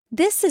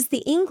This is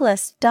the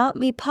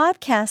Englist.me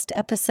podcast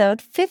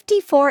episode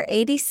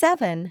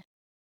 5487.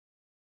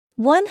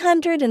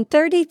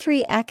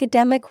 133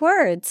 academic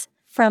words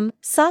from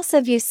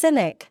Sasa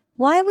Vucinic,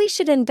 Why We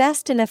Should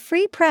Invest in a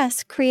Free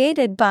Press,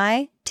 created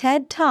by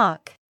TED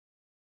Talk.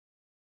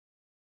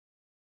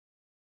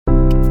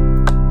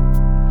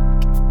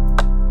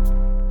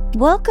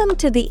 Welcome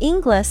to the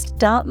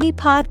Englist.me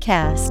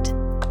podcast.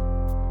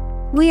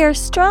 We are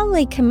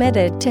strongly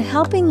committed to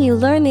helping you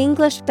learn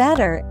English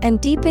better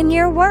and deepen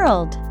your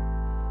world.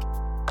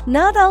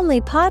 Not only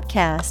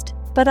podcast,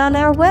 but on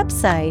our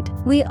website,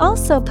 we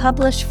also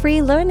publish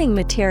free learning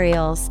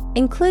materials,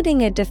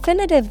 including a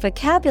definitive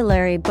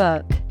vocabulary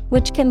book,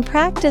 which can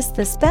practice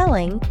the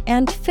spelling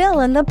and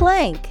fill in the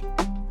blank.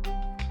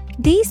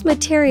 These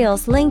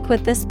materials link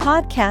with this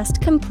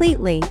podcast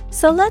completely,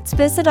 so let's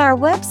visit our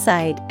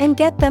website and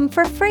get them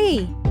for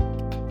free.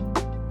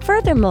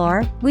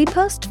 Furthermore, we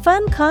post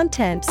fun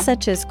content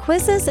such as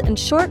quizzes and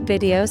short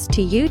videos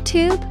to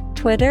YouTube,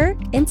 Twitter,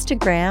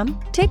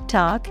 Instagram,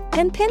 TikTok,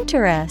 and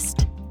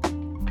Pinterest.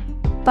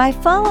 By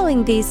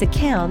following these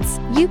accounts,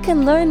 you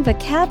can learn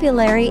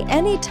vocabulary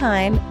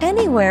anytime,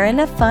 anywhere in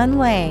a fun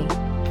way.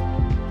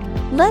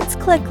 Let's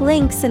click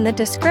links in the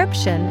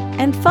description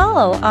and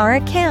follow our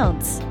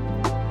accounts.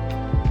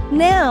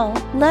 Now,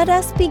 let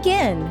us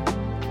begin.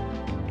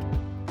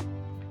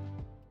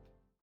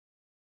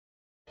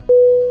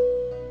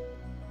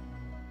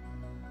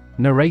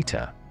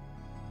 Narrator.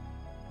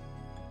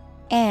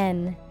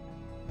 N-A-R-R-A-T-O-R.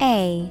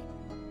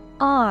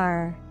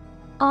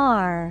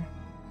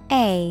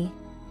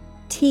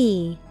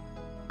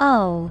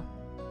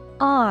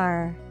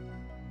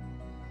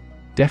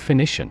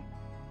 Definition: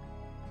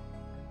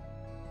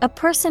 a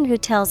person who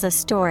tells a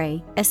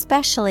story,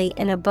 especially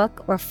in a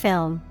book or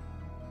film.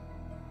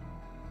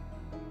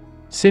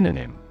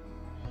 Synonym: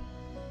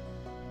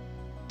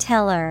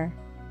 teller,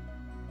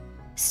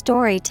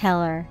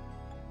 storyteller.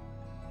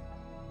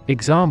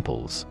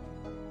 Examples: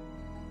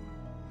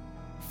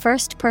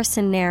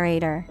 first-person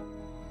narrator,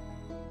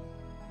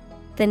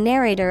 the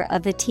narrator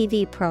of the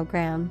TV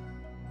program.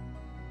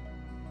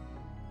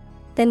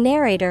 The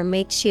narrator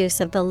makes use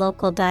of the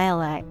local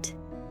dialect.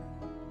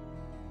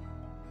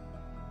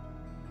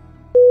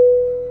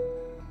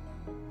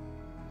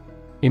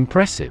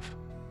 Impressive.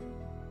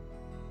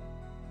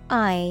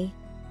 I-M-P-R-E-S-S-I-V-E.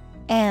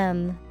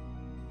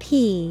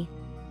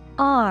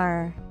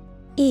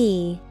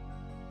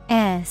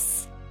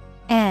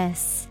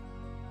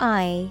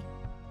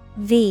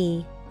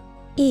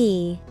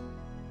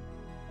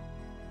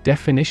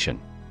 Definition: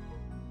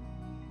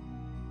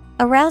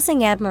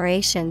 arousing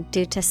admiration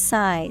due to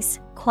size,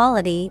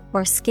 quality,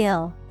 or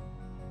skill.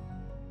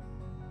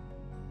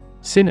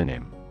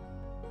 Synonym: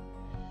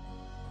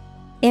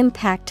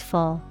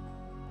 impactful,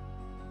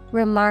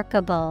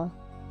 remarkable,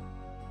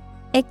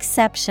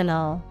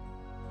 exceptional.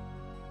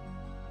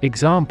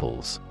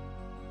 Examples: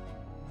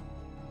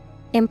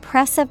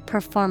 impressive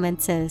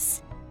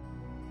performances,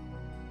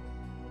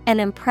 an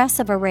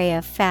impressive array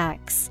of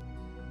facts.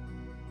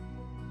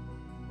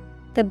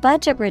 The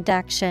budget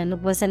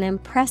reduction was an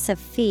impressive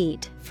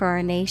feat for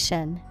our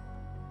nation.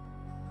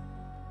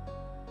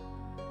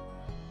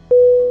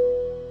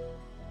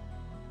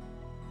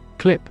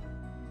 Clip.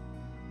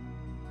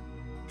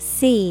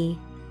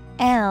 C-L-I-P.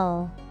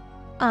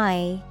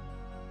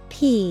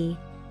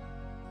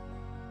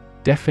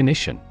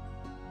 Definition: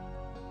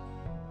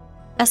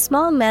 a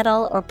small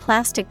metal or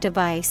plastic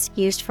device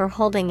used for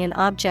holding an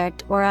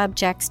object or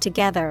objects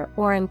together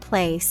or in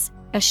place,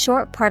 a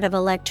short part of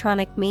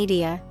electronic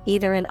media,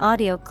 either an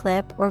audio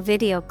clip or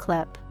video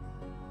clip.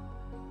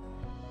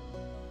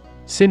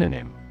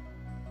 Synonym: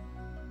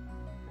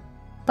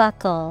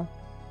 buckle,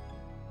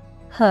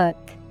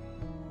 hook,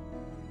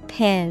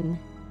 pin.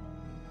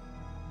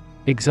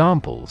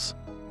 Examples: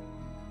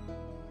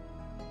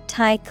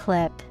 tie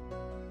clip,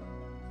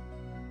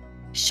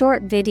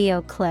 short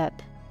video clip.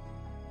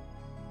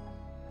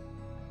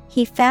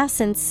 He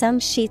fastened some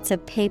sheets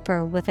of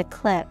paper with a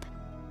clip.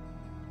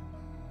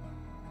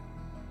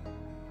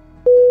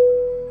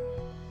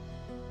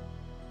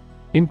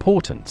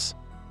 Importance.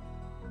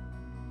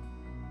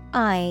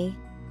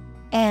 I-M-P-O-R-T-A-N-C-E.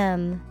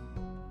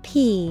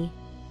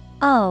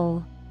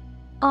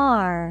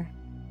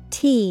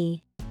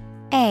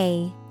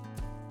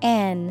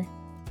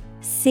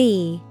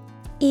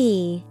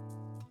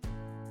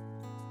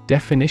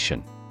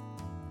 Definition: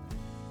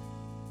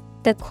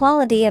 the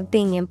quality of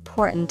being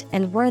important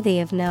and worthy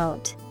of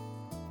note.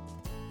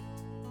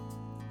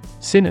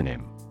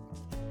 Synonym: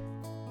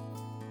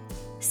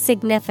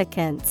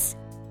 significance,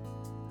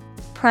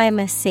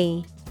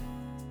 primacy,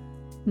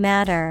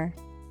 matter.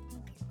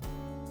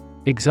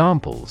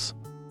 Examples: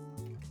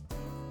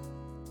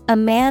 a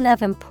man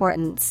of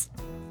importance,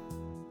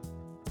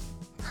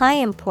 high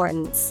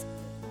importance.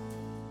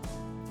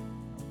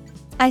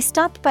 I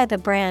stopped by the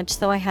branch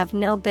though I have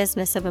no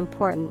business of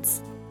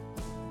importance.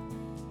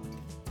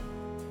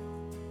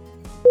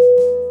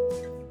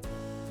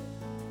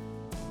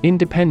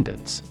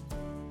 Independence.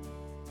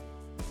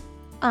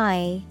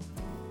 I-N-D-E-P-E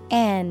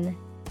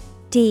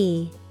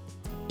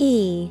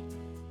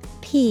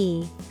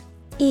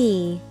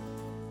E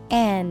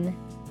N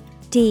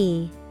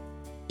D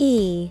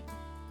E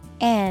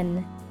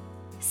N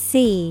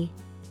C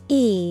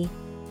E.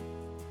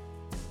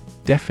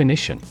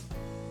 Definition: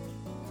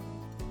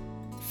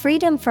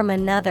 freedom from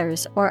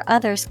another's or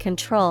others'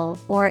 control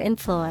or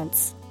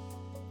influence.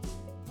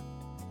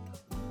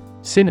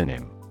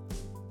 Synonym: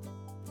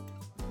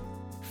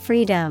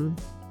 Freedom,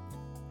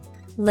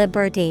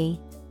 liberty,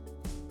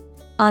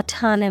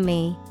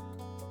 autonomy.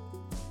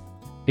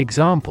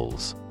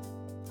 Examples: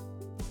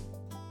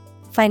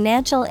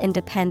 financial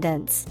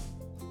independence,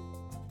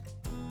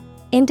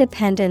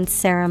 independence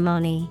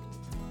ceremony.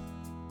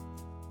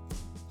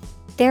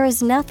 There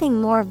is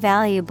nothing more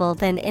valuable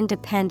than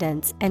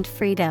independence and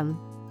freedom.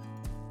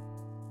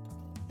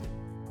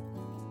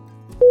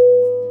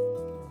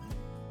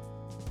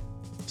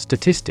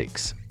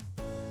 Statistics.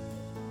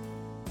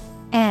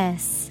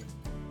 S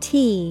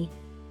T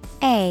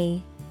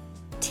A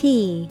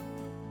T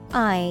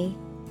I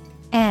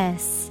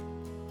S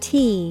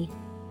T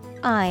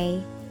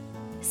I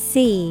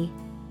C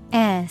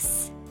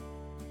S.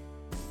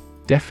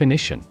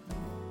 Definition: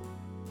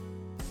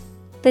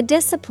 the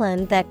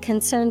discipline that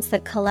concerns the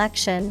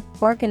collection,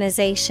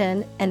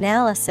 organization,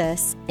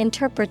 analysis,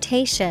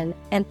 interpretation,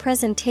 and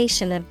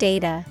presentation of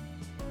data.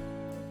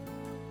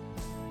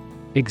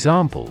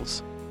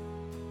 Examples: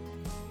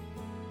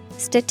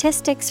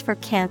 statistics for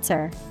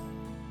cancer,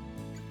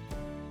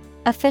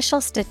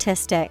 official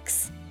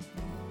statistics.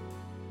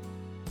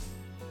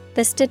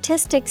 The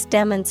statistics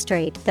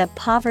demonstrate that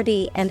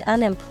poverty and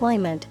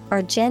unemployment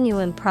are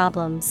genuine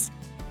problems.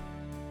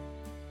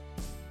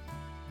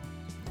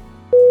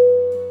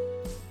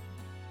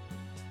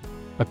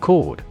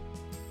 Accord.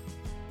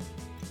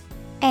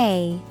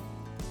 A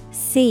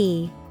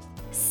C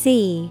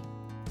C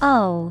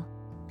O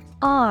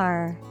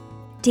R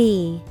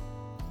D.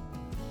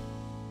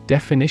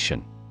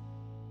 Definition: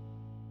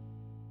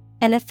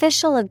 an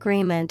official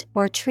agreement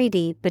or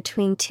treaty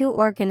between two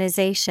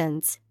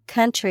organizations,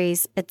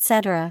 countries,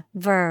 etc.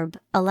 Verb,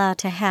 allow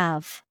to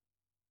have.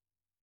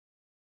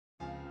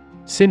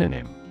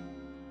 Synonym: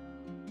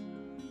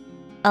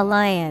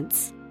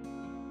 alliance,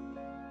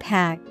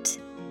 pact,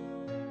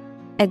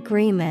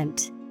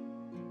 agreement.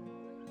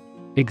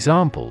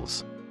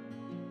 Examples: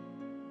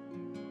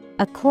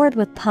 accord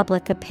with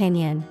public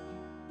opinion,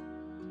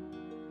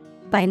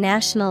 by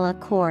national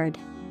accord.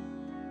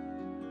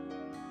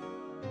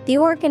 The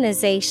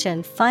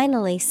organization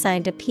finally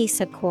signed a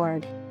peace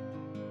accord.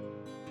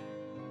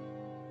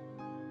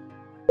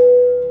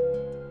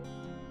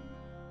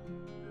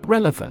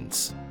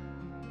 Relevance.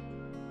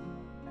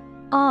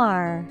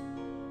 R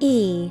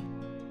E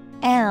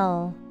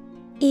L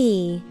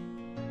E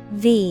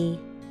V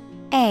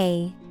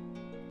A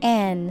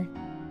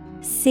N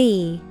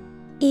C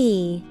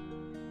E.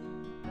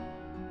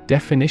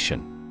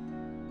 Definition: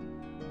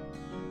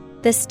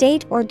 the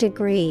state or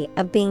degree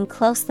of being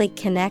closely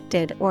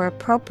connected or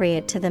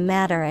appropriate to the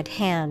matter at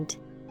hand.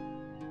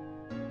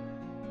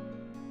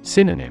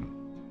 Synonym: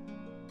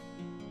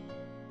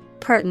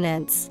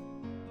 pertinence,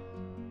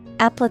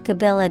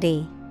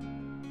 applicability,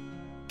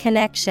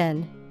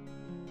 connection.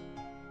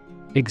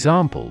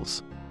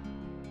 Examples: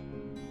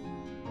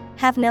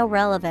 have no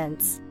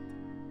relevance,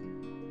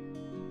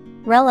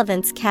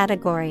 relevance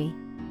category.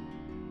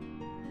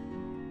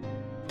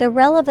 The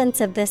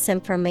relevance of this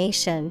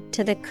information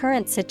to the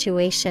current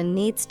situation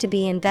needs to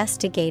be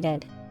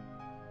investigated.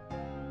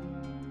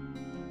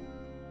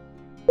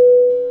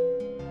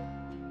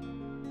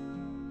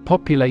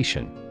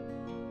 Population.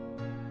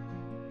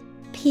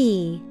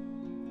 P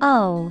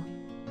O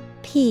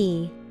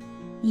P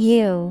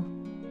U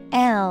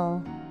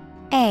L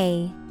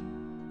A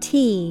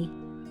T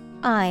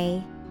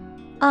I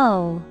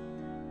O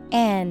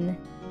N.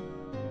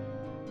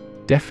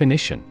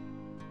 Definition: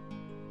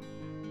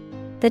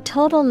 the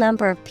total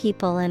number of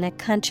people in a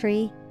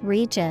country,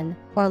 region,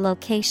 or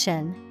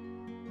location.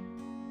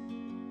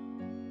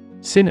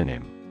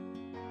 Synonym: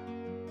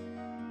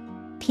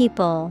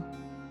 people,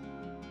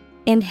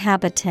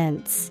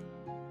 inhabitants,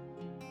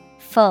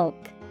 folk.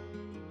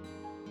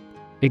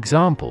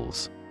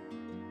 Examples: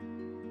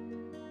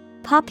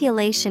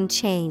 population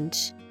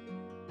change,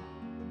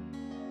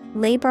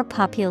 labor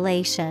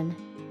population.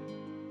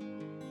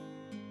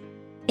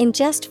 In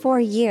just 4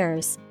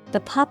 years, the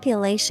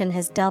population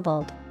has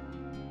doubled.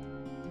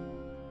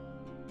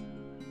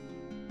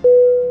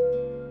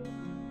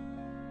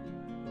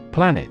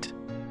 Planet.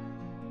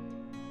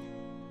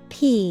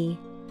 P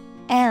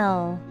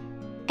L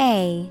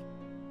A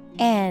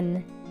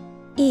N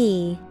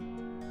E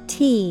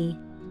T.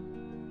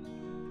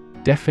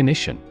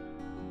 Definition: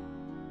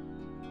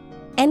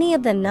 any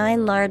of the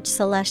 9 large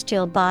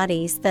celestial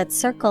bodies that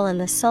circle in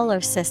the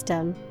solar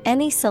system,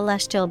 any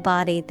celestial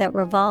body that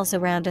revolves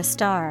around a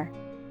star.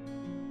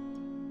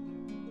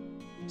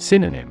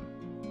 Synonym: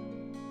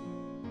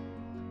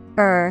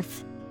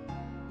 Earth,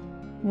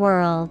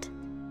 world,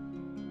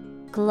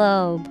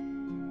 globe.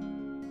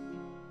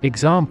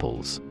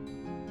 Examples: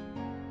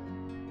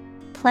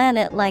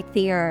 planet like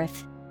the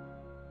Earth,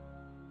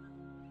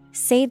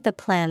 save the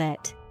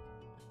planet.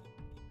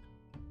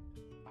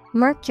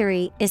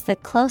 Mercury is the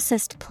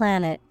closest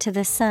planet to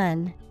the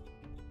Sun.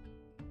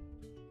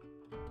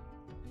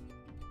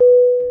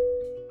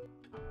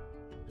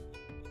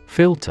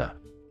 Filter.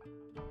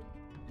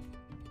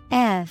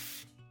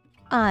 Filter.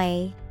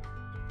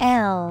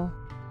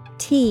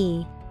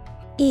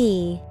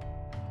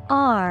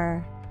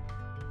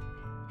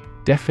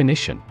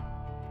 Definition.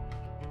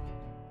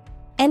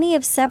 Any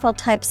of several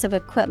types of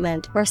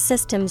equipment or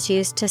systems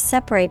used to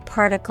separate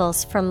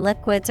particles from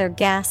liquids or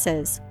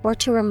gases or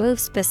to remove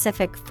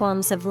specific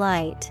forms of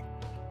light.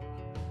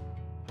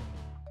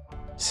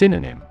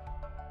 Synonym.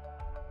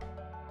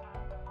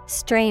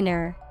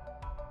 Strainer.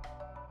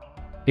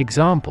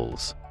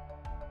 Examples.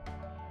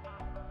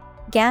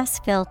 Gas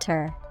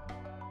filter.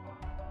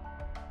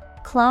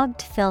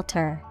 Clogged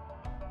filter.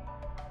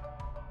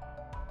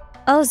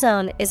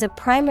 Ozone is a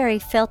primary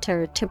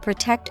filter to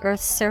protect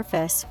Earth's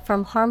surface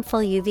from harmful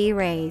UV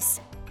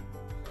rays.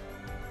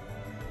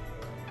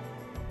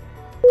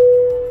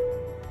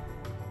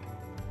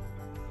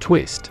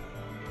 Twist.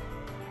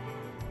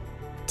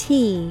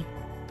 T-W-I-S-T.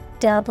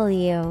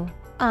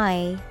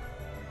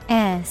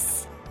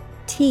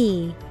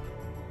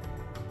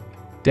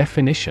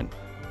 Definition.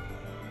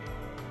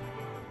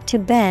 To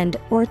bend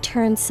or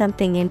turn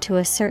something into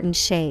a certain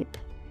shape.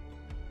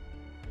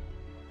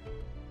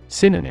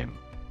 Synonym.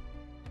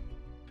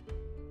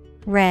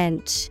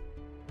 Wrench.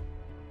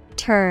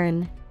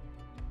 Turn.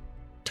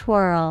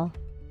 Twirl.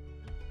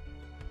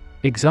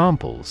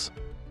 Examples.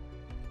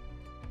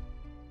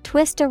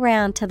 Twist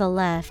around to the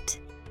left.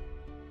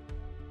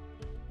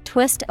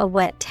 Twist a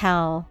wet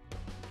towel.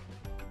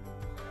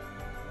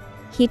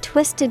 He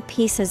twisted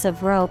pieces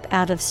of rope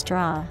out of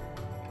straw.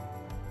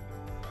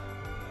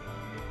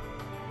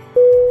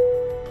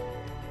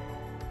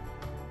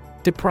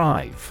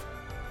 Deprive.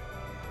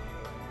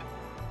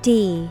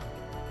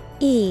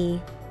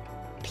 D-E-P-R-I-V-E.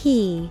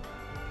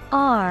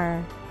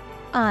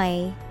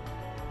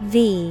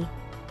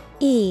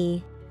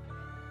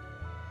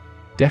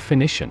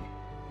 Definition.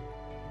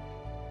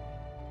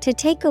 To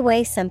take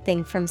away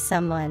something from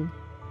someone.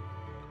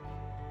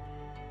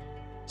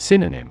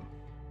 Synonym.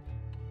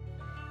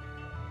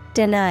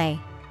 Deny.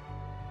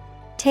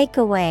 Take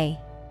away.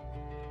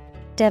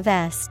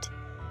 Divest.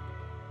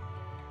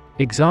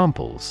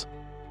 Examples.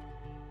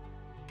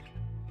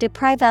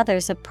 Deprive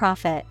others of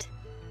profit.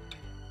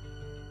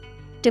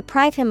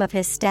 Deprive him of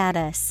his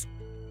status.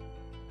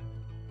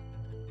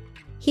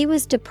 He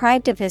was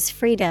deprived of his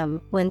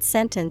freedom when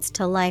sentenced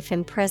to life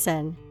in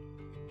prison.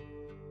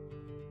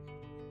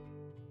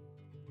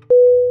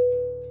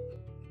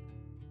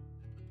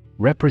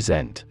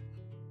 Represent.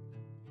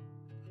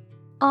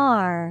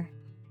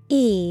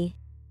 R-E-P-R-E-S-E-N-T.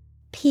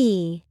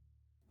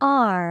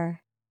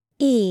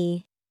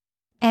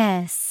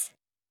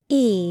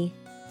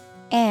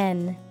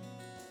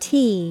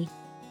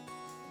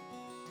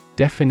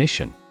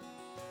 Definition.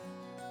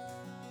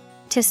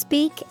 To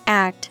speak,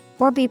 act,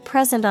 or be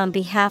present on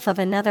behalf of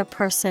another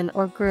person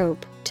or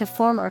group, to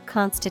form or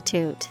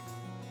constitute.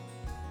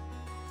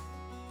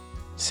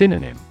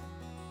 Synonym.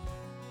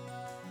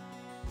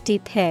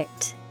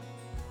 Depict.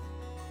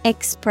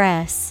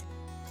 Express.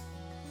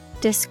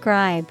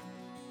 Describe.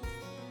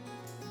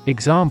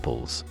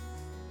 Examples.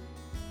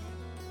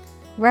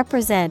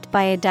 Represent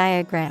by a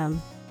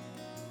diagram.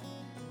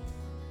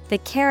 The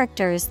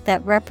characters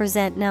that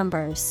represent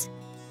numbers.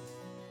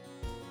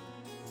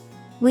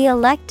 We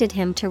elected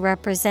him to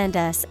represent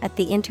us at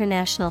the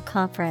international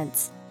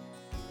conference.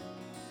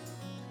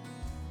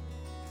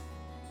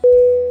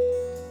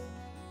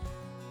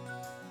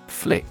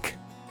 Flick.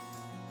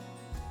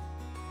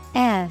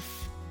 F-L-I-C-K.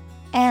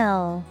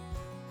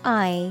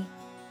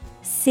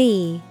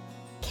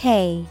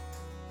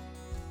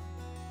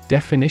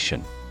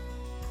 Definition.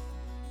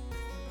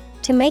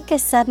 To make a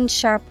sudden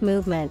sharp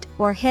movement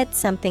or hit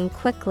something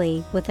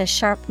quickly with a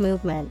sharp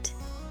movement.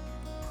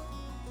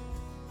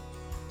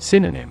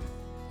 Synonym.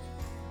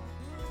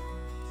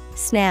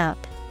 Snap.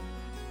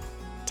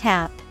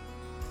 Tap.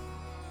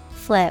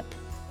 Flip.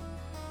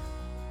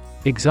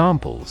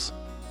 Examples.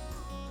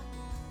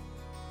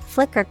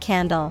 Flicker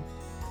candle.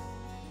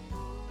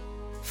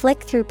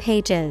 Flick through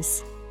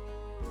pages.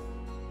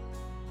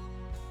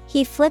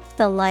 He flipped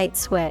the light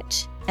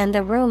switch, and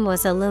the room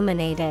was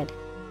illuminated.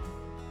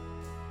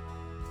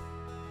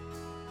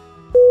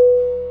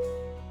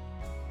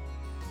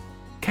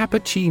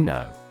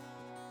 Cappuccino.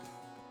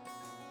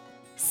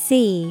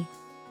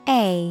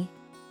 C-A-P-P-U-C-C-I-N-O.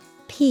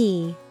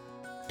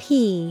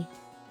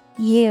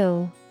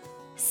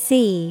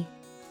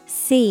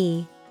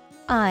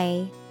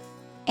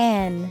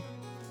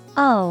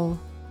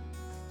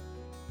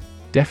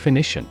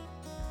 Definition.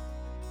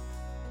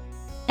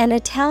 An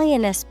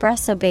Italian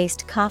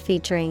espresso-based coffee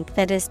drink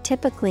that is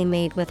typically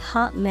made with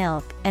hot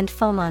milk and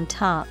foam on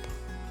top.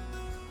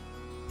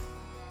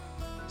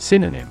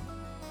 Synonym.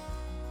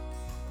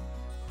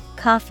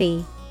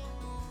 Coffee.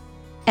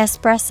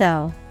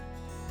 Espresso.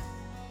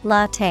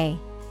 Latte.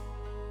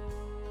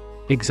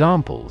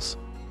 Examples.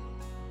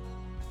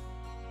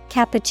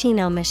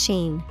 Cappuccino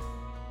machine.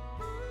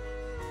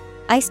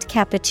 Iced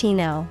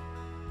cappuccino.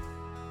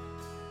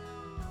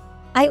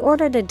 I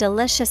ordered a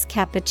delicious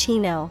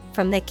cappuccino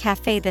from the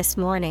cafe this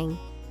morning.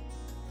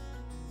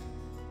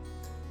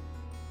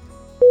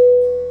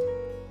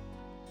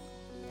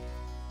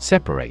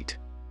 Separate.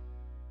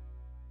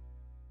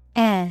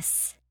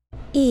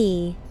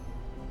 S-E-P-A-R-A-T-E.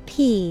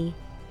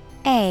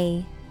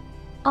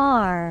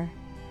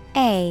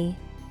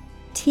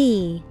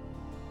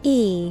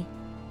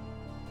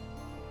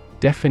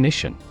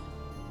 Definition.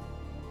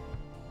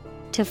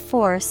 To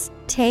force,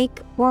 take,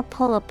 or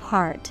pull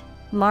apart,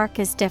 mark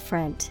as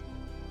different.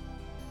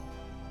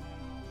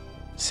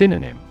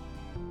 Synonym.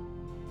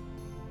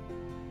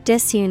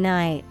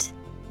 Disunite,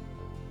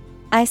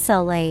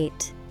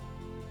 isolate,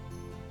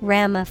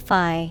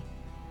 ramify.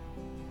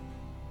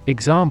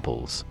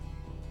 Examples.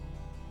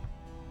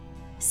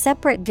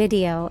 Separate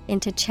video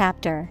into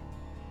chapter.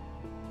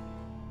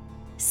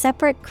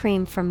 Separate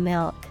cream from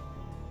milk.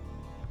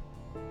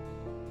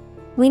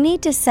 We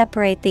need to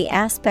separate the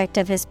aspect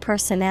of his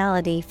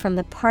personality from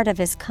the part of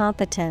his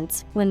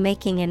competence when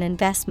making an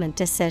investment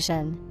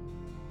decision.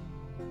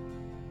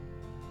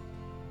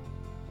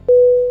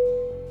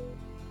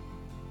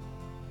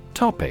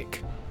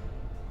 Topic.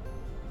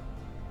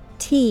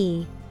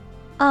 T-O-P-I-C.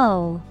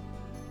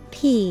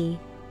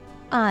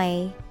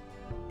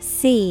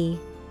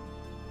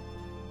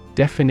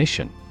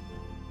 Definition.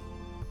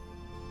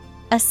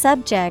 A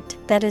subject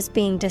that is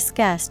being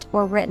discussed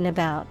or written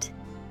about.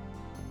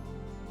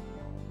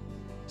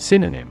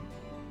 Synonym.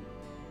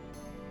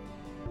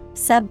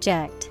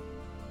 Subject,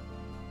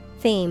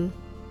 theme,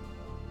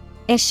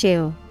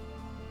 issue.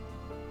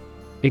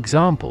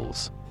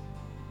 Examples.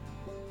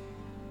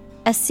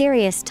 A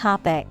serious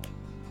topic.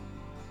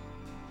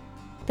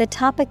 The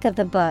topic of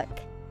the book.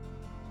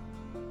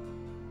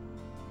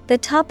 The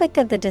topic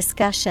of the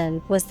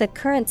discussion was the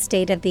current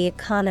state of the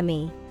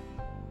economy.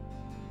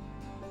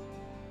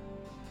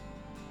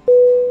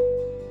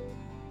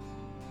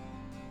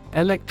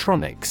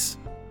 Electronics.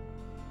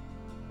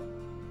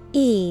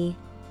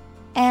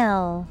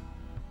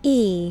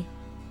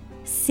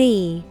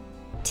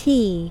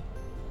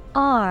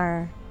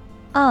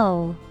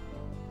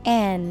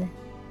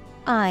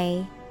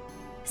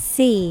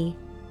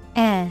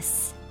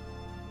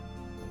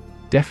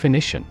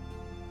 Definition.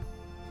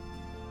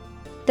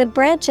 The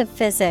branch of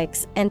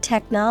physics and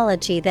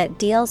technology that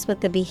deals with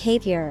the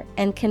behavior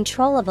and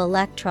control of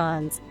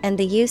electrons and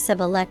the use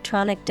of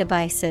electronic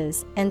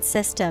devices and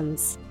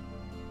systems.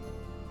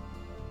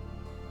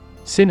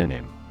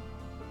 Synonym.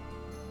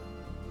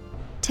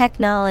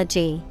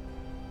 Technology,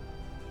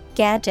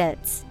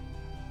 gadgets,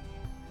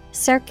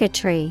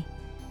 circuitry.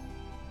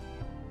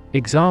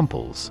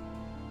 Examples.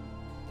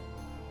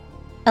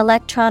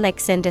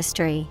 Electronics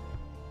industry.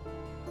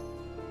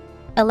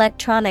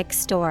 Electronics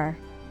store.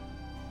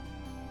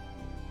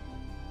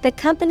 The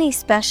company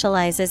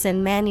specializes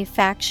in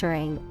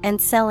manufacturing and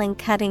selling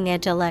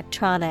cutting-edge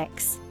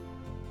electronics.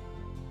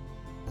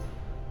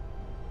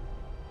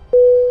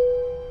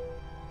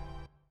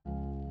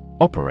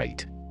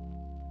 Operate.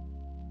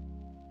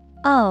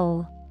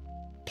 O-P-E-R-A-T-E.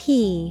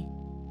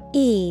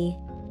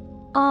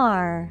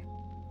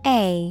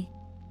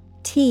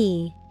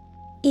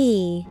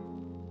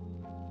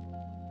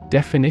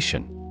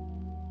 Definition.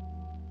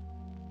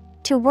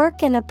 To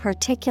work in a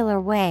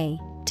particular way,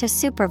 to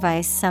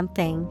supervise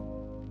something.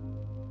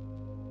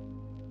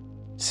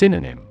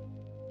 Synonym.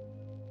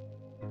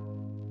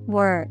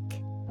 Work,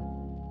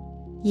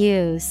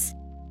 use,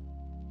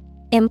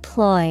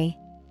 employ.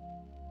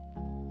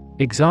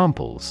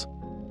 Examples.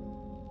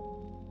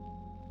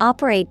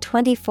 Operate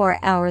 24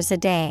 hours a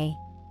day.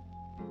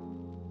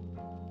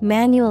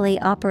 Manually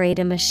operate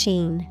a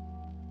machine.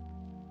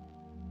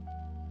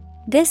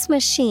 This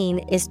machine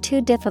is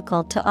too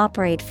difficult to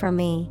operate for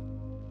me.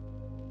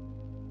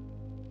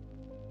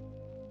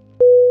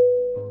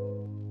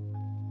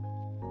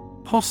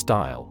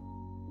 Hostile.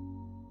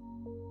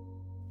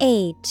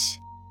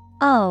 H-O-S-T-I-L-E.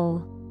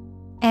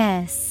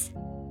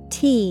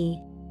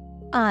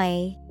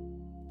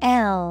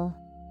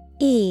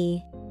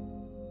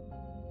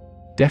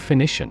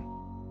 Definition.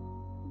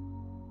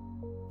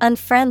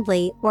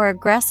 Unfriendly or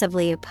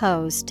aggressively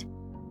opposed.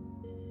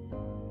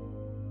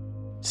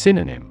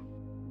 Synonym.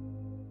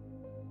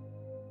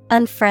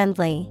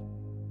 Unfriendly,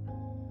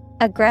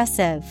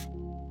 aggressive,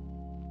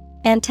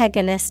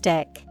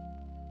 antagonistic.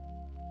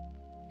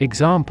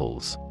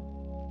 Examples.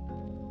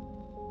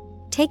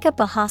 Take up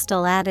a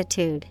hostile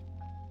attitude.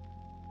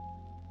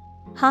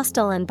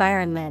 Hostile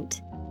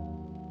environment.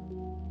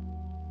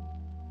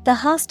 The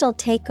hostile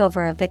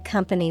takeover of the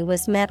company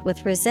was met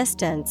with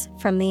resistance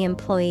from the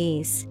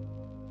employees.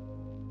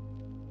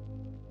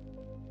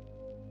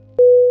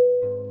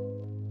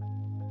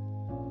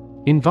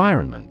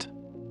 Environment.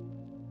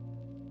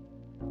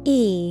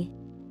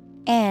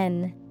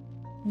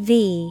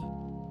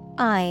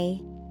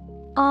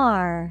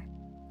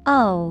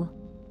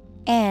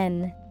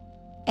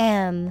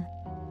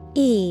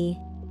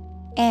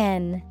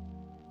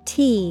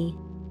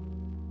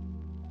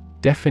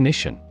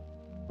 Definition.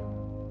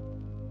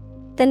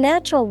 The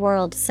natural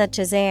world such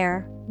as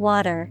air,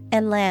 water,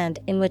 and land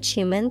in which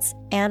humans,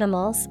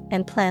 animals,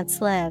 and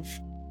plants live.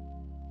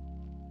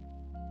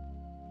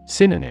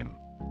 Synonym: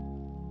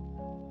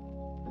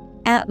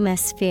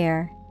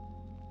 atmosphere,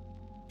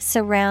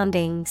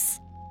 surroundings,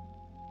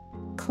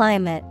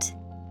 climate.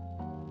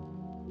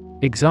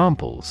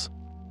 Examples: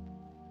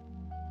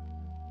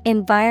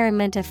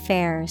 environment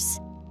affairs,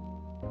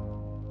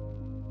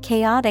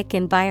 chaotic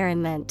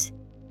environment.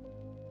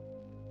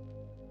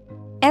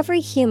 Every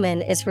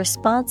human is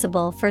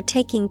responsible for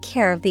taking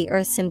care of the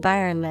Earth's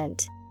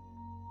environment.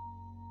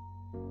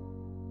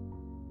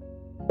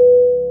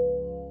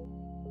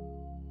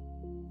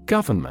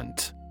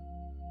 Government.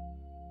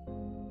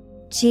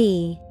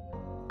 Government.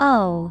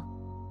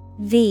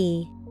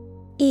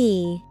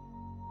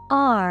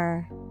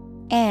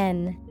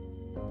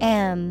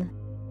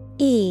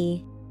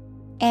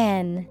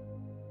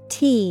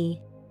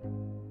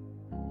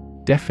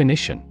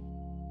 Definition: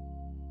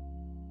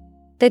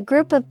 the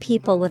group of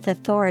people with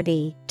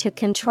authority to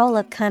control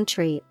a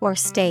country or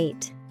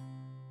state.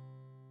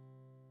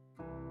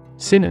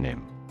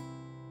 Synonym: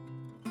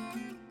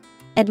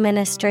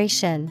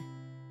 administration,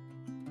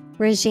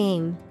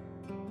 regime,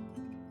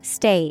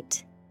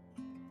 state.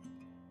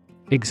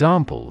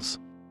 Examples: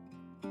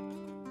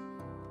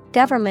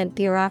 government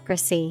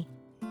bureaucracy,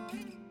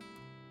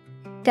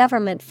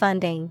 government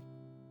funding.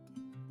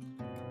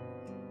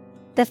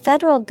 The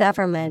federal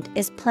government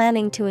is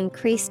planning to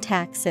increase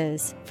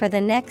taxes for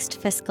the next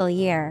fiscal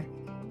year.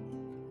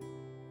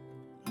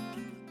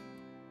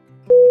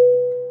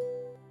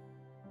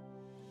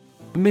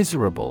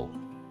 Miserable.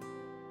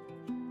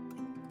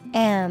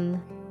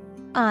 M-I-S-E-R-A-B-L-E.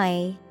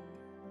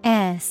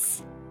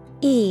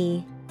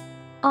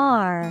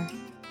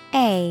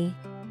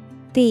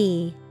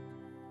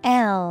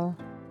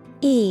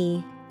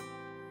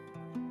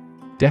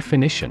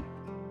 Definition: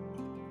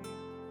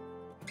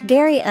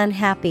 very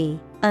unhappy,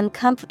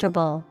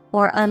 uncomfortable,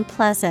 or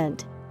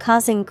unpleasant,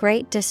 causing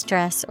great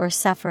distress or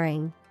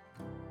suffering.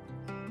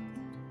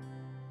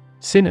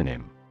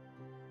 Synonym: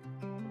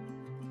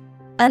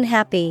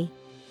 unhappy,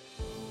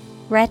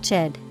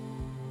 wretched,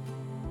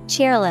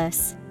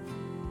 cheerless.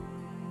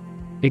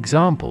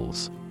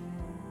 Examples: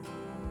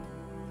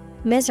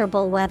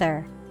 miserable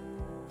weather,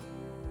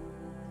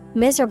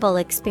 miserable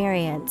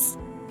experience.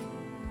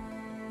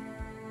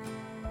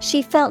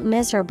 She felt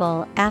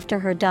miserable after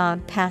her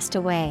dog passed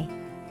away.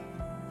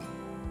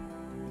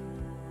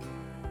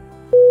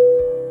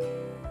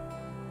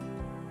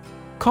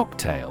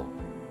 Cocktail.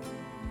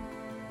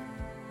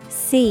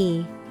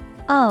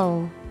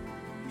 C-O-C-K-T-A-I-L.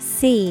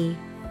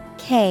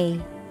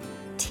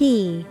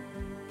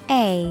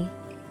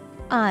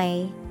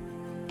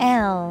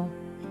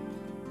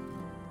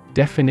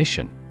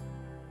 Definition: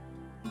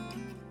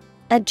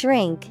 a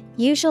drink,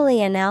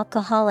 usually an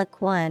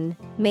alcoholic one,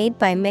 made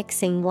by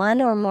mixing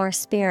one or more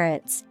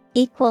spirits,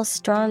 equals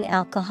strong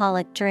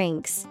alcoholic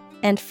drinks,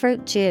 and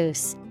fruit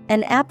juice,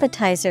 an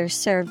appetizer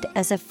served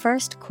as a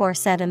first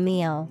course at a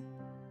meal.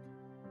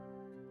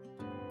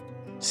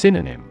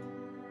 Synonym: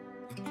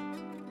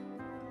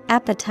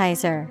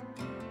 appetizer,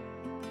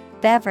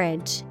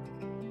 beverage.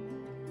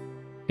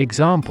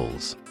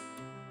 Examples: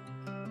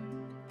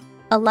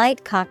 a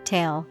light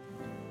cocktail,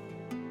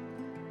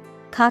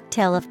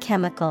 cocktail of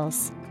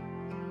chemicals.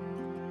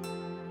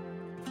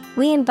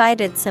 We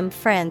invited some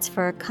friends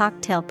for a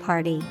cocktail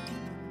party.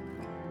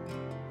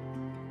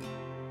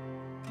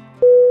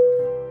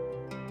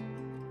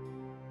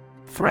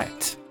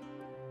 Threat.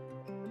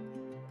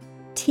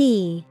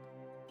 T-H-R-E-A-T.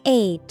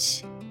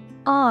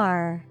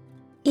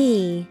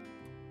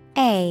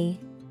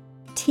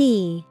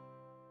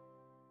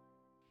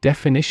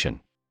 Definition: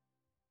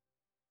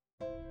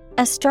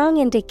 a strong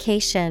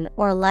indication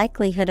or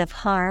likelihood of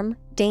harm,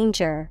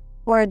 danger,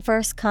 or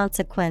adverse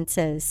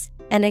consequences,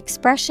 an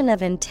expression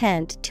of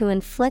intent to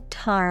inflict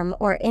harm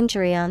or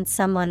injury on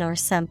someone or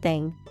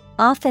something,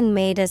 often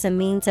made as a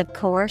means of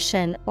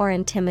coercion or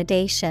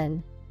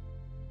intimidation.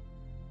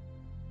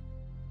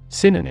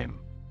 Synonym: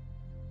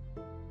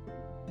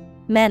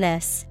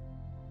 menace,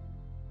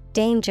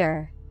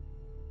 danger,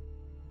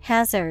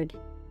 hazard.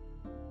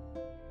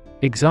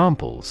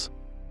 Examples: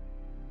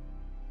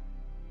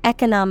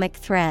 economic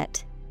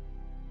threat,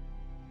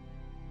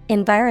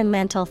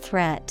 environmental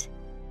threat.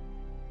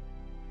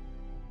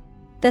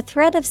 The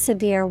threat of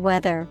severe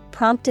weather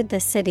prompted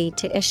the city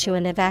to issue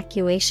an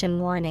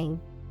evacuation warning.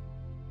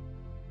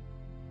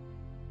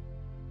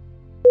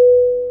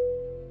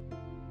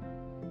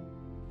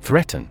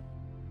 Threaten.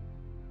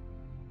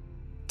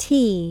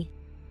 T-H-R-E-A-T-E-N.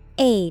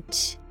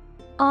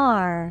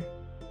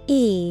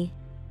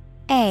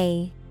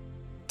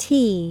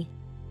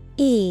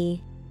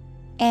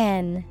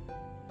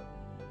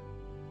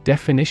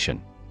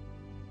 Definition: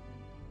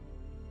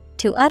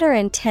 to utter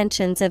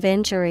intentions of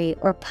injury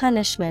or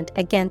punishment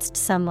against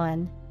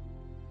someone.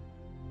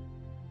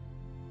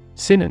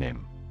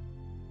 Synonym: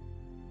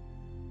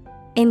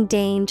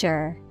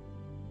 endanger,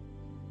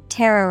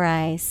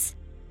 terrorize,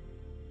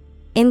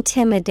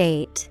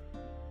 intimidate.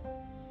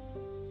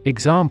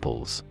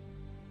 Examples: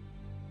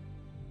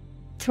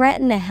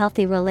 threaten a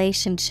healthy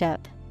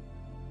relationship,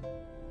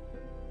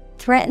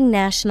 threaten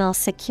national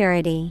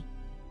security.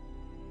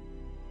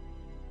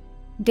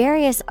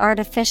 Various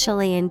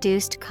artificially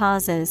induced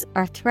causes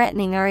are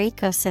threatening our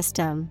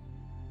ecosystem.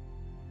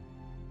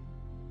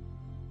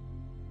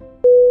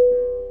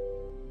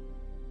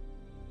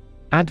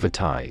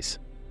 Advertise.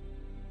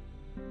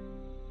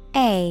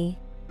 A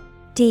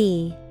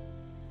D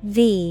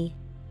V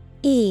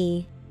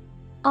E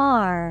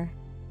R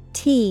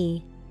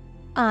T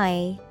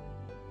I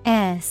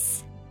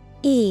S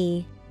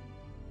E.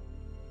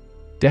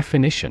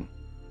 Definition.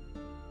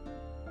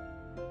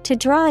 To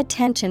draw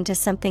attention to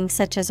something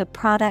such as a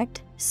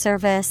product,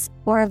 service,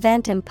 or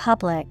event in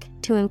public,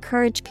 to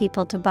encourage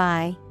people to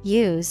buy,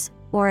 use,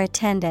 or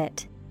attend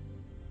it.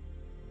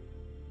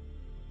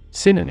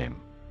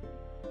 Synonym.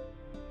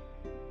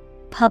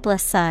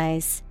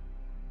 Publicize,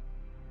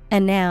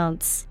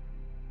 announce,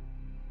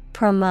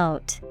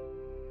 promote.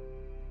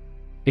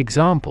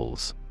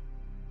 Examples.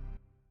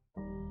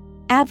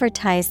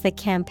 Advertise the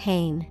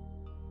campaign.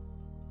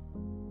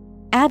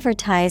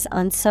 Advertise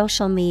on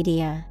social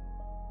media.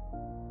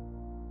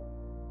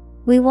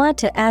 We want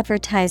to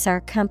advertise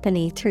our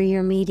company through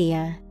your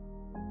media.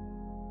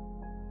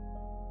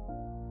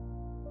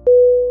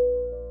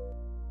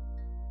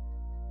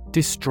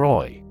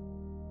 Destroy.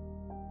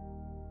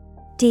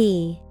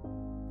 D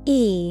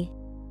E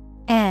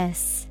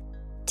S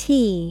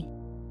T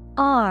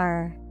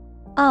R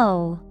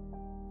O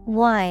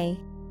Y.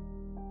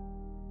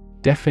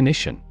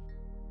 Definition.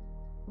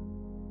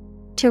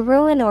 To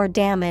ruin or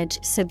damage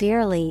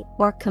severely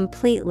or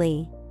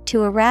completely,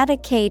 to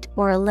eradicate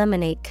or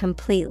eliminate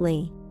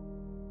completely.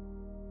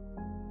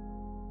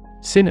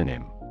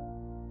 Synonym.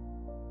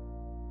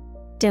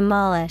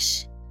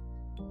 Demolish,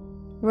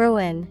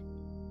 ruin,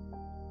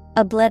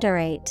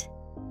 obliterate.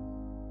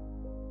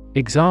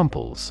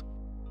 Examples.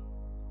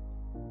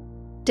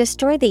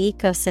 Destroy the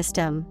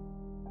ecosystem.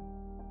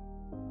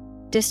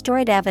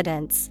 Destroyed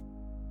evidence.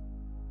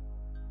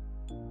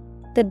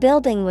 The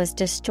building was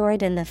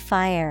destroyed in the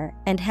fire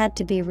and had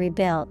to be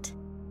rebuilt.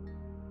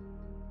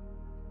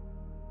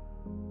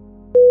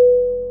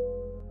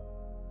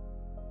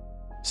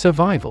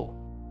 Survival.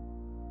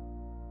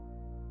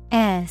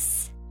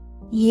 S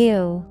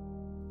U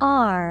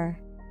R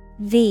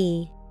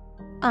V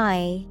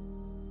I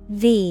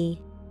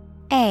V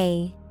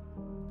A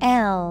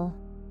L.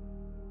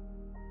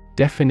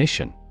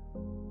 Definition.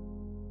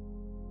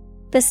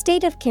 The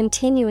state of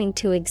continuing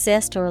to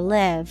exist or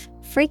live,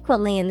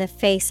 frequently in the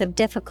face of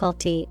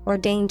difficulty or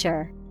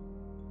danger.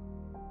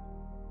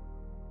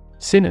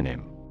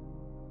 Synonym.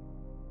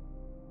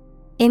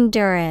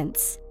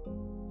 Endurance,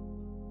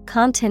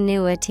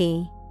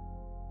 continuity.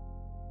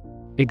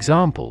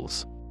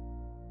 Examples.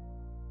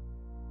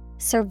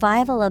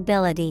 Survival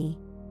ability.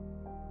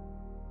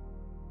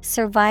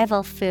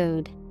 Survival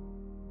food.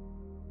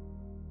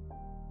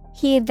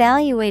 He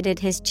evaluated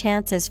his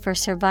chances for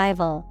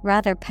survival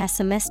rather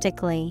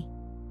pessimistically.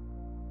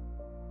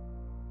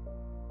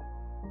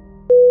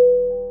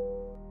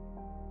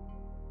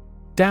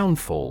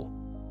 Downfall.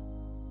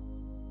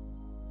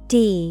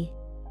 D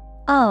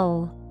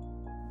O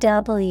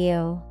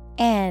W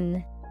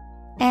N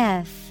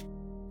F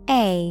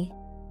A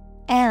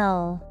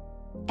L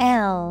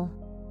L.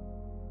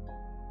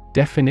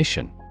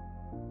 Definition.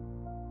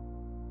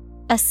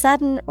 A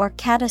sudden or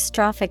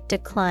catastrophic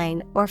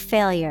decline or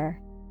failure.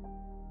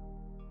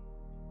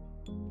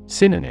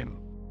 Synonym.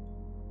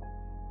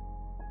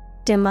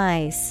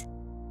 Demise,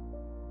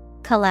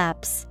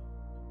 collapse,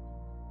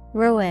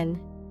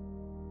 ruin.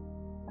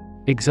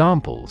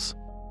 Examples.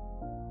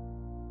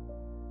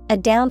 A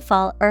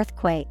downfall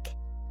earthquake.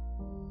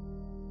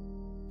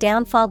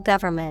 Downfall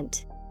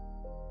government.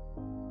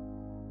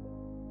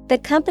 The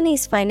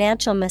company's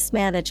financial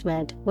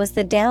mismanagement was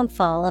the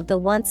downfall of the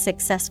once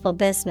successful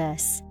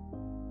business.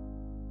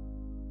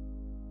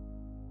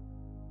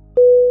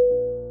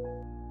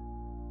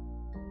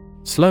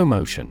 Slow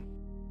motion.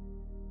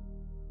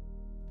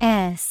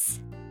 S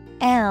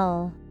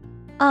L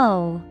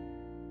O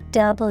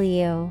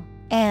W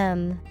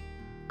M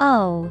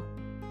O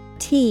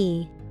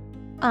T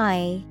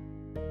I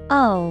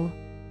O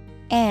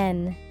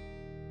N.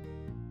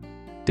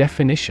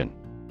 Definition.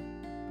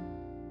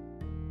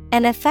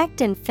 An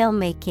effect in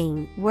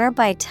filmmaking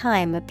whereby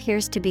time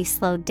appears to be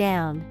slowed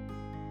down.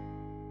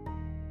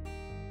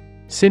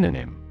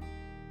 Synonym.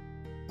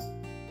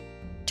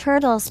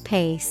 Turtle's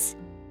pace.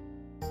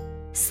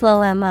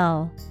 Slow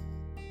mo.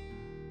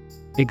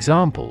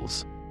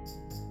 Examples.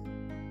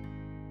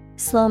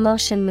 Slow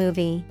motion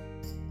movie.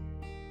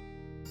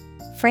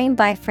 Frame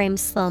by frame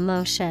slow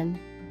motion.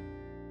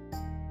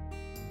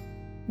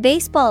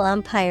 Baseball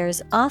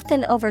umpires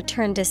often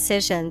overturn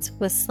decisions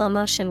with slow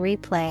motion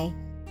replay.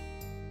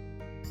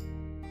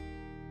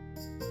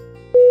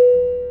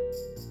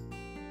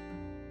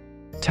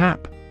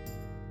 Tap.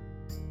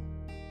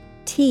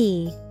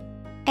 T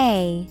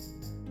A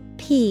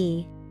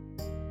P.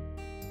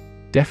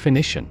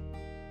 Definition.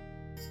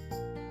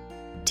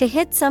 To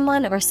hit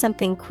someone or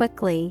something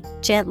quickly,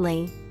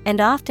 gently,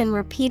 and often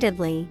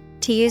repeatedly,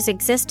 to use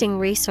existing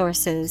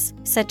resources,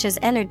 such as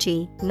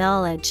energy,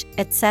 knowledge,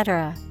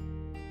 etc.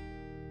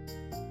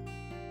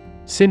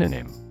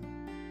 Synonym.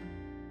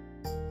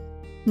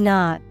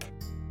 knock,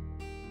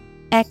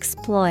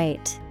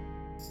 exploit,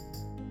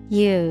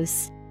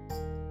 use.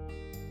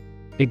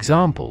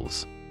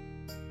 Examples: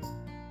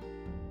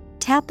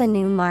 Tap a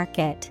new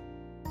market.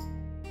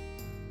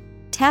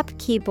 Tap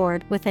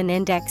keyboard with an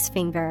index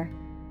finger.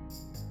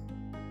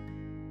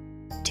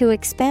 To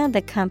expand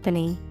the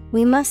company,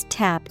 we must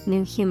tap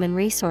new human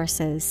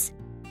resources.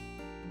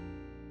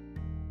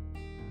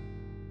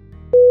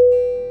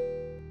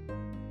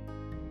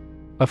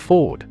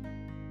 Afford.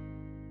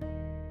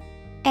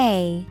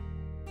 A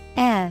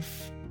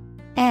F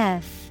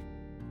F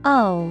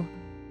O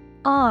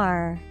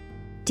R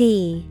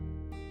D.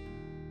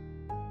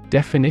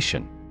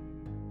 Definition: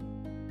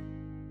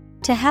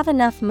 To have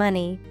enough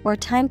money or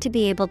time to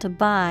be able to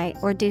buy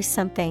or do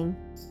something.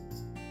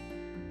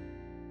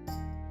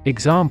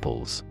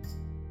 Examples: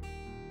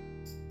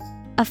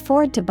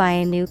 Afford to buy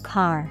a new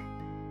car.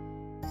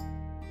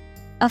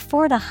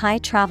 Afford a high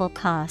travel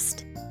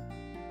cost.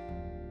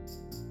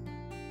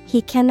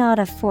 He cannot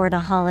afford a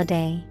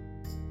holiday.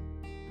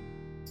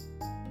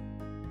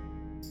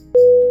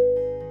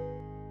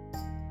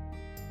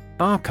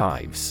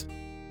 Archives.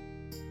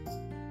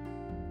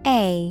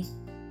 A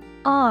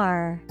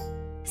R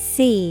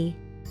C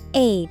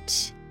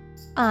H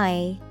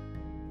I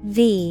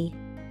V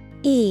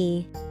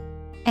E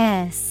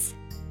S.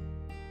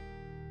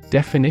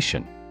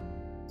 Definition: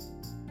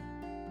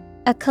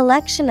 A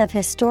collection of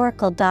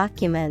historical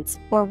documents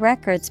or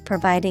records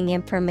providing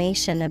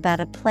information about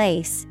a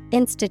place,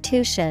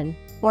 institution,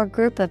 or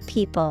group of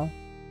people.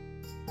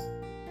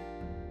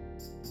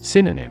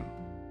 Synonym: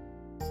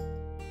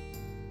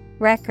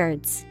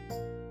 Records,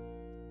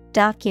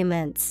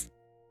 documents,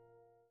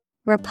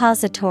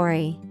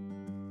 repository.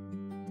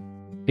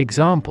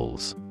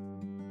 Examples: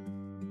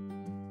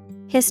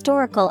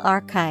 Historical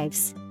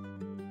archives,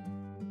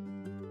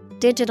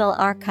 digital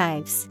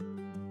archives.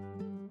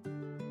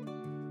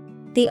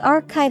 The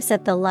archives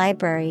at the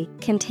library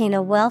contain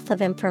a wealth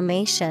of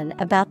information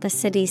about the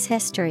city's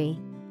history.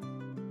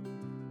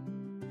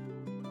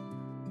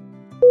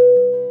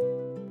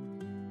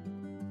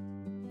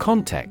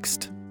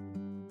 Context.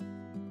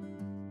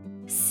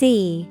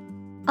 C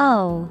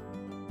O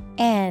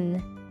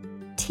N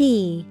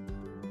T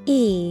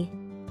E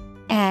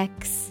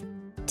X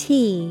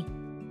T.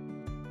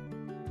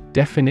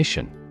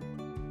 Definition: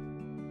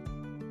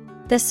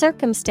 The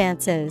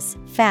circumstances,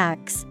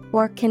 facts,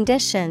 or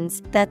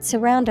conditions that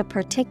surround a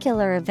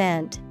particular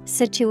event,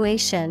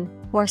 situation,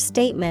 or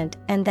statement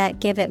and that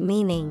give it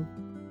meaning.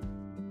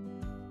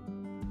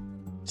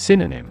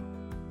 Synonym: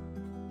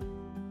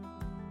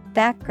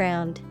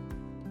 Background,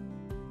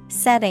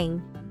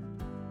 setting,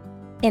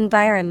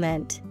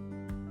 environment.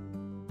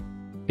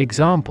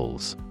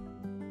 Examples: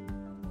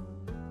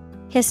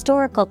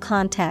 Historical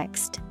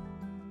context,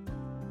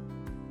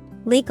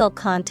 legal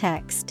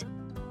context.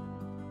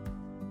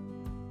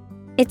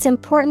 It's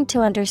important to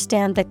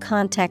understand the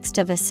context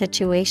of a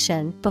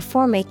situation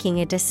before making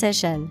a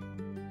decision.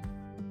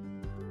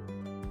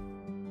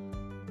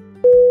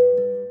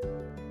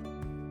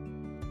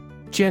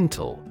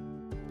 Gentle.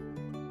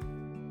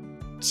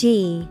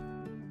 G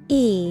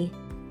E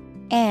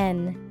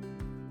N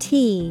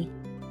T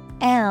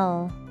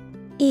L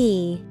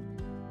E.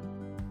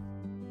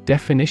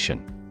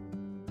 Definition: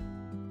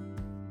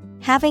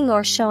 Having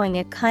or showing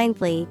a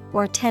kindly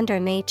or tender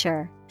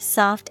nature,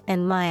 soft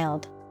and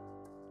mild.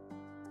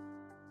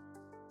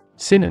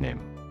 Synonym: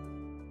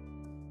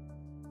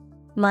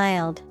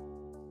 Mild,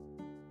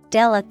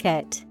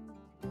 delicate,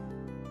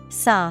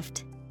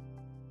 soft.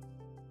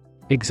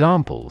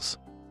 Examples: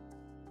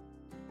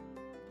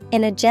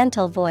 In a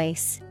gentle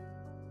voice.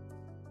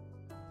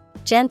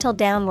 Gentle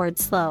downward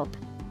slope.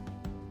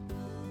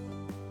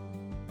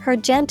 Her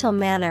gentle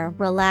manner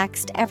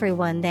relaxed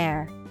everyone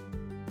there.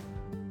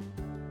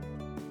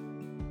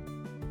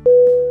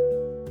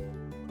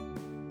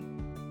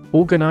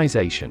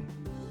 Organization.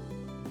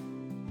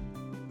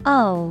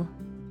 O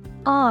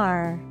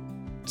R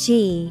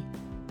G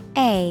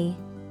A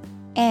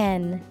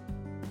N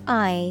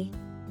I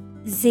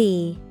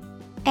Z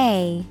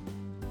A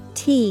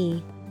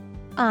T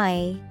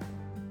I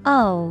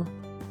O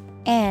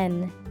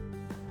N.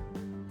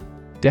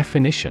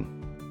 Definition: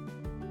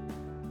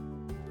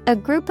 A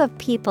group of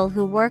people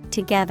who work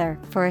together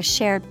for a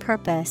shared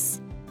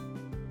purpose.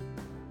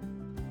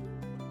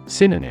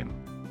 Synonym: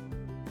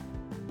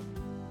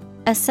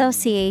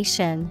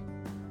 Association,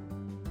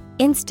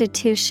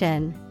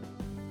 institution,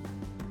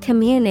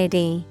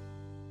 community.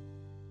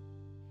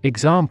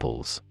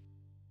 Examples: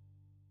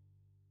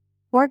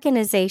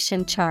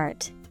 Organization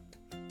chart.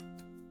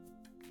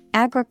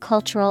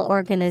 Agricultural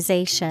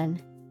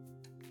organization.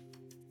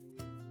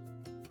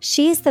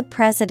 She's the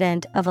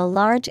president of a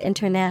large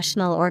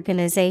international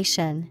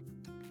organization.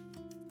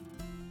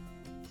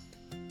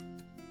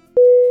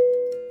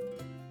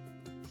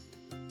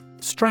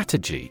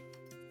 Strategy.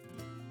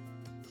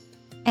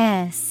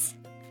 S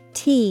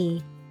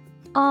T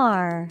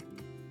R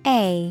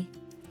A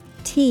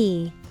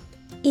T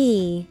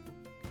E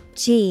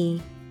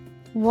G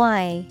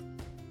Y.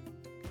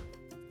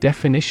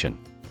 Definition: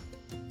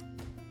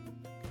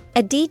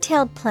 A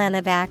detailed plan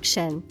of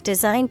action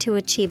designed to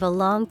achieve a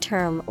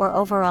long-term or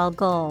overall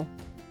goal.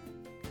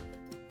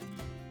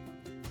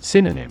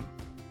 Synonym: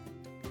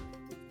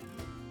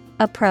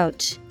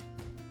 Approach,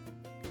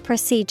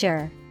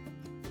 procedure,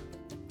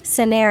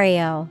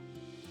 scenario.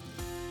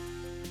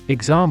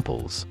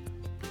 Examples: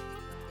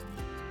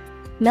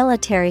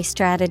 Military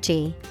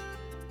strategy.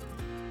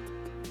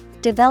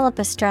 Develop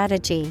a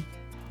strategy.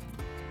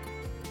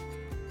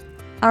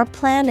 Our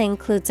plan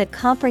includes a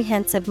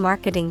comprehensive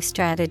marketing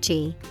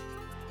strategy.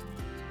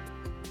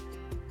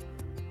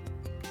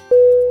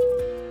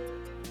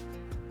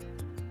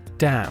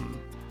 Dam.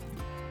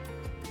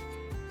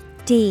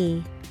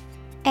 D-A-M-N.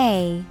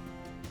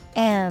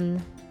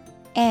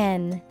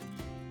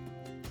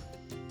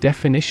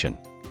 Definition: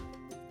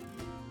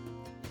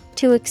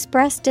 To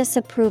express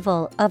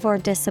disapproval of or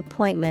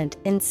disappointment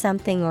in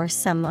something or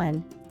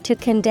someone. To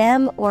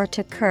condemn or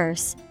to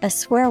curse, a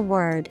swear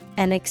word,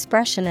 an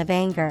expression of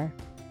anger.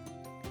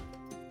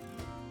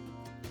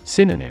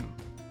 Synonym: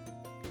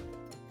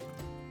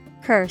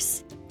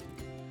 Curse,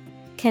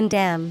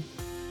 condemn,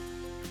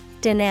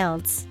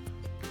 denounce.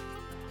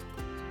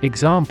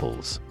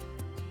 Examples: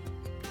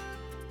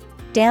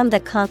 Damn the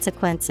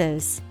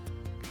consequences.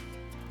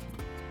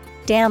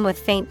 Damn with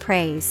faint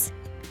praise.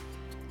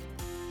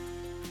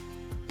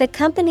 The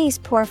company's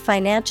poor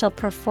financial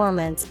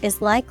performance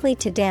is likely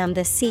to damn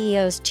the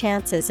CEO's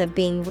chances of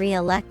being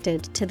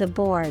re-elected to the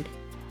board.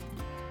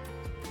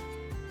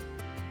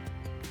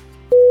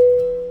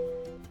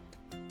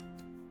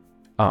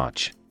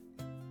 Arch.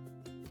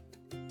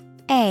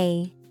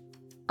 A-R-C-H.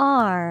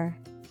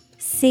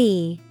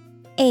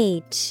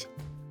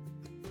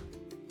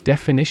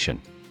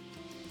 Definition: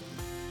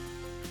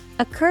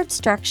 A curved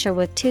structure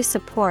with two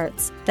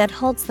supports that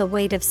holds the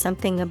weight of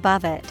something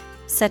above it,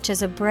 such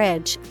as a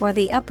bridge or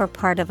the upper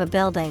part of a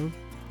building.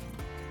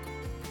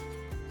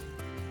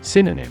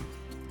 Synonym: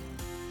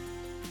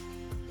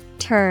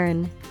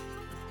 Turn,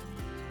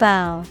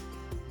 bow,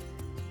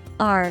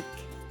 arc.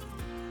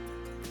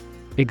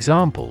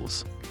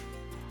 Examples: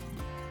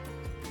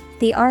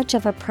 The arch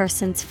of a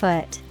person's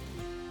foot.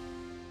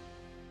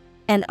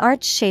 An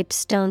arch-shaped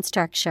stone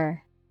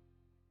structure.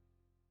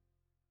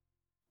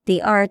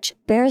 The arch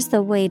bears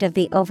the weight of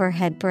the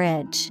overhead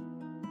bridge.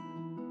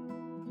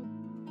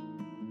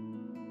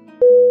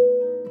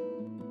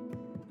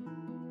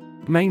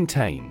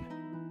 Maintain.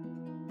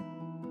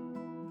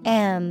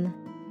 M-A-I-N-T-A-I-N.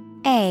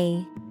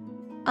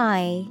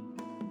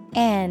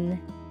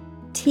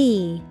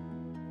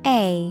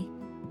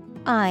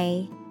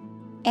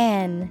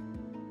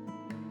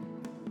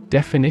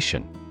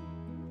 Definition: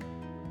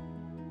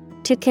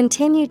 To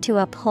continue to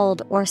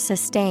uphold or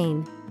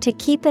sustain, to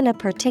keep in a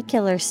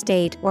particular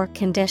state or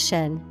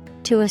condition,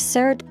 to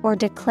assert or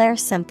declare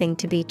something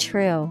to be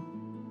true.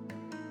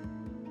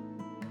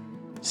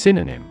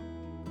 Synonym: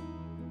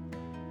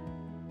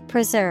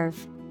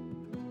 Preserve,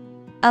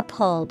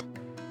 uphold,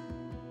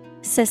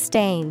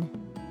 sustain.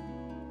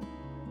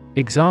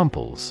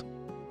 Examples: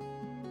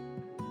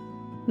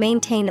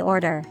 Maintain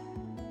order.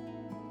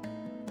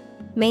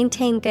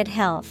 Maintain good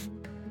health.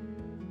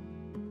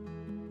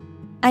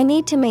 I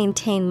need to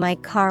maintain my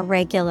car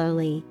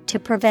regularly to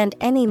prevent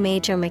any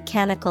major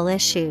mechanical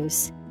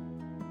issues.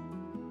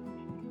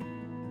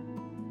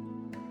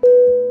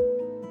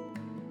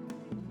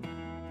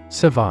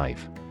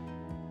 Survive.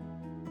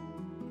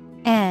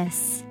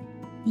 S-U-R-V-I-V-E.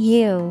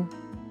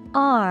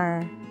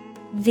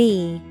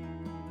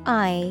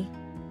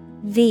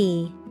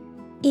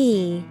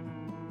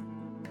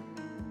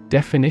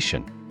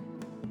 Definition: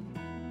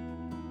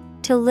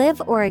 To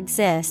live or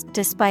exist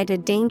despite a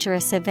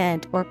dangerous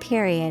event or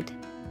period.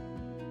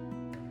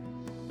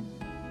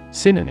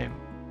 Synonym: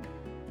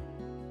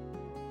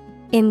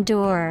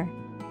 Endure,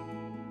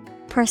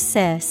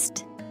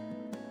 persist,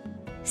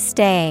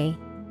 stay.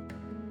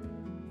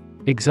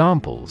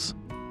 Examples: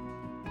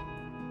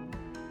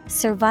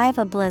 Survive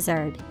a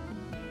blizzard.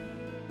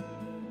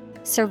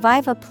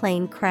 Survive a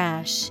plane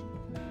crash.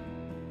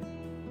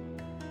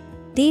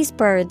 These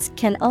birds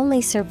can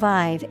only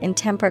survive in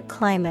temperate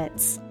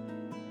climates.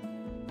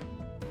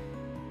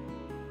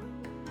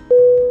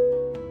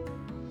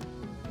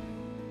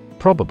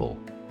 Probable.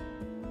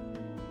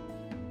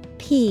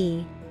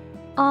 P-R-O-B-A-B-L-E.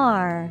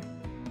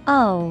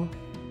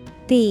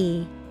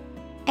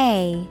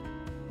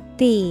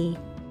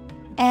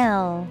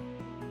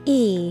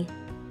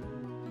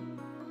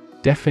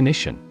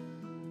 Definition: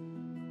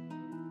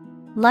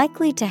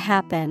 Likely to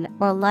happen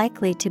or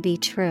likely to be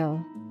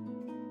true.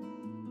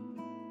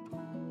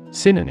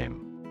 Synonym: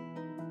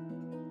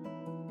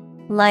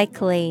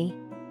 Likely,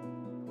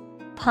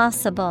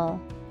 possible,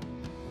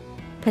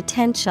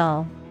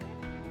 potential.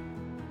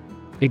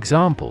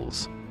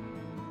 Examples: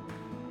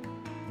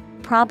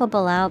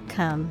 Probable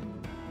outcome.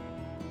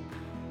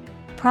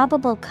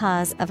 Probable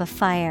cause of a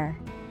fire.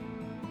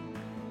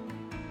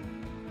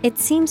 It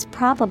seems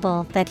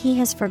probable that he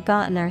has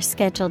forgotten our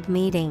scheduled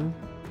meeting.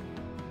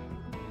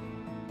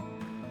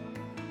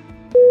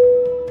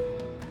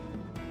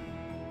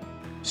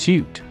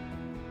 Suit.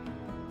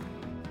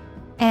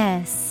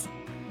 S-U-I-T.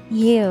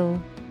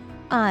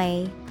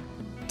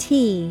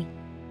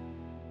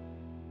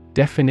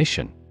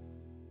 Definition: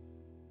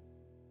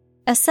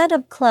 A set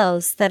of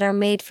clothes that are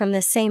made from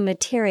the same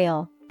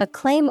material, a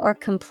claim or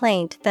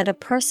complaint that a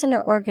person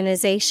or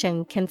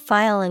organization can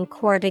file in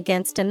court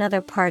against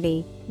another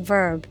party.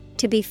 Verb,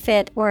 to be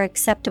fit or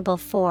acceptable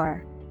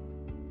for.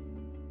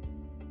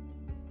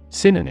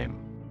 Synonym: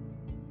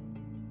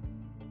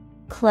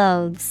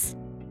 Clothes,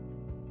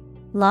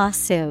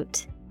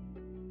 lawsuit.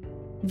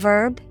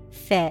 Verb,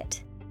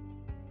 fit.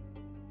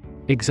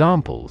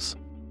 Examples: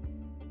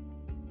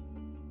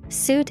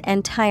 Suit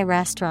and tie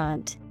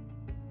restaurant.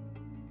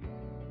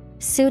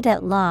 Suit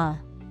at law.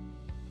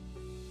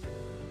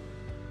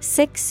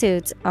 6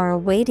 suits are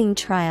awaiting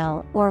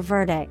trial or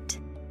verdict.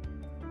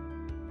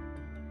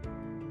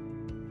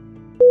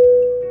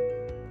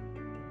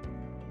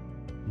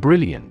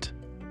 Brilliant.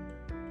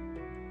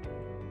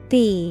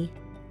 Brilliant.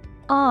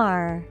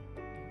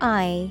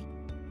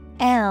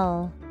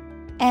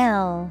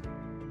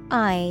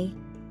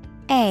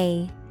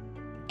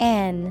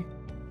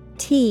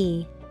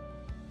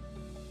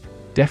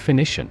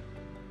 Definition: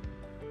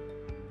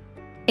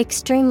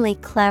 Extremely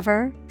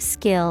clever,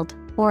 skilled,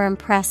 or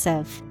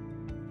impressive.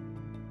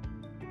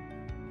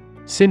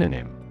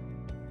 Synonym: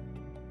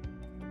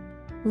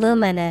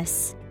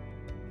 Luminous,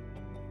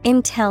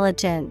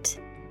 intelligent,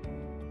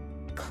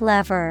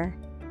 clever.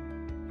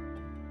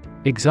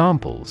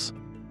 Examples: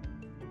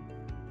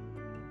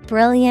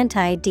 Brilliant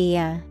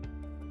idea.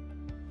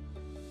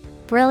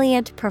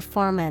 Brilliant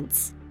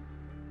performance.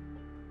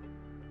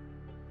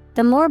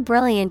 The more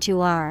brilliant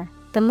you are,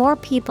 the more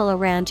people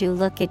around you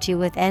look at you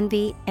with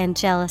envy and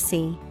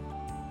jealousy.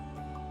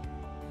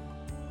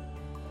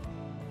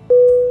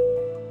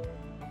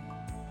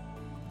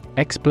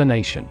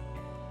 Explanation: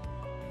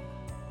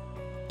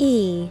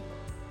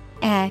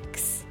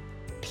 Explanation.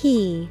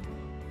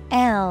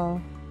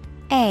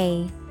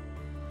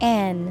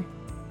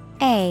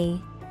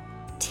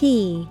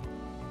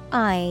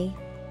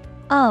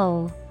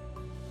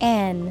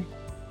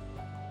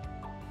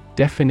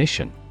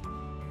 Definition: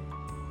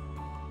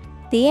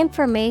 The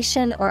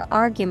information or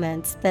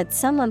arguments that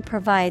someone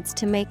provides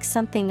to make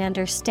something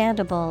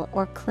understandable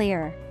or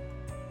clear.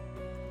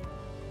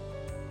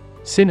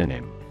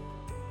 Synonym: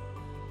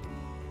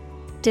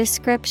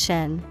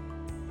 Description,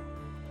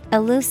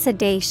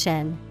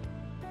 elucidation,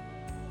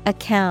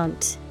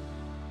 account.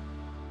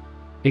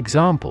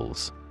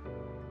 Examples: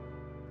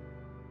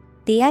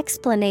 The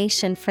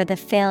explanation for the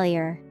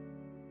failure.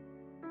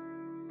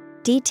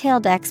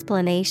 Detailed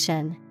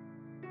explanation.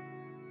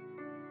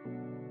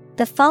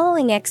 The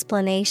following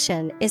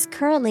explanation is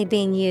currently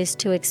being used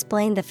to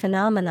explain the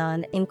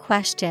phenomenon in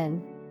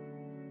question.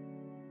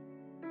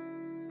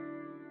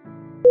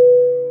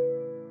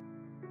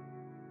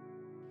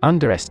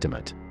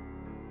 Underestimate.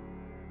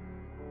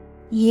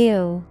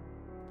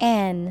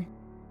 Underestimate.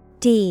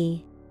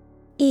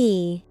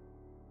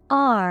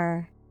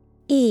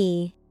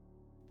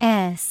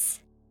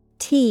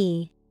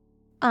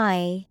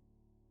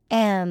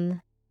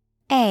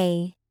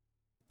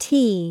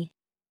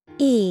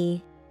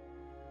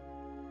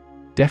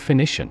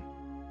 Definition: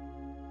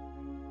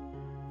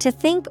 To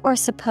think or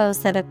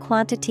suppose that a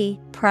quantity,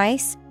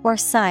 price, or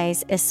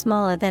size is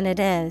smaller than it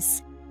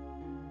is.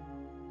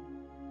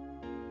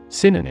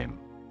 Synonym: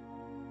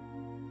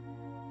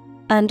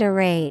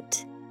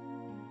 Underrate,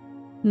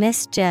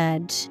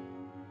 misjudge,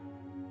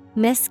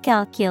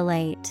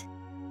 miscalculate.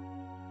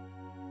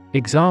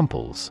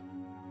 Examples: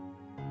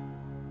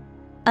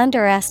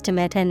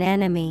 Underestimate an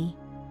enemy.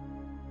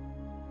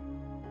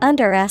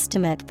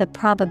 Underestimate the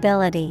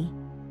probability.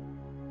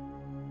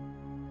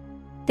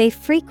 They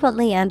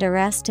frequently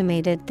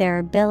underestimated their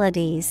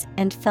abilities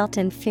and felt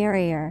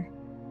inferior.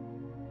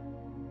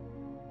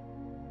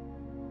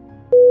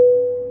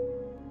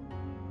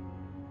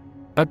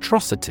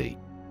 Atrocity.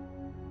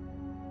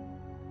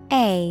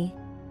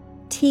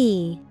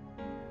 Atrocity.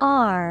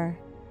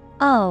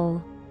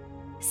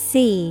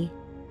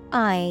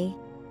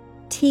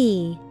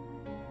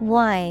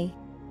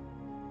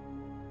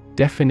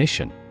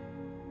 Definition: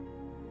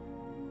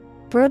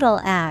 Brutal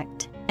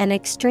act, an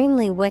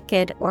extremely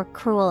wicked or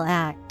cruel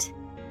act.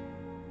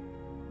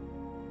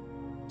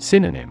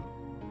 Synonym: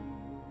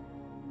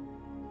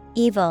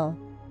 Evil,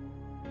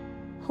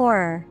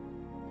 horror,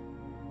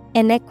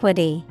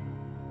 iniquity.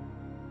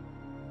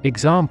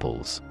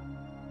 Examples: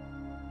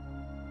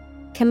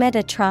 Commit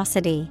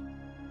atrocity.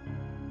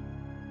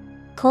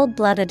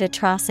 Cold-blooded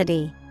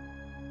atrocity.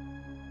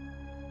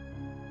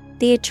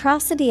 The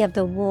atrocity of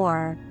the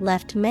war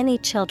left many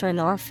children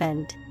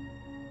orphaned.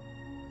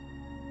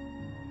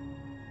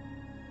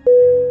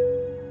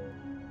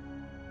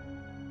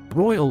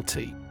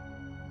 Royalty.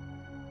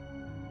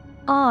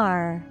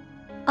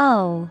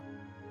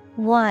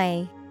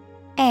 Royalty.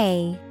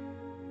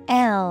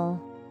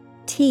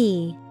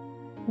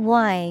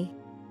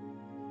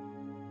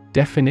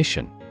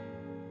 Definition: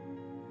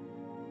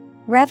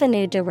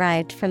 Revenue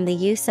derived from the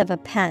use of a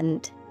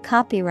patent,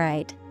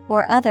 copyright,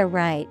 or other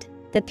right,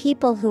 the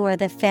people who are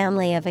the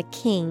family of a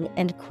king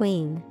and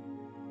queen.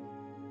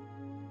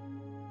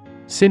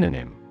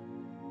 Synonym: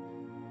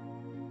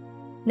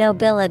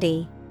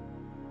 Nobility,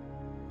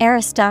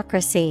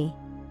 Aristocracy.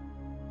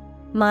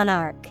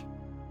 Monarch.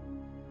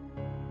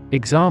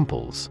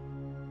 Examples: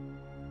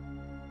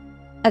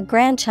 A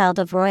grandchild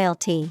of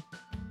royalty.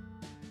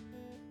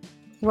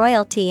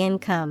 Royalty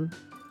income.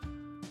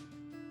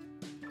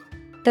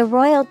 The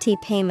royalty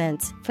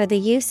payments for the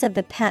use of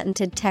the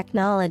patented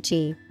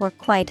technology were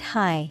quite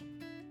high.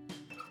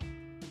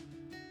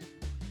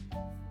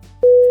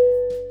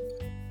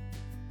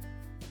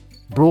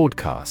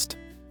 Broadcast.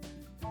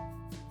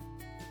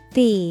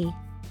 B-R-O-A-D-C-A-S-T.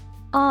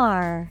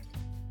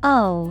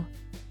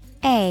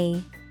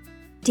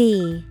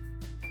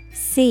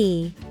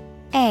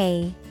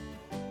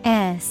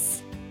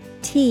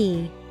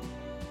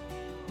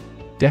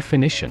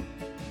 Definition: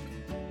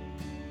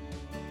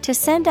 To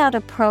send out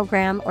a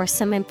program or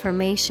some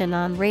information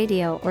on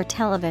radio or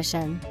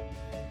television.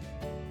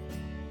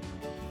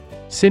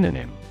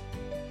 Synonym: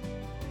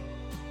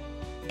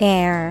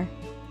 Air,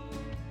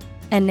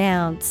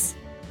 announce,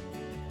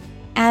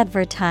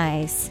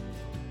 advertise.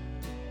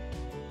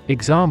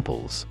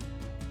 Examples: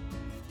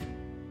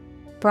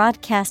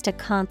 Broadcast a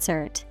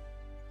concert.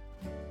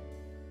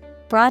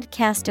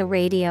 Broadcast a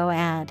radio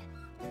ad.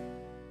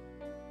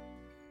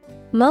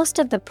 Most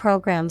of the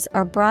programs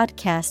are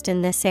broadcast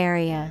in this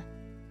area.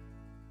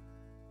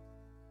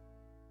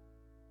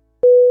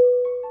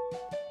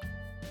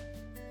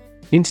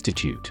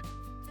 Institute.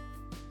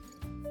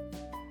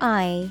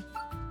 I-N-S-T-I-T-U-T-E.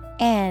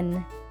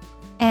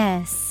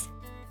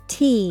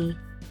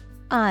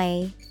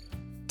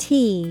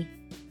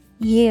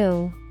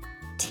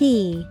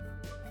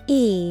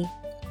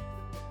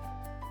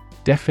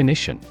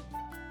 Definition: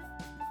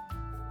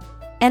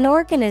 An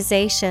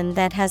organization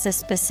that has a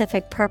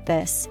specific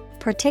purpose,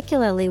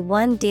 particularly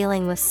one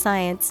dealing with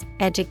science,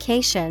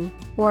 education,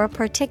 or a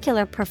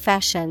particular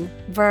profession.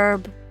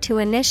 Verb, to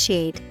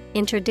initiate,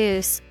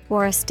 introduce,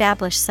 or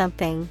establish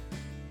something.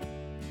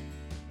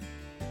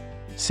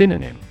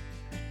 Synonym: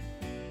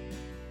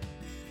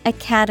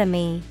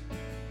 Academy,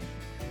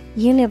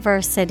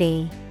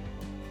 University,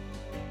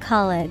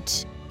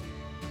 College.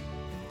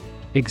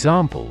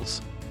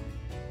 Examples: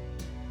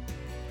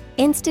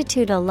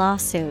 Institute a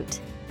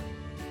lawsuit.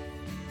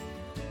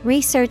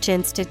 Research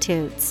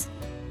institutes.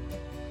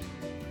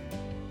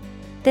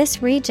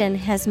 This region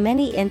has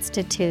many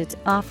institutes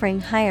offering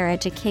higher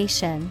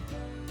education.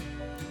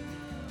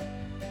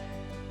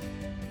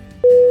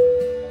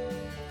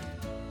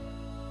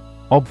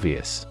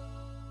 Obvious.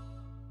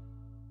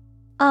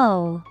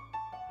 O-B-V-I-O-U-S.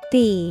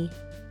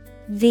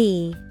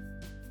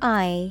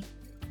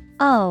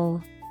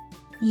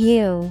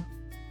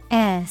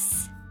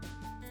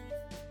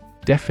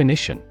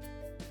 Definition: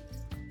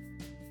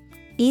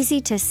 Easy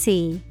to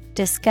see,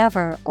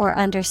 discover, or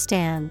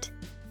understand.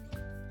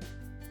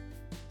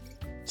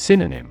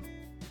 Synonym: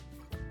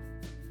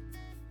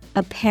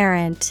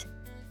 Apparent,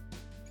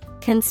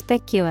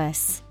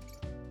 conspicuous,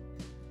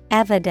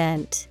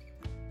 evident.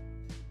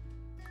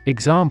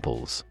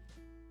 Examples: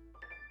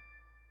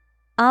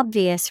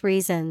 Obvious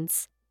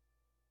reasons.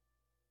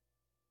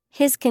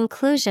 His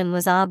conclusion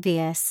was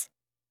obvious.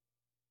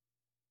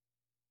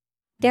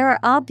 There are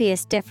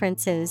obvious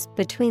differences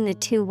between the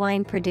two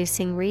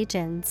wine-producing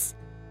regions.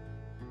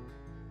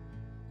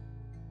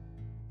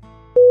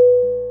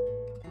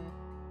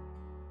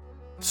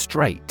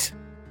 Straight.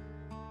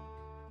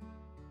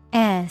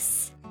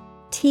 S-T-R-A-I-G-H-T.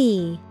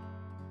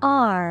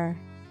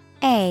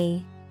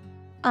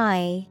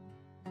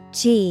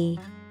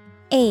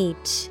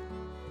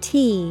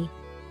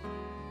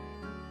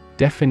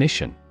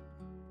 Definition: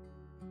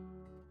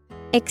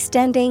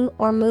 Extending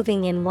or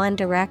moving in one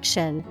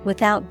direction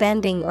without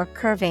bending or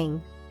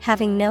curving,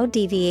 having no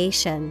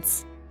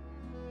deviations.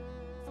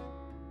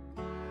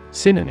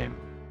 Synonym: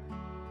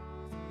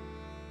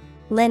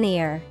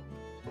 Linear,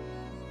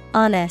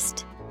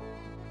 honest,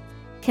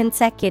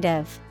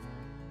 consecutive.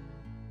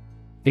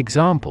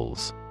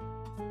 Examples: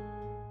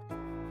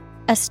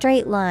 A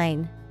straight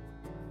line.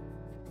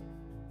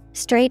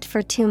 Straight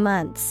for 2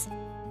 months.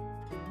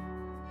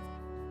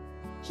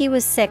 He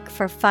was sick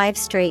for 5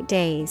 straight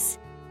days.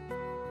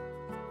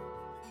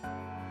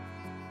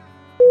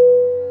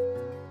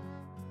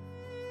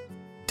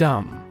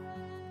 Dumb.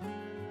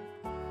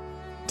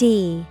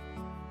 D-U-M-B.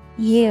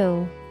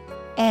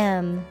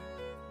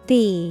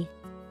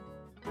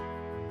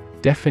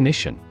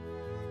 Definition: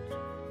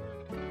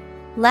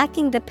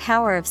 Lacking the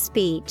power of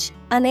speech,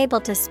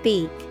 unable to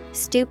speak,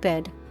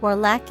 stupid, or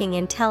lacking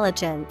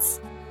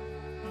intelligence.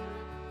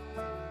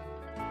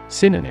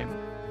 Synonym: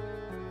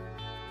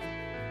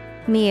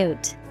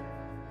 Mute,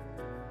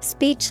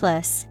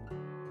 speechless,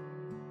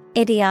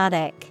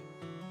 idiotic.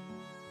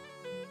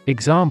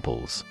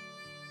 Examples: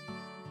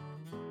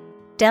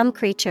 Dumb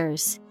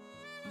creatures.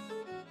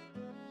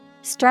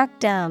 Struck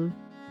dumb.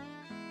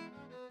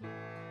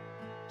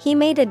 He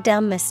made a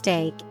dumb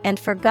mistake and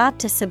forgot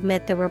to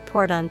submit the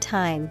report on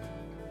time.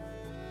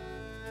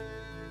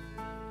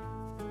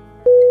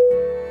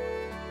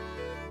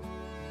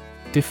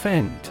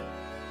 Defend.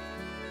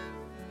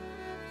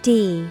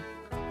 D-E-F-E-N-D.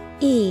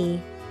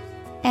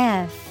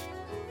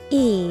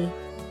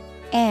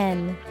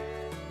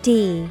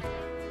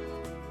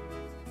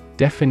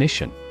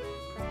 Definition: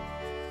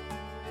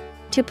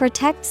 To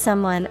protect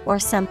someone or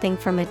something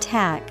from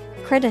attack,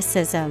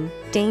 criticism,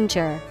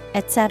 danger,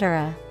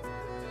 etc.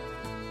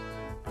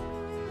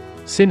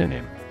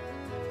 Synonym: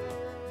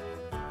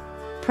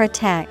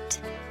 Protect,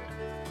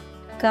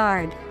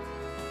 guard,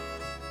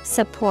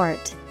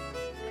 support.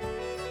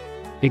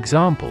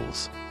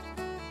 Examples: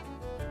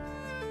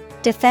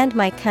 Defend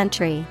my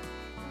country.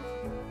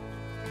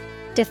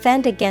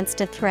 Defend against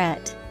a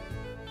threat.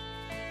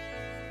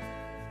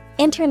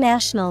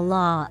 International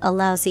law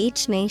allows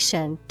each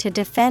nation to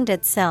defend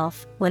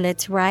itself when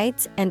its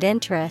rights and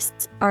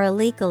interests are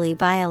illegally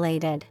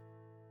violated.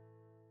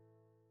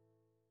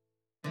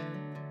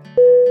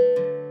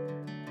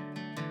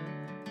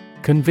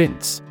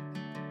 Convince.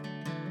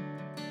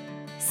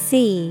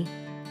 CONVINCE.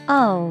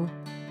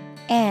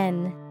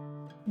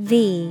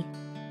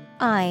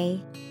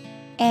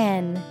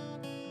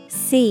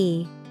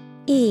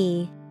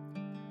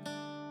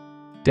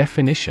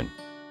 Definition: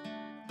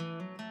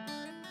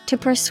 To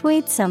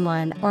persuade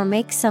someone or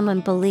make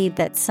someone believe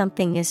that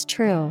something is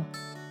true.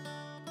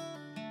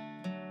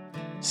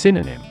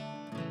 Synonym: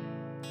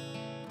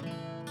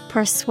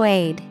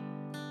 Persuade,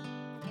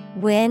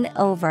 win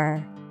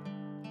over,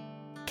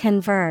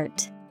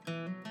 convert.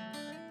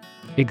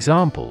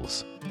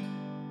 Examples: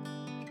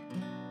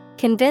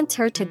 Convince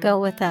her to go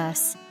with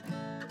us.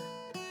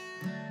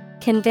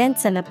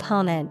 Convince an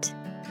opponent.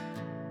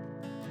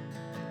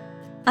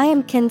 I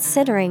am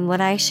considering what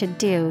I should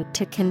do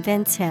to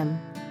convince him.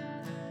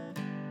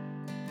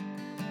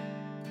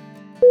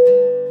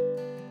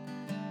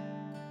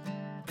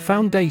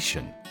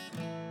 Foundation.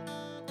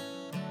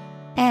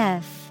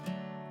 FOUNDATION.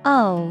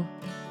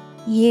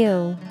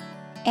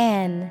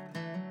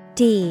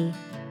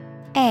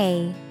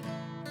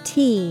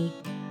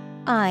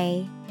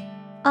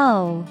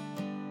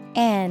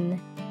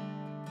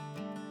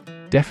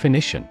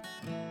 Definition: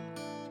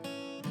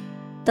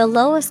 The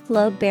lowest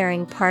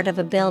load-bearing part of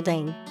a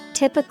building,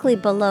 typically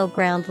below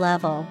ground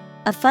level,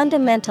 a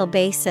fundamental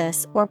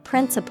basis or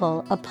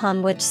principle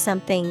upon which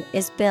something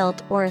is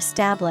built or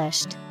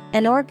established,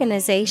 an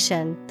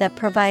organization that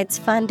provides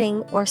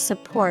funding or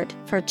support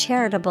for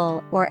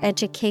charitable or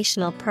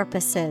educational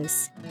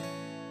purposes.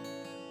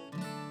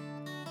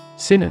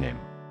 Synonym: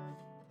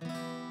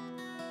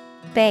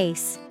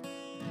 Base,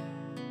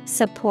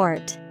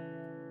 support,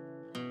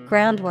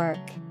 groundwork.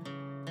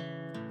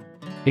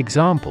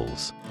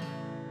 Examples: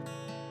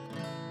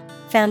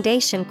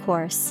 Foundation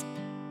course.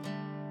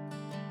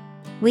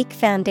 Weak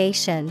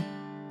foundation.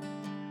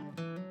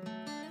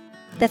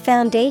 The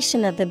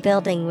foundation of the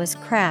building was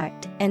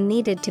cracked and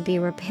needed to be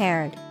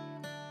repaired.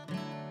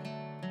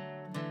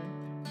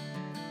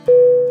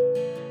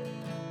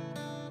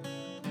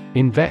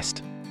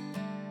 Invest.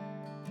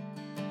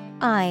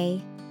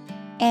 INVEST.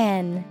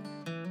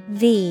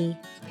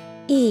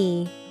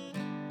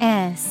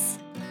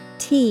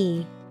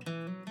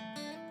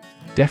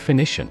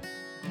 Definition: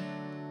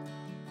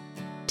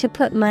 To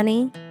put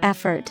money,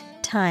 effort,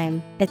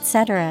 time,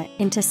 etc.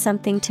 into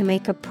something to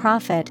make a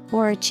profit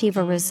or achieve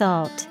a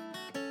result.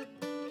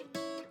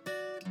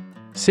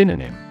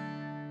 Synonym: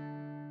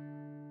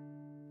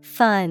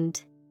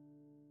 Fund,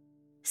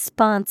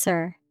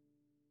 sponsor,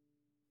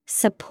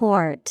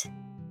 support.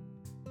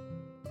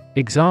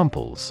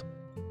 Examples: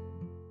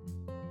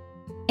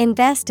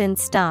 Invest in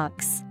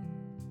stocks.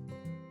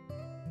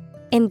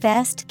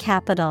 Invest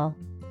capital.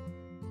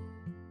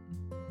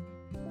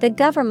 The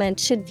government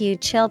should view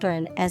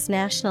children as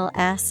national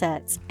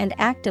assets and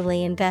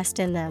actively invest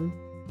in them.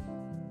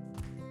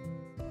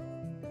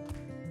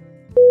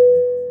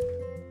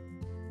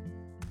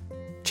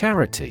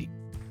 Charity.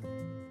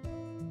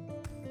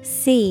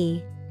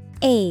 CHARITY.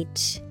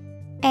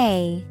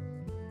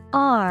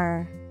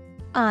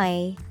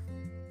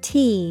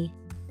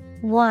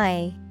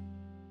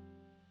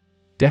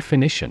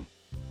 Definition: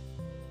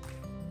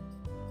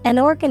 An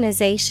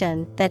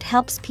organization that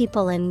helps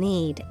people in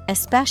need,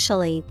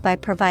 especially by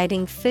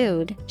providing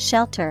food,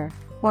 shelter,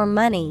 or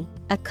money,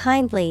 a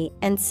kindly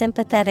and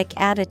sympathetic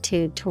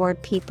attitude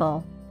toward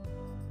people.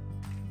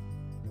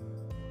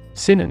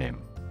 Synonym: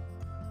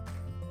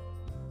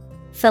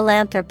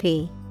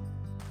 Philanthropy,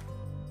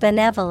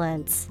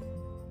 benevolence,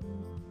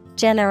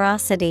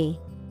 generosity.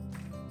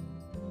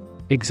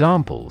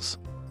 Examples: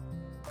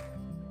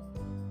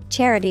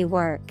 Charity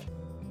work.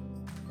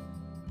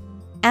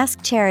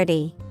 Ask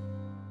charity.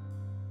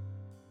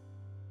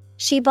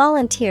 She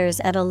volunteers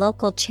at a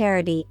local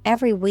charity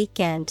every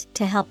weekend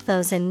to help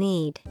those in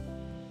need.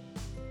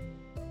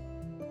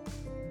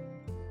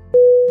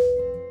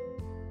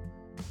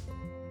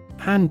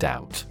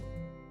 Handout.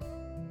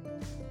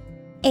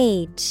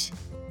 HANDOUT.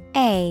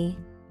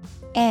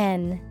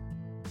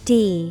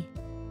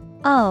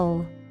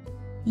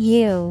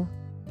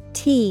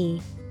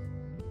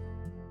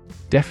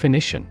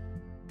 Definition: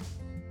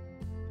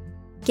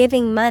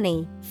 Giving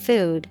money,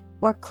 food,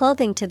 or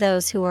clothing to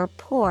those who are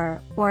poor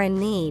or in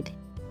need.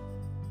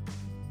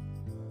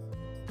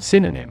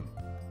 Synonym: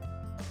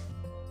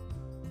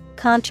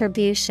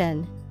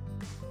 Contribution,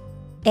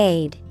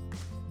 aid,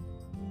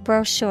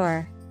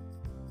 brochure.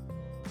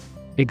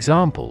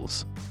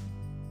 Examples: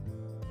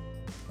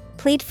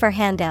 Plead for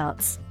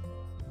handouts.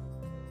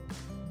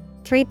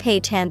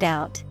 3-page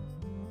handout.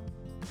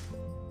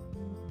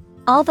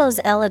 All those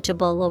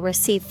eligible will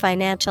receive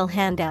financial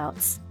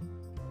handouts.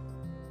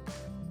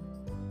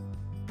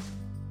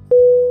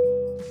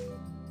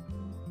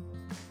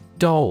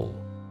 Dole.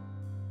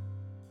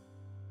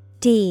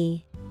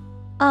 D-O-L-L.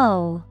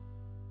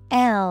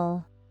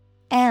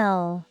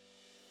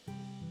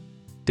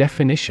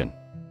 Definition: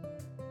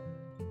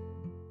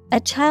 a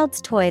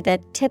child's toy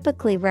that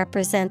typically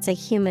represents a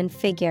human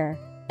figure,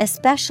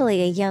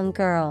 especially a young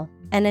girl,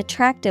 an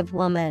attractive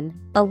woman,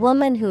 a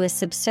woman who is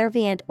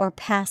subservient or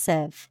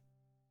passive.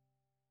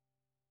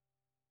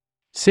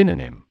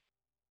 Synonym: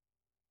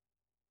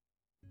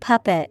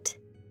 Puppet,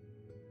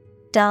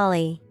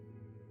 dolly,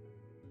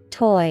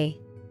 toy.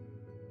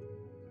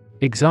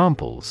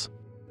 Examples: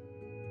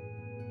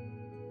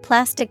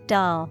 Plastic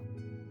doll,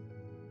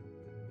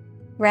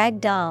 rag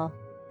doll.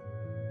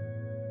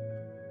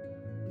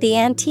 The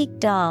antique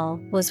doll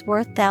was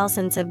worth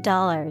thousands of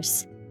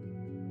dollars.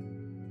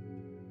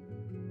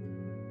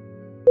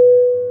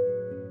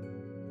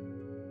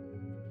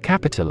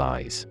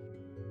 Capitalize.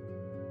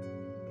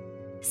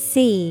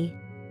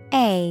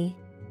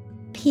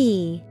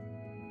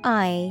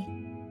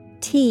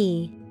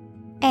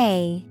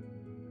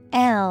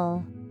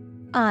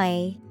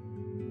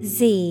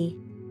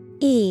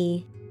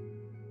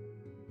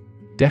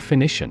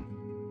 Definition: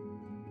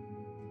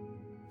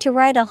 to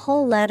write a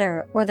whole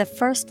letter or the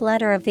first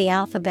letter of the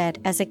alphabet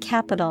as a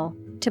capital,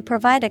 to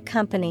provide a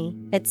company,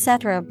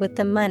 etc. with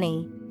the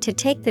money, to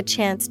take the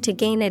chance to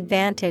gain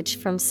advantage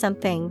from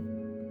something.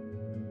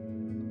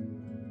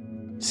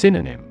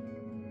 Synonym: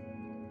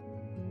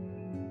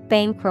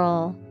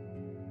 Bankroll,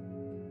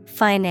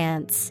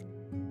 finance,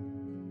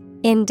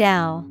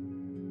 endow.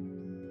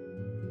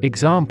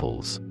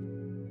 Examples: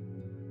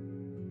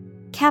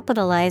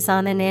 capitalize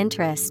on an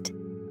interest.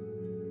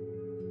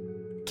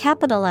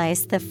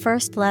 Capitalize the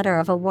first letter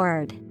of a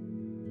word.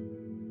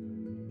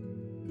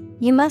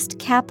 You must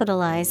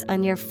capitalize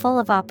on your full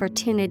of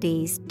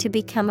opportunities to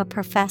become a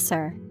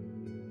professor.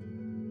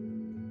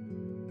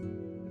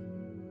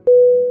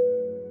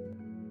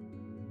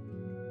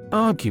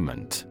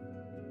 Argument.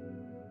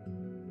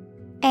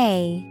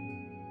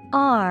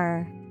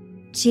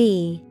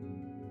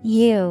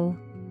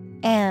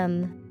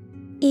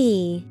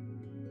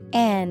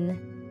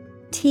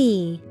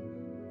 A-R-G-U-M-E-N-T.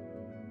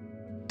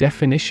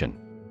 Definition: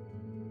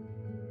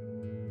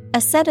 a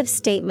set of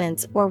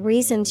statements or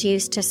reasons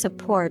used to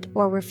support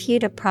or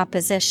refute a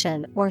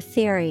proposition or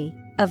theory,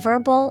 a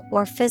verbal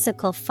or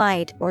physical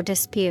fight or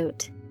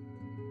dispute.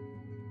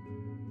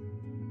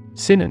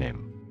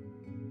 Synonym: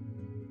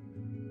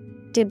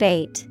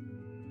 debate,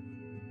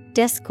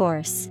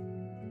 discourse,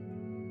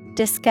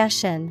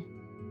 discussion.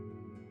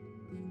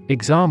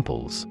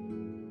 Examples: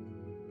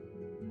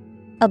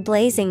 a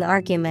blazing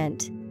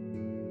argument.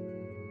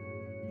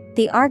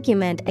 The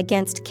argument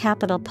against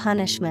capital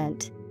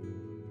punishment.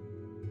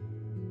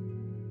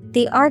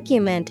 The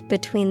argument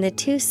between the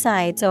two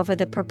sides over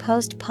the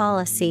proposed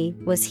policy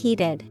was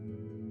heated.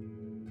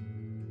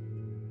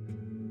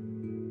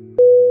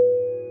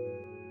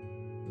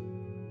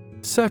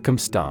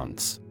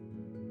 Circumstance.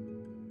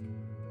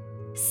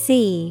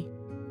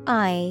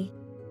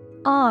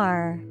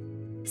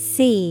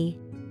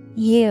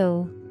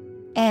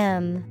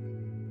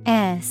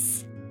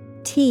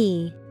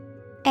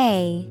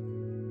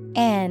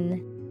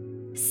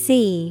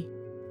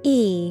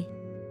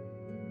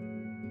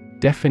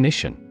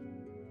 Definition: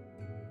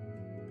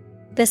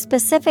 the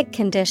specific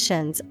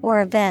conditions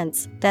or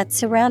events that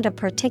surround a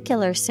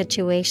particular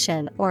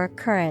situation or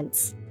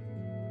occurrence.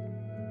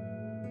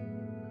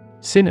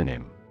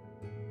 Synonym: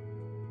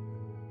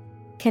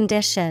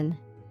 condition,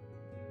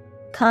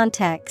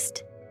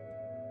 context,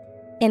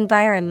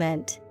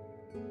 environment.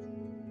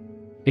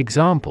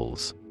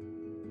 Examples: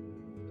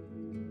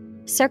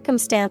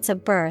 circumstance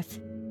of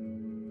birth,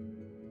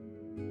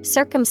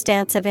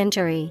 circumstance of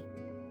injury.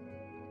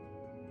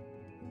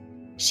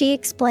 She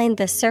explained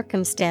the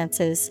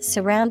circumstances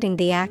surrounding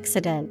the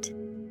accident.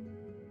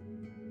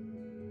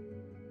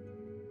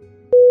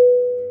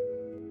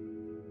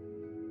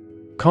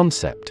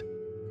 Concept.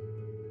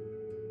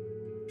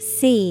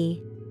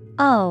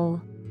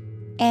 C-O-N-C-E-P-T.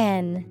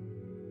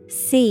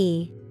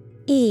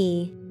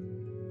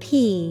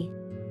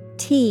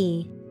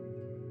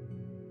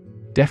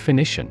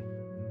 Definition: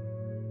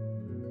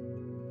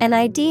 an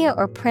idea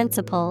or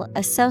principle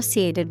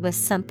associated with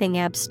something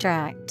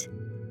abstract.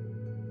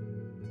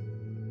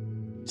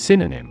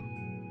 Synonym: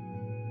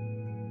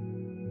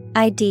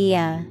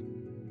 idea,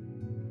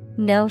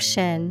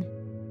 notion,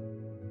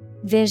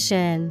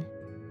 vision.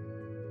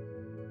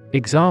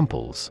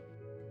 Examples: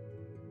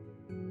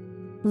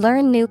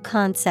 learn new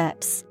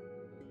concepts.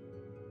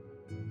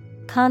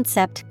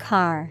 Concept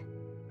car.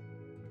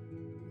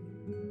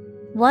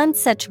 One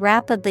such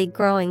rapidly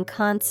growing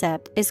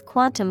concept is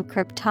quantum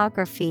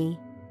cryptography.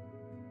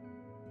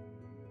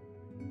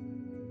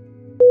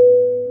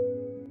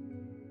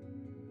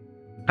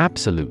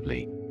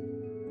 Absolutely.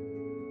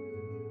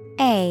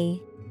 A-B-S-O-L-U-Tely.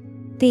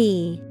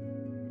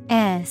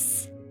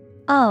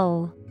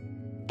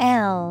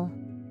 L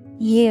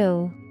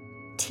U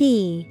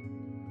T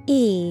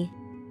E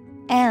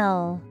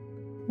L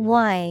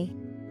Y.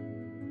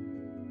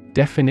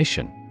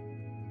 Definition: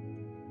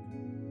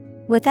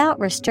 Without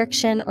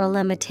restriction or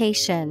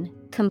limitation,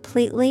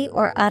 completely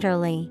or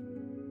utterly.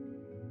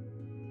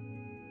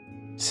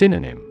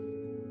 Synonym: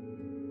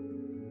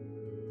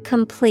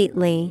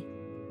 Completely,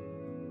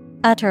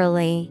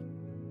 utterly,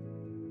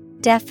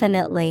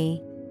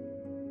 definitely.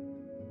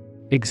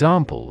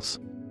 Examples: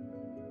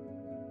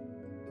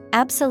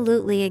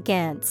 Absolutely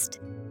against.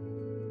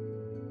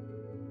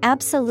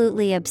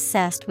 Absolutely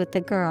obsessed with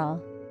the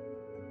girl.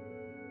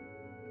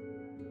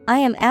 I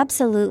am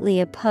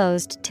absolutely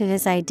opposed to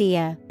his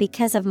idea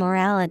because of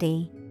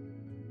morality.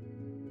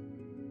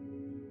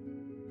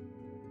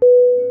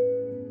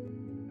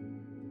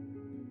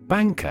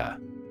 Banker.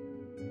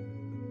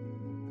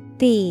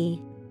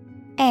 B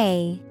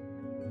A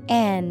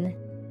N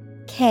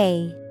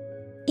K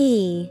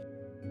E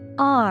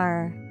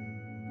R.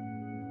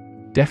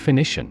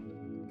 Definition: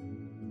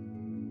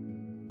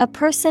 A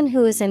person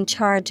who is in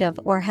charge of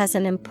or has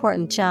an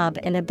important job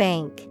in a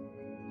bank.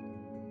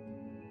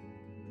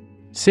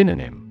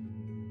 Synonym: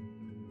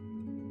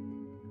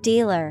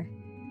 Dealer,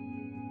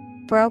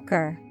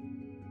 broker,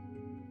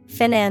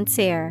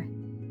 financier.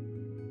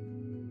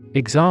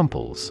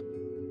 Examples: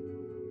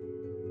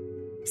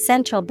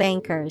 Central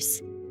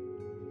bankers.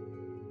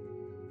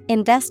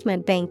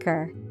 Investment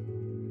banker.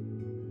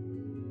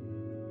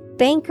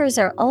 Bankers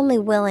are only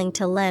willing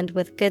to lend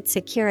with good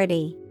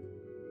security.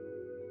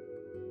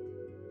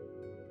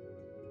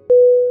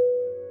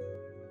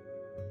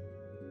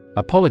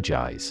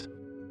 Apologize.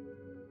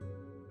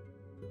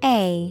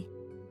 A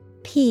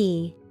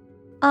P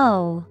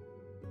O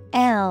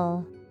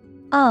L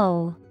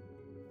O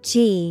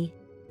G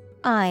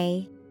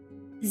I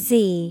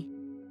Z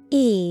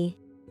E.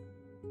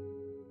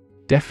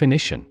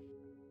 Definition: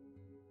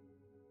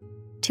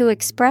 To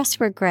express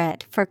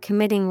regret for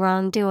committing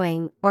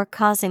wrongdoing or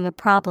causing a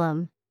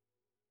problem.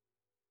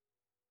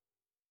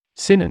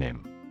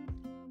 Synonym: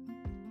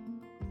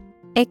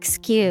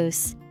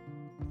 Excuse,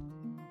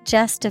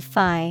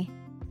 justify,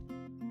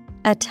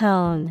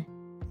 atone.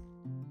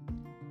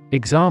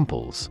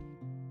 Examples: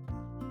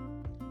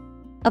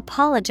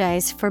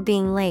 Apologize for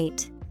being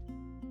late.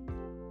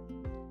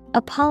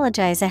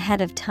 Apologize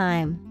ahead of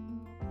time.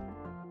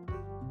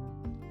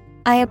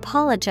 I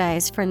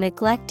apologize for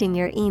neglecting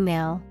your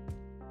email.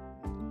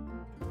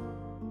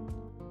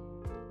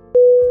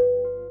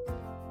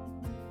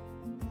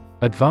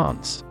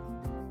 Advance.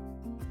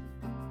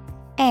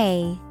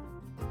 A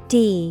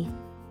D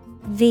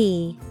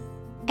V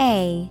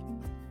A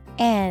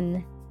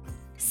N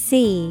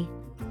C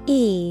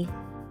E.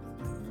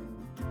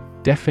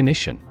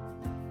 Definition: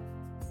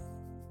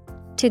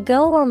 To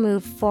go or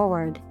move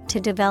forward, to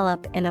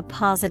develop in a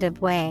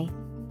positive way.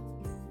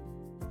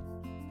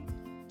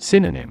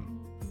 Synonym: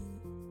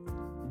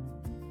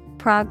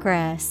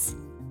 Progress,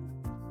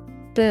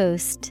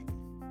 boost,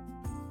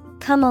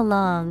 come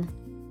along.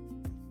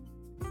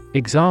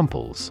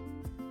 Examples: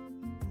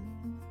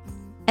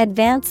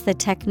 Advance the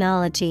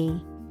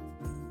technology.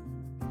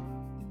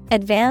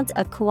 Advance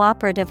a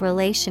cooperative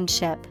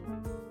relationship.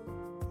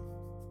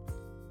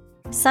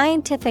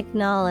 Scientific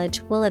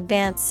knowledge will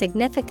advance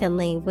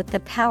significantly with the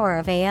power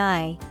of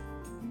AI.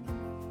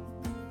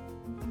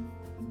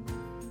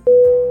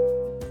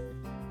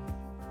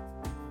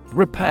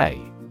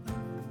 Repay.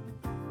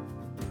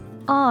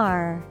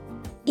 R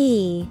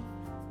E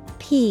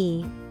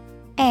P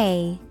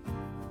A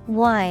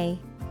Y.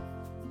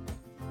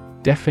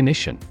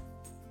 Definition: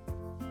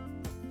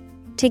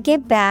 To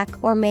give back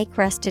or make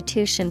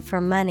restitution for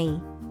money,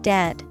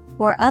 debt,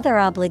 or other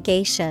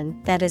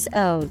obligation that is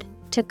owed,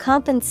 to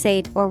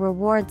compensate or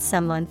reward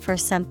someone for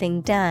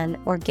something done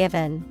or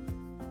given.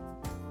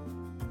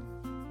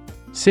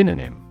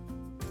 Synonym: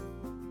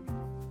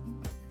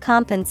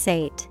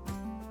 Compensate,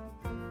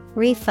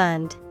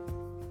 refund,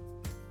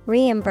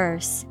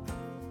 reimburse.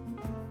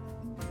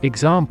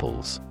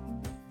 Examples: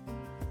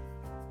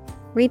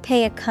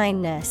 Repay a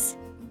kindness.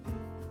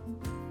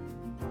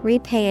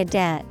 Repay a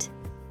debt.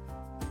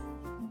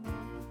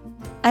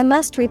 I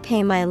must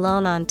repay my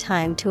loan on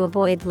time to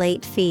avoid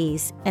late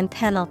fees and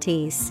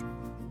penalties.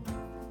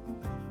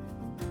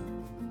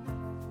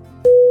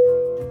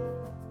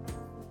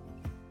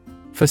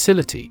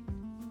 Facility.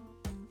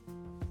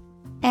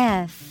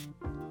 F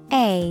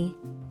A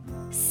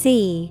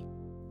C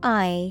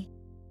I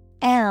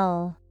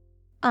L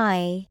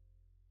I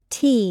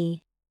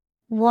T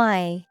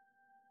Y.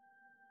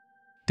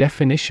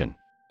 Definition: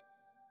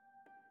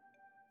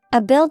 A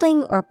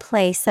building or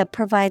place that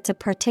provides a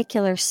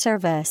particular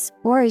service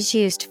or is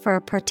used for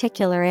a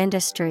particular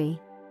industry.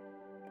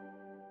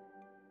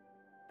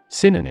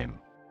 Synonym: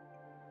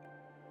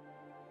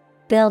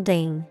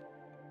 Building,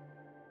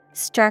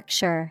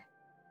 structure,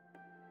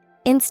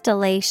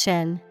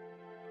 installation.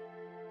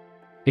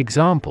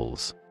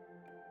 Examples: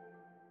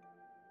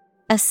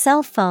 A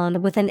cell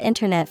phone with an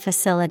internet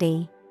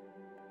facility.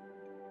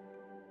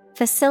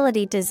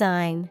 Facility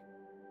design.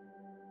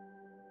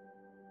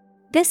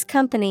 This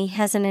company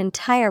has an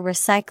entire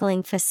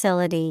recycling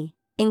facility,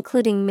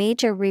 including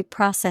major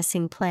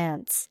reprocessing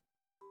plants.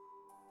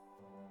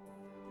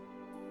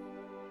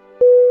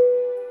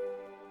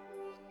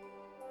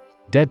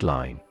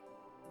 Deadline.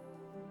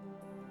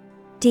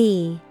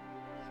 D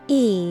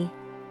E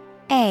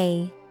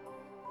A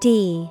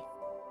D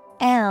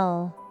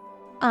L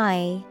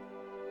I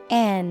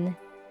N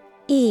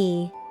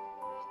E.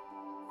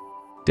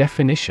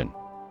 Definition.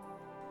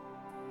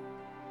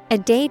 A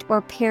date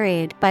or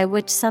period by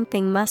which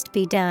something must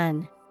be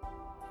done.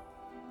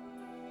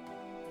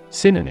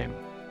 Synonym.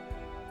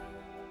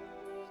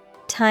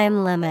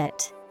 Time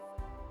limit.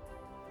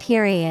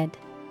 Period.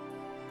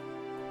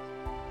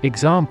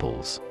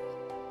 Examples.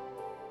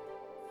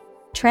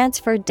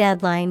 Transfer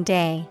deadline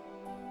day.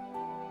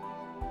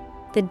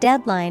 The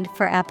deadline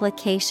for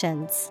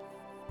applications.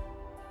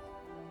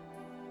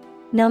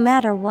 No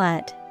matter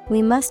what,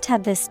 we must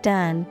have this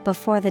done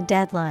before the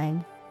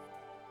deadline.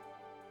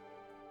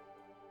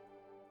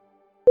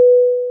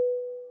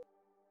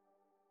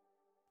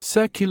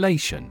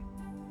 Circulation.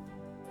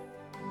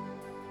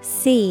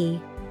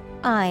 Circulation.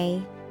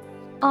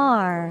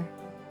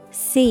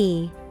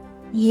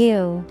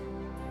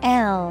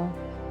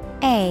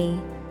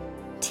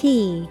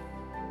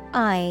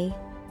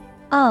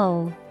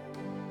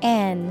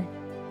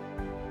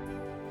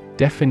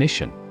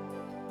 Definition.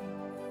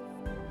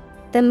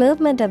 The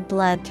movement of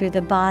blood through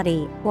the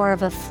body or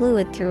of a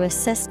fluid through a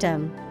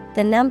system,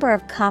 the number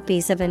of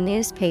copies of a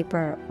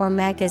newspaper or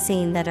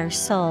magazine that are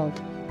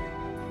sold.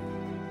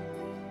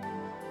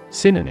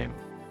 Synonym.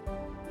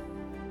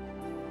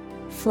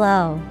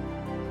 Flow,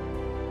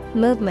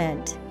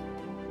 movement,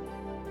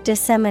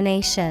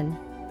 dissemination.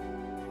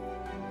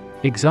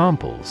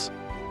 Examples.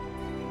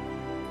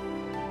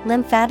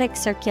 Lymphatic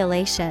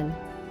circulation.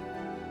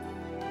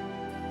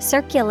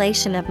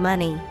 Circulation of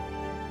money.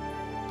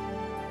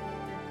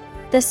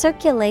 The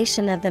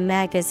circulation of the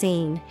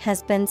magazine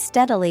has been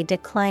steadily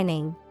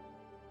declining.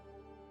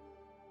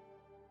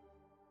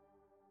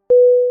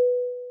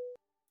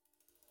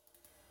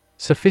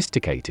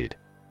 Sophisticated. Sophisticated.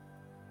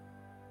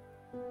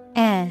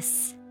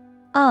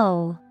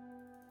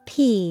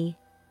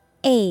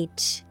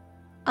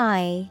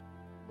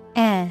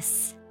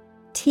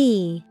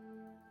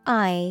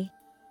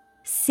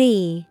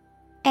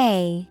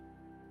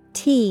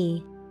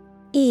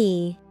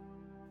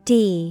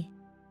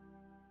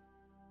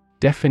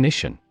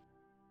 Definition.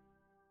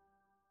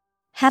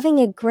 Having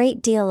a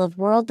great deal of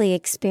worldly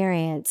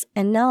experience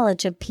and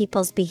knowledge of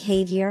people's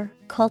behavior,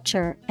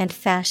 culture, and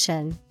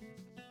fashion.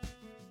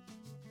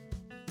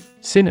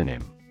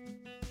 Synonym.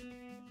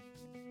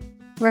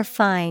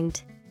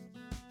 Refined,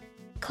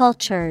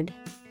 cultured,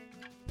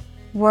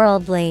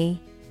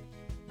 worldly.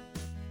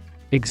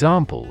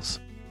 Examples.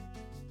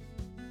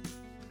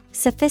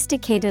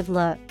 Sophisticated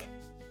look.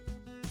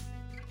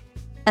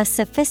 A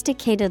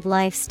sophisticated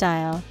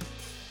lifestyle.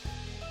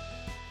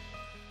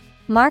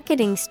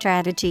 Marketing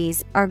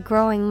strategies are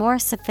growing more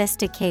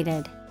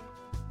sophisticated.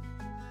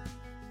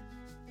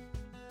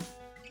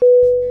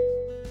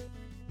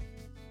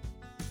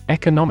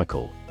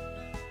 Economical. Economical.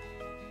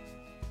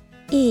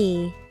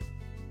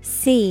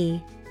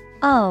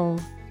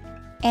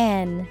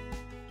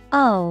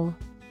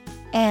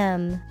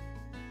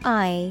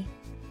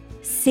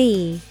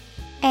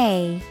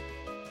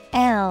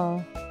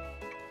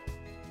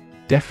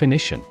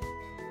 Definition.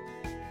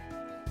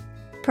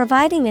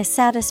 Providing a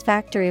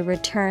satisfactory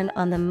return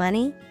on the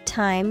money,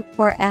 time,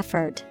 or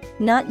effort,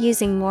 not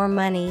using more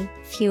money,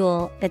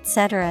 fuel,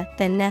 etc.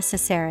 than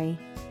necessary.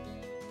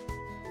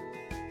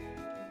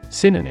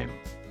 Synonym.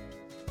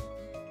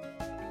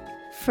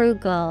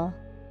 Frugal,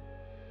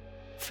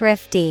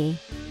 thrifty,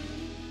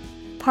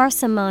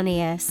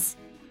 parsimonious.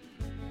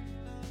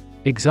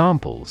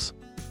 Examples.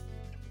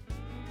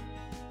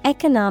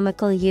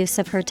 Economical use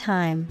of her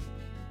time.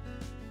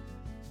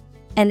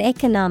 An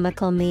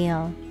economical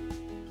meal.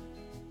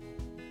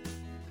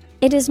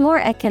 It is more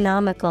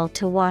economical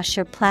to wash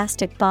your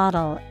plastic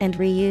bottle and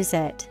reuse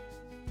it.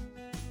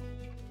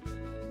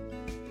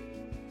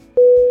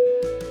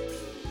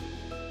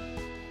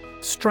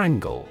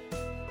 Strangle.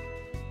 Strangle.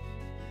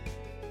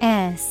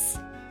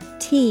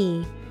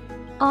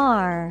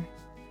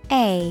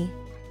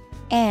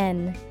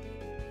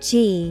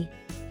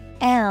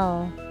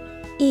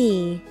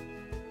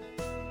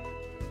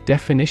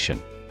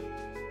 Definition.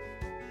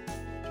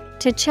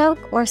 To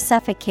choke or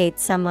suffocate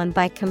someone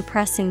by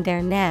compressing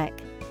their neck,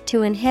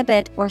 to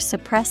inhibit or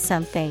suppress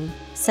something,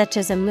 such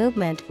as a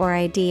movement or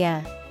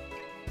idea.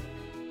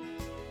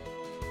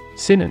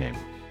 Synonym.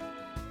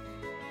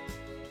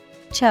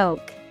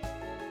 Choke,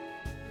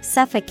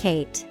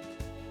 suffocate,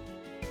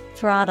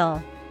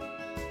 throttle.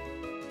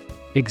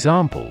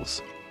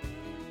 Examples.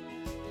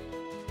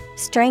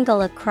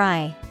 Strangle a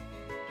cry.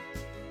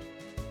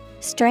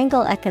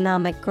 Strangle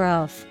economic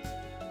growth.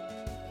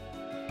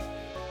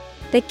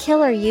 The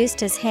killer used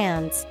his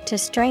hands to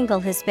strangle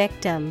his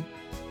victim.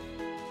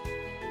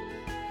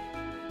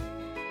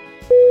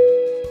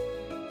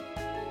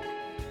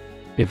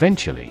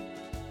 Eventually.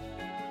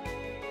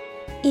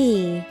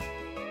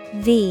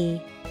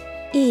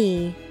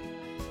 E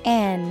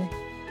N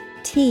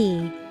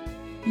T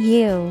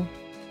U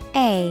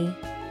A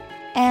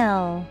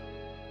L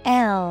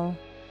L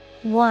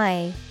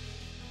Y.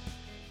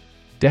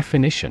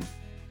 Definition.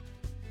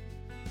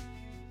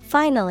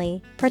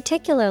 Finally,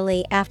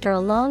 particularly after a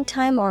long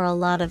time or a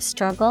lot of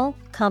struggle,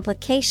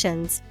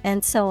 complications,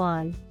 and so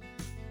on.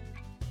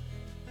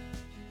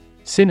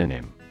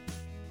 Synonym.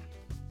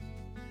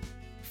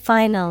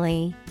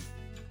 Finally,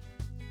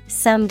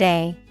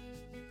 someday,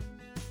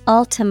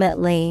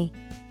 ultimately.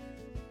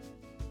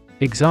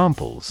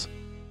 Examples.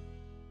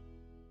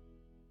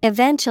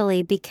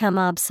 Eventually become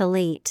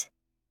obsolete.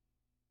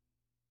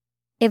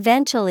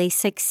 Eventually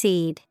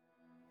succeed.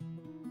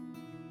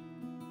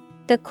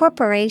 The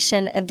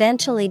corporation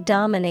eventually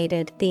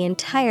dominated the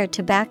entire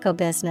tobacco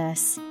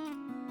business.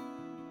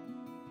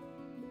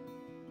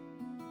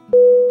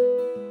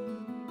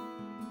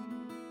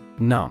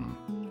 Numb.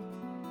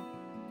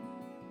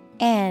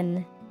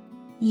 N-U-M-B.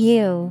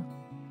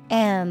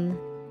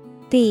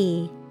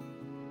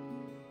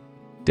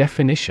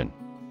 Definition.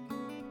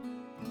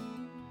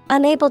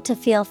 Unable to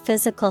feel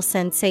physical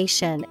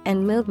sensation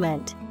and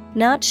movement,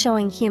 not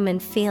showing human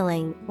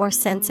feeling or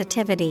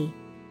sensitivity.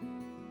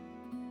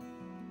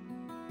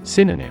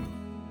 Synonym.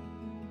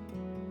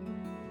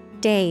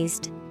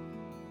 Dazed,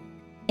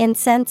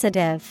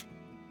 insensitive,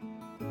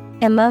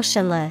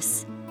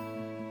 emotionless.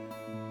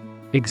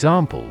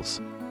 Examples.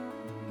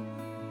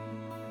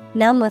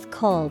 Numb with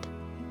cold.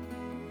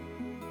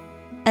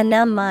 A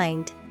numb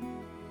mind.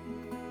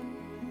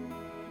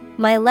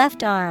 My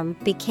left arm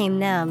became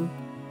numb.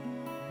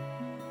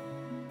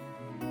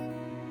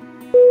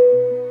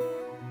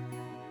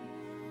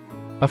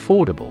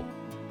 Affordable.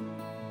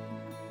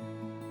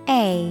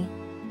 A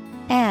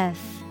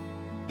F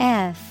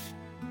F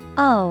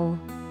O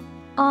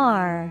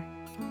R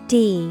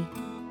D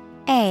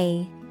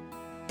A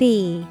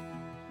B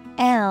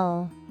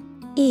L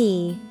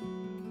E.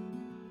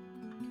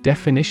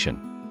 Definition.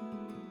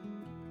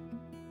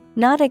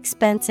 Not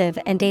expensive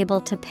and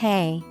able to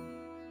pay.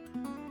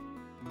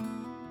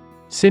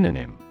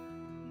 Synonym.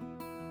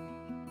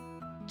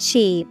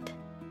 Cheap,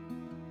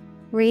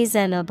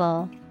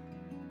 reasonable,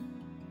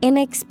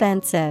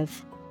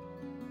 inexpensive.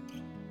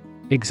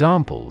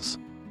 Examples.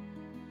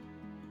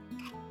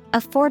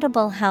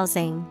 Affordable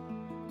housing.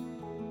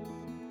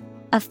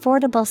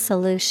 Affordable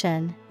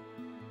solution.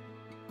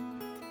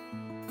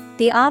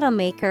 The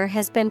automaker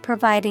has been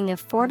providing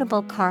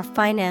affordable car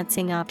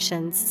financing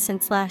options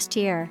since last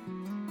year.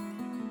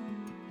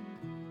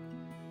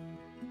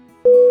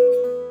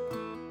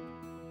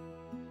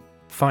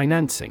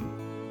 Financing.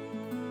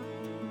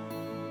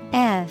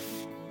 F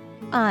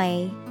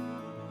I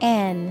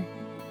N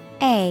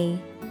A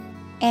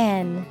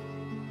N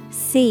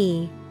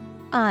C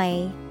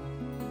I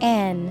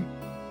N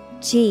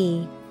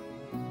G.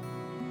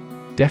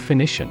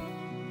 Definition.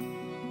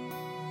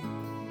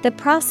 The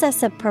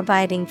process of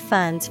providing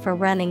funds for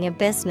running a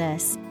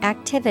business,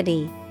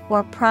 activity,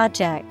 or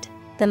project.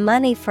 The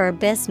money for a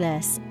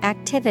business,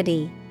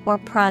 activity, or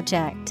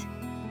project.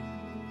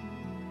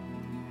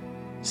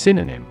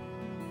 Synonym.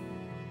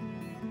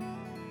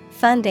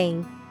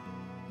 Funding,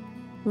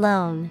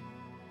 loan,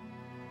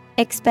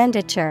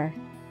 expenditure.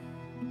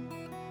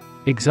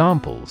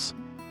 Examples.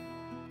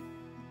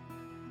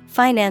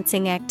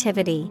 Financing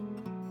activity.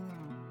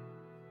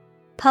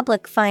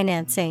 Public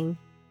financing.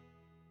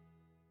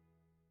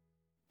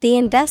 The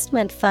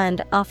investment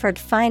fund offered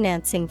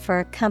financing for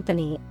a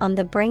company on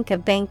the brink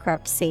of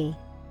bankruptcy.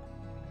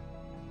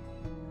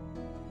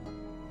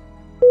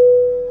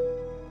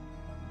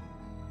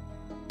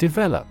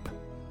 Develop.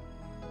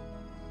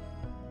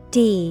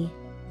 D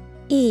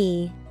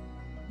E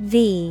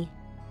V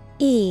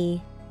E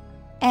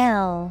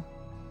L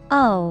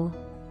O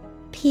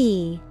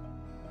P.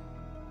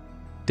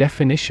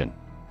 Definition.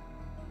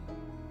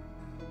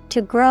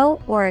 To grow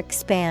or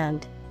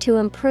expand, to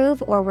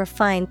improve or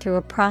refine through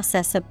a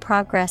process of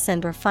progress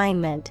and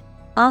refinement,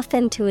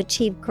 often to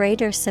achieve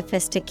greater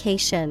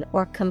sophistication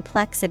or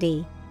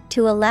complexity,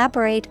 to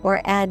elaborate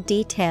or add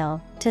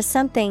detail to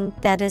something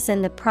that is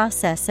in the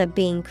process of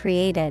being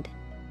created.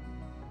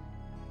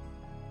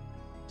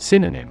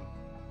 Synonym.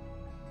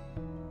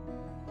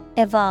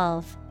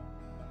 Evolve,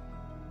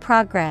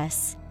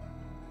 progress,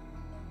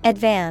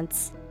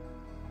 advance.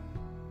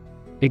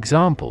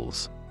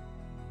 Examples.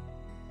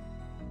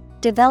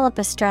 Develop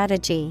a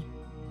strategy.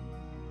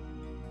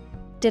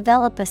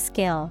 Develop a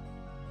skill.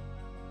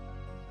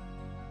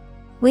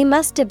 We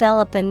must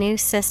develop a new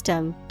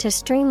system to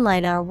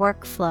streamline our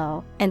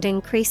workflow and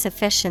increase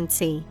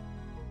efficiency.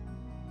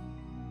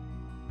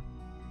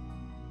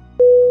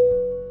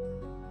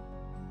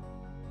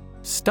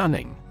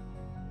 Stunning.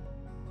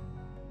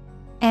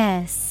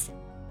 S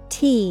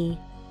T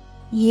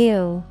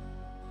U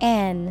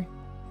N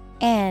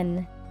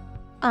N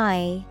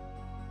I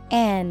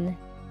N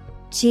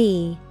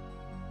G.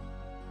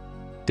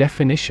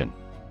 Definition.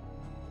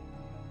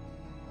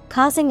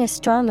 Causing a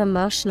strong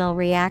emotional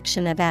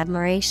reaction of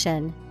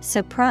admiration,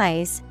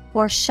 surprise,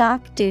 or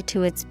shock due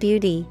to its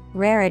beauty,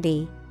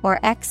 rarity, or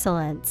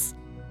excellence.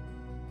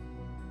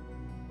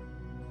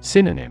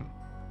 Synonym: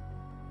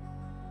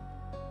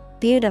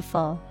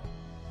 beautiful,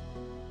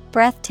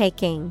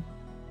 breathtaking,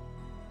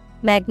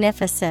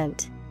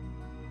 magnificent.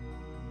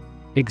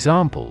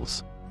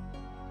 Examples: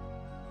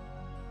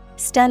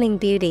 stunning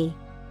beauty,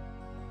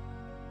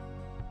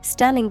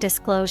 stunning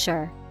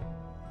disclosure.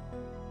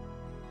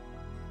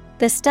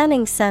 The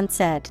stunning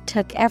sunset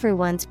took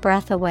everyone's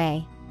breath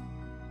away.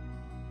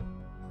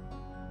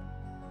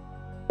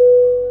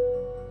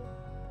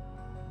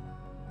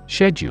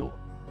 Schedule.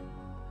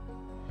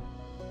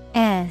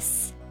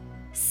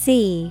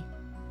 SCHEDULE.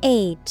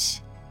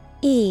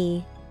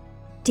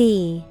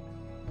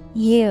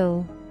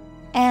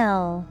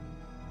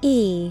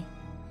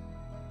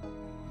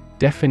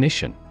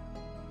 Definition: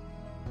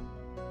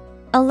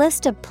 a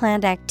list of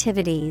planned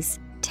activities,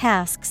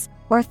 tasks,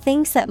 or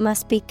things that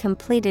must be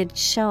completed,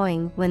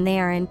 showing when they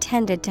are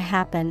intended to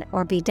happen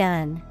or be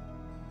done.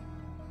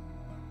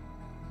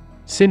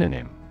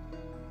 Synonym: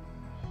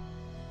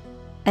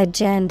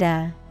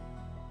 agenda,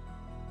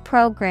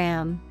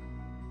 program,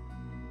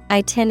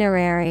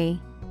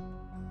 itinerary.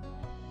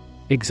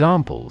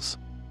 Examples: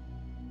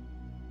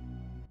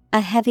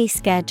 a heavy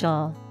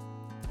schedule,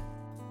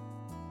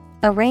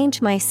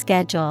 arrange my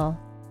schedule.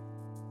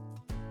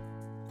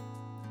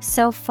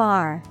 So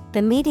far,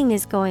 the meeting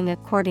is going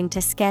according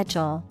to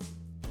schedule.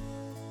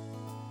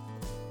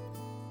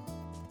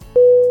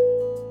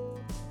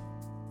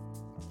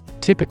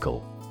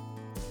 Typical.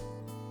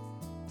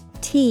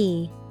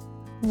 TYPICAL.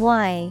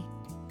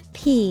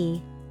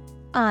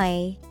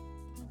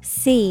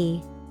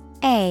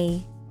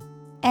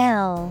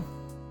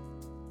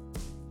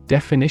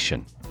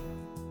 Definition: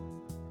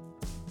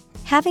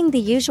 having the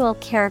usual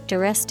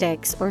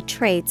characteristics or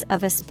traits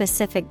of a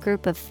specific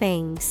group of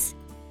things.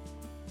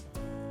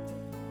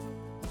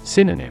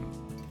 Synonym: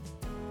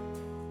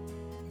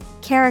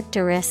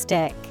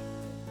 characteristic,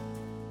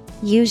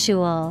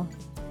 usual,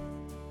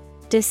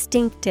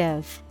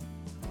 distinctive.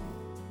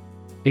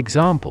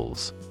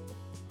 Examples: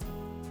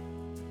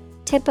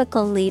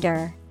 typical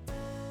leader,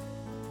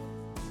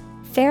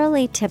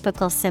 fairly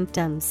typical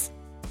symptoms.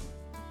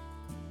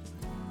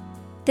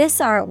 This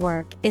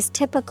artwork is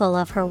typical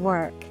of her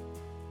work.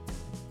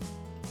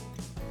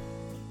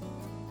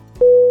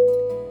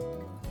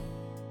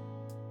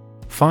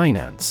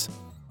 Finance.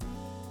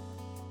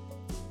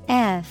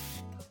 FINANCE.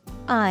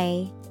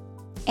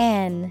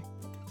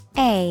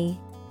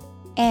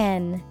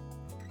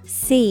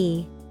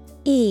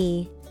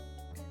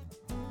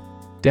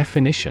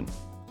 Definition: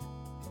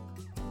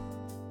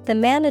 the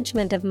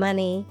management of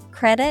money,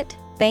 credit,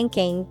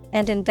 banking,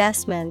 and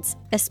investments,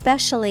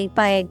 especially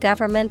by a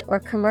government or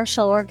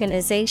commercial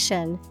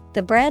organization,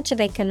 the branch of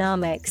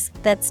economics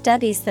that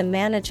studies the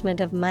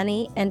management of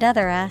money and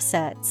other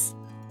assets.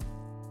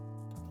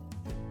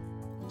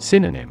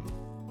 Synonym: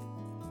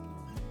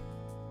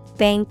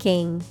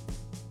 banking,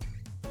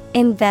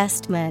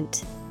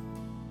 investment,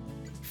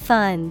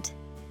 fund.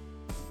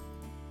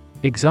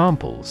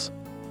 Examples: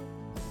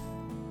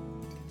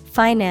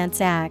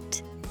 Finance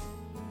Act,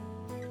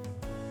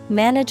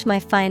 manage my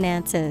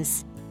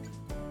finances.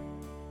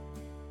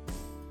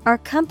 Our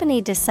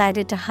company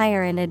decided to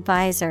hire an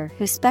advisor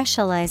who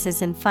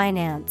specializes in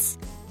finance.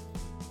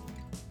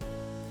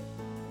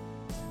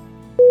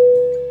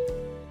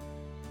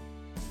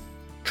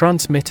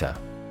 Transmitter.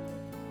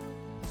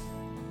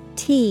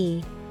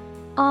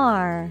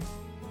 TRANSMITTER.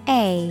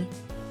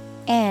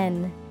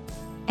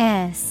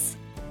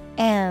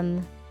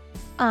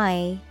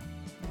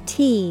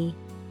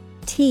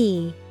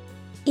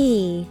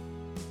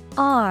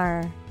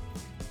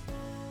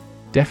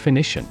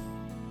 Definition: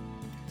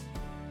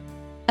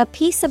 a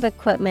piece of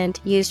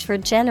equipment used for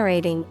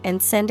generating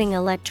and sending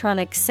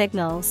electronic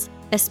signals,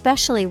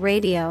 especially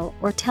radio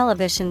or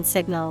television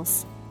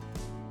signals.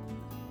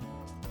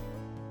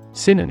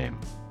 Synonym: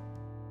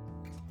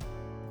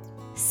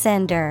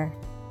 sender.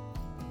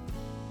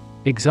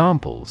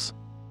 Examples: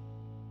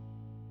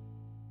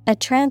 a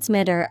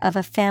transmitter of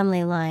a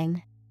family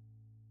line.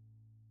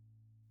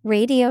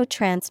 Radio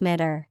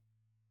transmitter.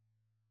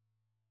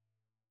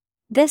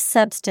 This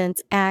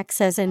substance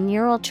acts as a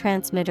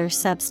neurotransmitter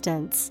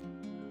substance.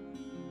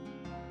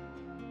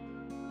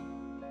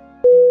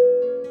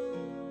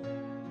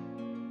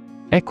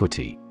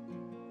 Equity.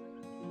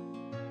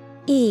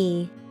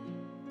 EQUITY.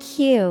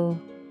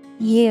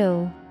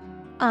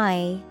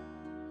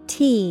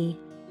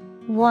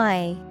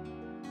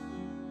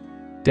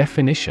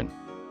 Definition: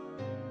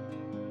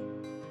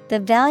 the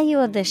value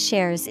of the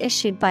shares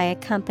issued by a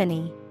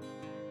company.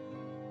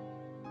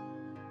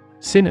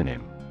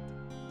 Synonym: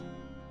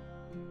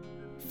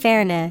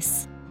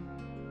 fairness.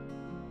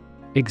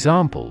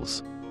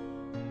 Examples: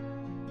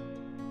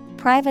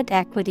 private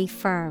equity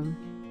firm.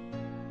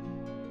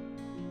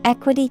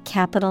 Equity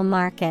capital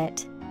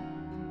market.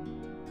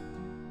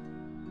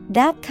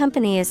 That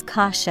company is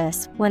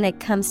cautious when it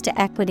comes to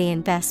equity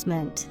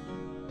investment.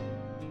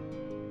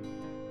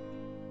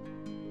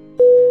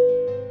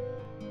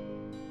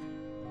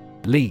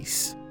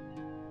 Lease.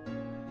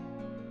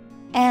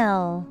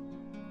 LEASE.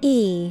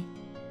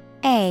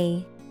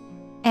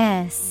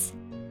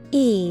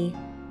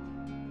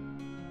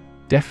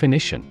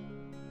 Definition: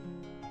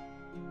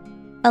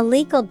 a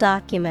legal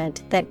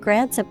document that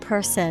grants a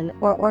person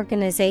or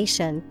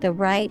organization the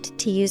right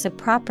to use a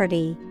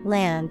property,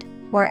 land,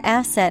 or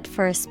asset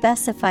for a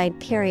specified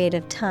period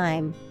of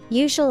time,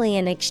 usually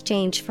in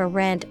exchange for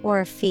rent or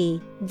a fee.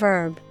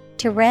 Verb: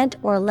 to rent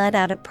or let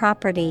out a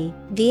property,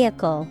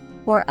 vehicle,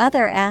 or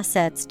other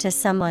assets to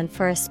someone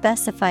for a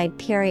specified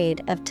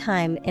period of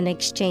time in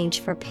exchange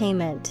for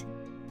payment.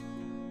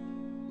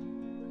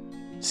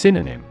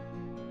 Synonym: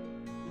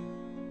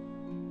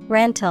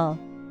 Rental,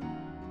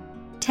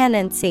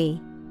 tenancy,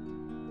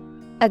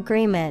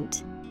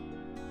 agreement.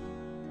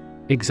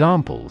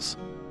 Examples: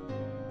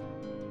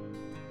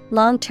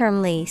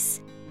 long-term lease,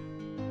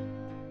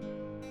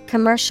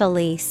 commercial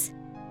lease.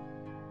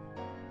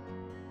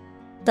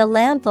 The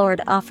landlord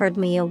offered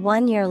me a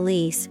 1-year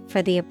lease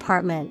for the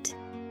apartment.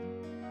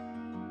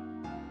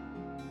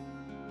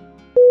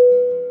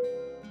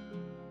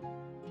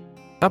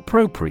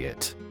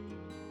 Appropriate.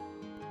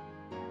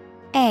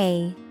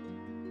 A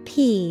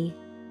P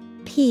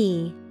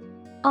P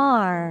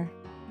R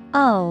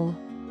O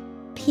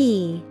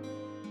P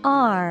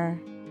R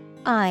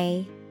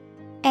I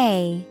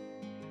A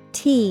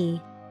T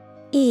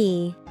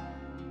E.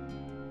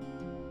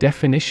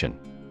 Definition: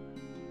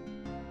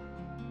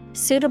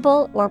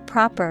 suitable or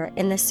proper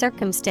in the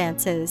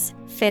circumstances,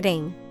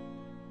 fitting.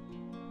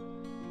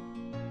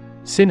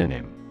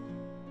 Synonym: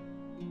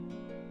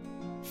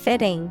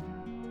 Fitting,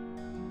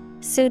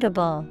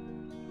 suitable,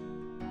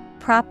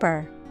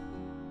 proper.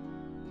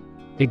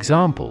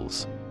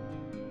 Examples: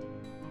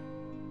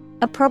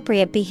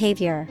 appropriate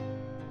behavior,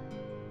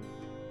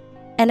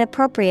 an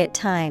appropriate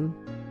time.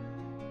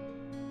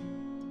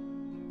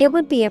 It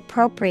would be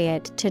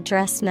appropriate to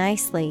dress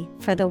nicely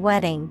for the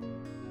wedding.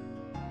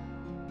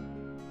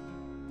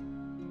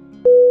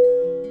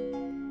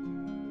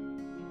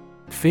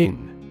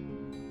 Fin.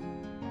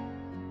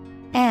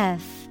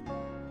 F-I-N.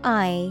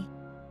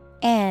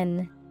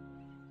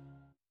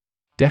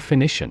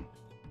 Definition: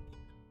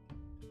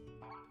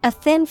 a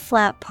thin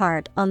flat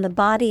part on the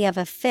body of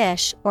a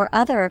fish or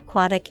other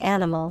aquatic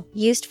animal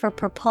used for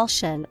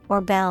propulsion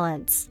or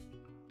balance.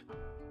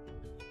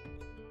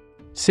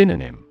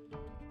 Synonym: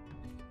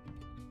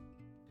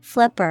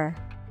 flipper,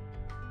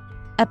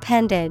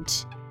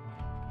 appendage,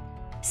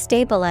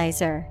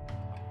 stabilizer.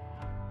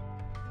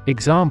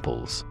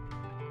 Examples: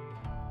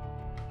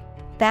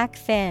 back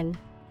fin,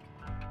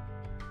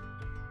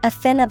 a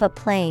fin of a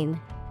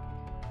plane.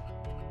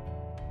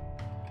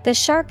 The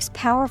shark's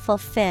powerful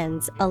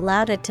fins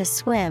allowed it to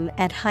swim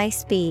at high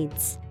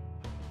speeds.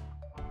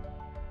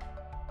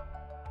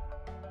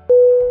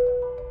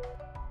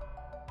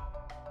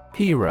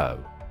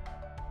 Hero.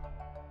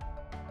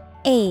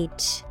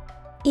 H-E-R-O.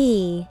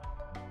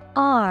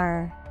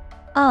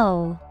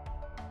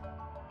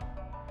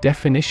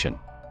 Definition: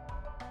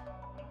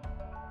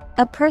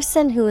 a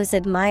person who is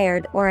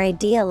admired or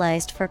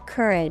idealized for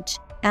courage,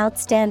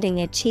 outstanding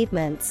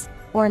achievements,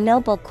 or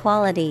noble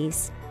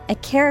qualities. A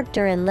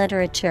character in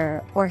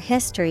literature or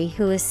history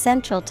who is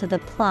central to the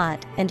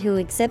plot and who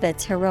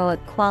exhibits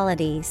heroic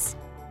qualities.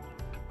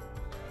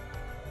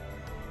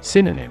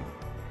 Synonym: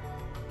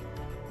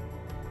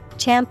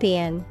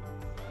 champion,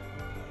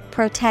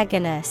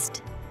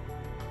 protagonist,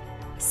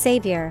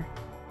 savior.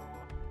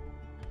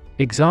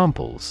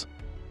 Examples: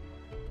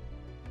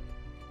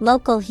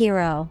 local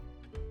hero,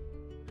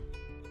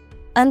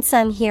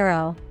 unsung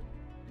hero.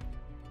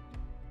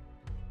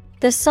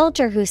 The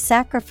soldier who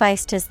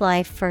sacrificed his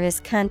life for his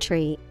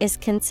country is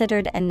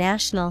considered a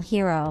national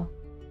hero.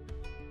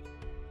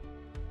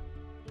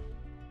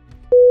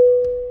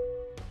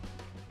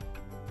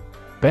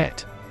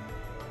 Bet.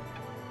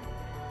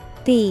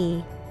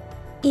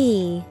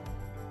 B-E-T.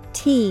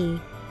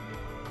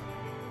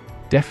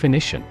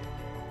 Definition: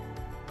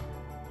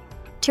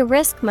 to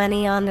risk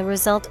money on the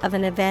result of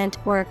an event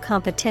or a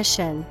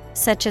competition,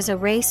 such as a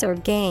race or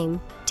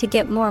game, to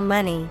get more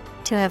money.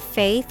 To have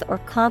faith or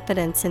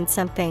confidence in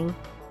something.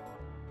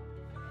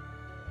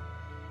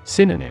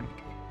 Synonym: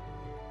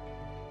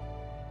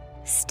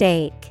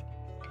 stake,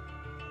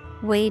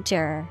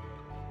 wager,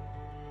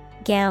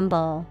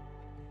 gamble.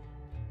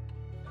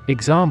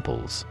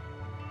 Examples: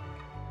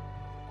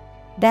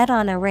 bet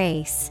on a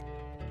race,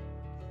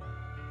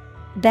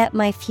 bet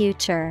my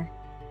future.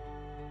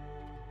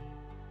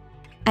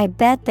 I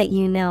bet that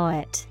you know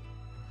it.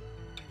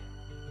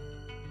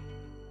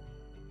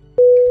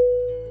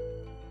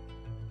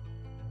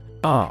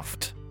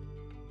 Aft.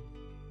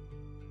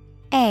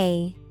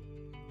 A-F-T.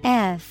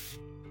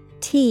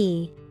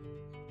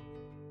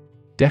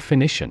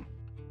 Definition: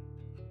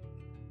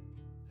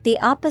 the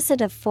opposite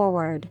of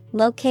forward,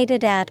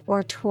 located at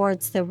or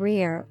towards the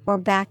rear or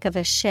back of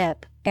a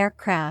ship,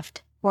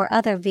 aircraft, or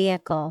other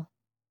vehicle.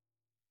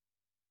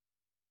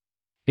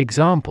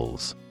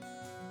 Examples: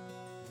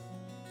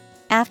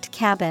 aft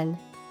cabin,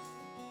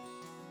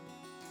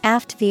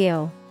 aft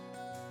view.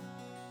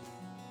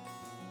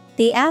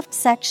 The aft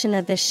section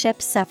of the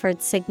ship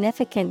suffered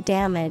significant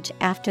damage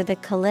after the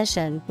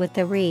collision with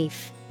the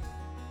reef.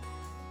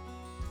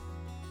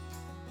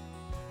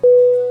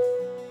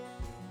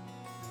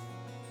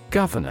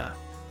 Governor.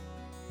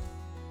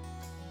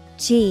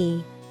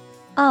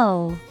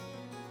 Governor.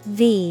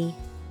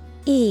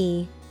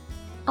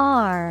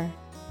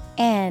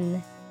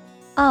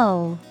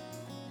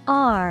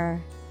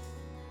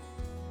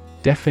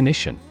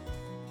 Definition: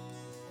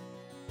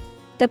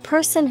 The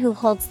person who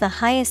holds the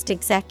highest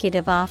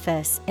executive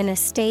office in a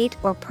state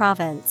or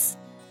province.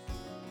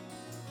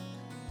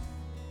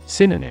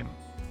 Synonym: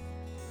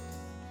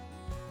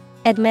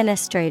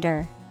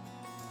 Administrator,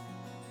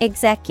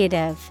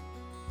 Executive,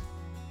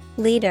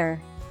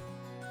 Leader.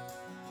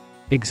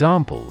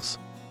 Examples: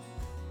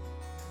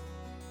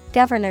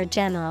 Governor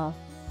General,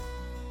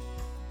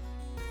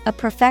 a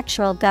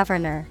prefectural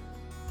governor.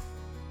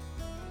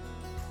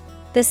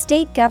 The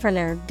state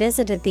governor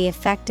visited the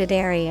affected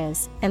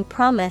areas and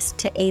promised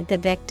to aid the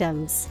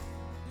victims.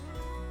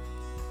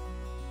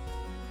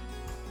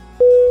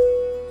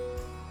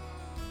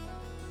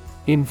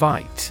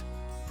 Invite.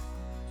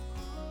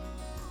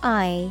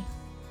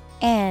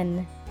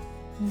 INVITE.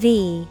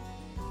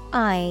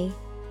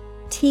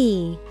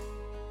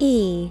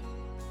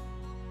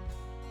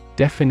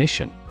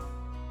 Definition: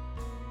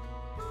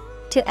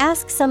 To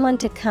ask someone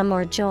to come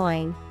or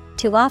join,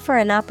 to offer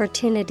an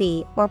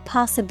opportunity or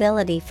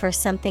possibility for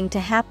something to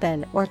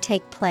happen or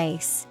take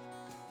place.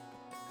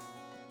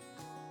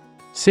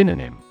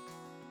 Synonym: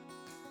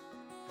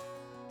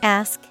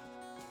 Ask,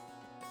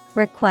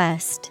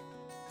 request,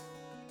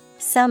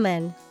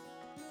 summon.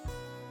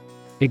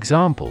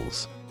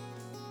 Examples: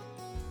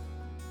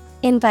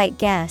 Invite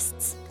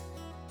guests,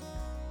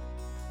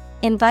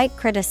 invite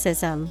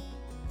criticism.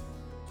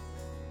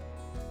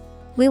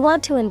 We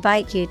want to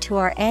invite you to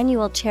our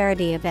annual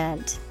charity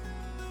event.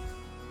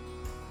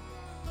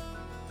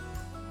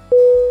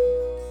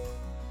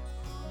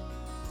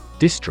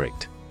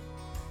 District.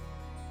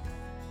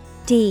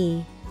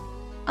 DISTRICT.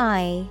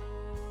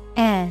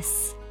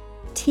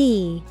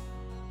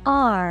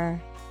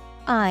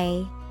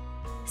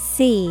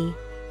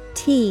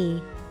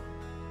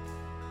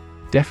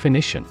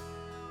 Definition: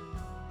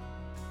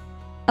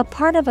 A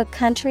part of a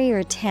country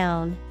or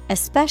town,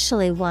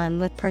 especially one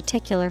with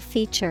particular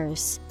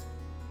features.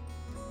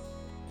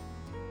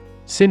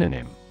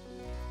 Synonym: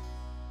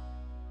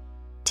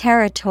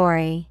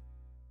 Territory,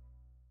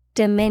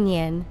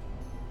 Dominion,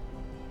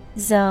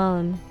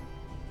 Zone.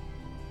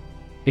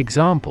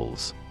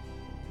 Examples: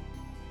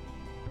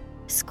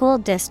 School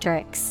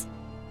districts,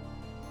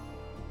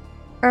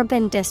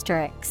 urban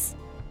districts.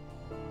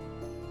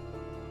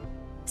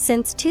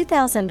 Since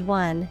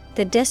 2001,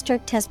 the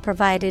district has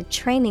provided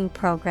training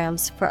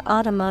programs for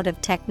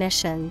automotive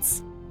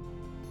technicians.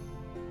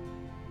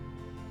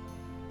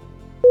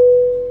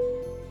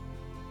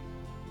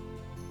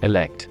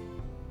 Elect.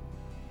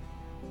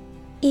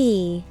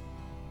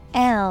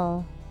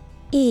 ELECT.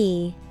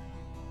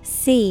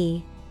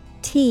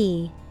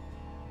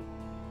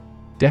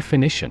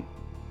 Definition: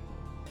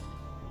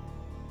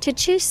 To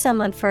choose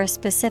someone for a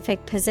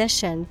specific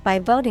position by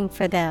voting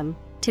for them,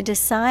 to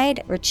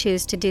decide or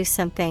choose to do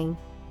something.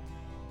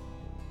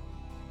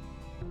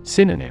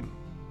 Synonym: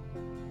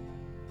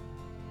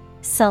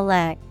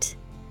 Select,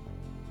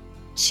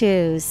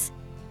 choose,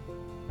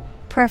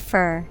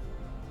 prefer.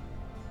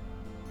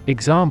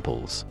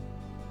 Examples: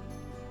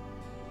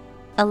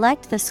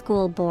 Elect the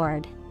school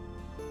board.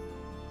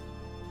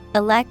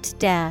 Elect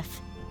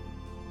deaf.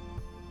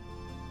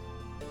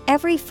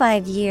 Every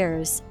 5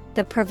 years,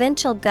 the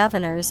provincial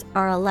governors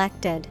are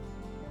elected.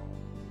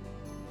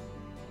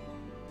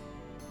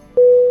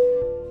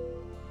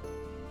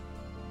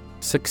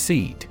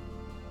 Succeed.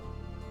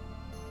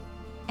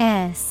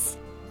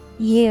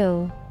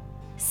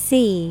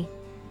 SUCCEED.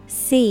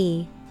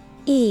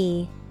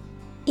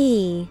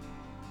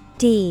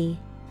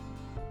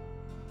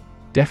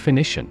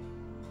 Definition: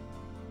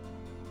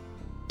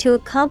 To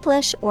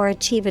accomplish or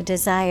achieve a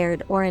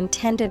desired or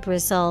intended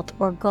result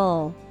or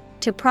goal,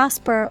 to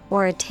prosper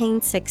or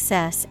attain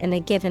success in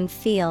a given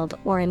field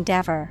or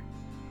endeavor.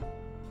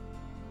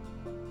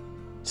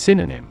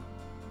 Synonym: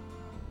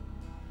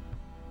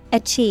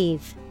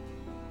 Achieve,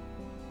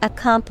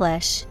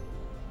 accomplish,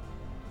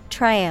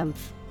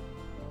 triumph.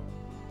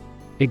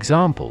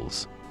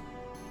 Examples: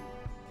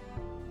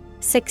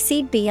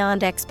 Succeed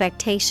beyond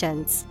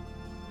expectations.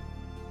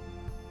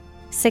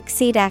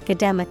 Succeed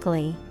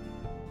academically.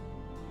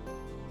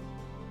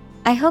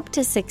 I hope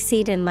to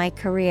succeed in my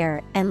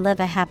career and live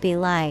a happy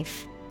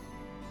life.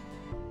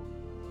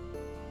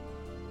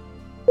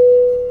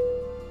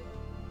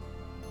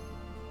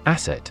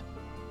 Asset.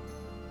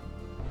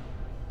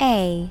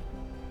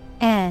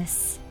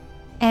 ASSET.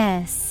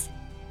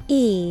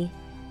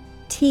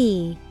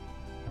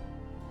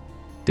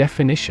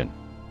 Definition: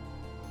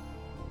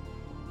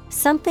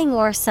 Something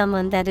or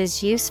someone that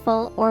is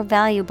useful or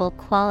valuable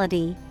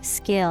quality,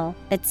 skill,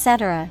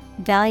 etc.,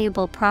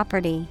 valuable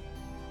property.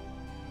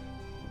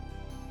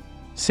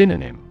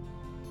 Synonym: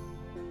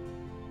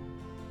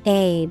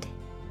 Aid,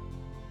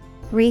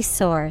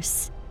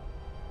 resource,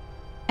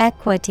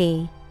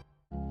 equity.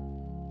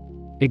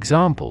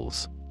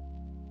 Examples: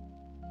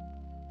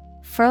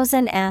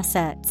 Frozen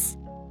assets.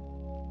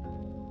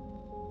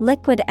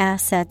 Liquid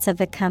assets of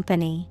the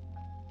company.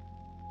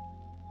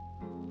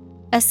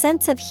 A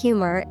sense of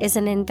humor is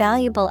an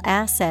invaluable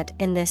asset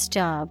in this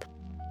job.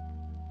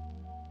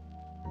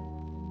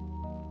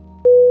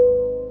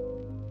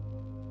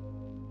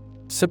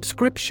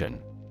 Subscription.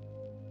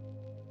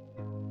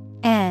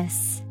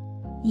 Subscription.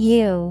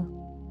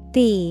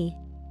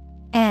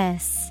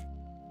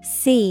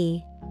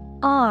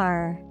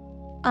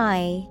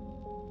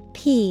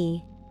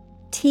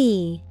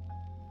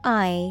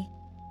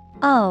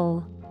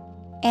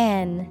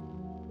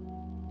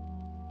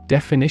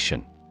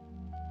 Definition.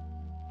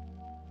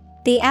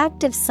 The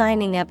act of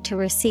signing up to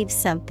receive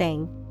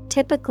something,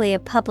 typically a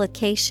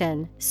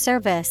publication,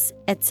 service,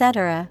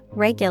 etc.,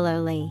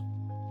 regularly.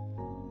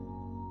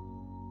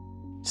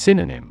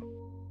 Synonym.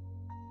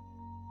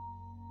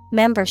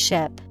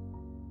 Membership,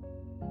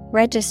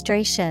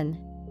 registration,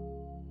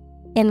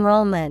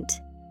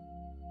 enrollment.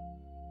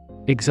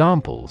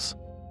 Examples.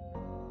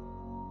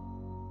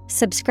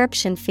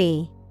 Subscription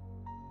fee.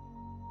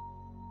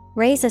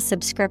 Raise a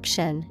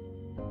subscription.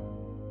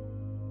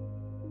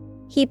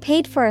 He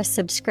paid for a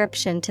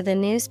subscription to the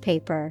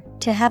newspaper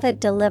to have it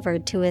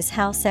delivered to his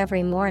house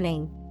every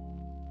morning.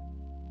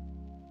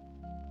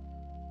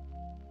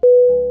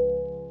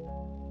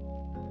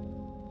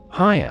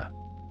 Hire.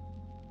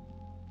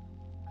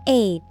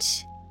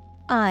 H-I-R-E.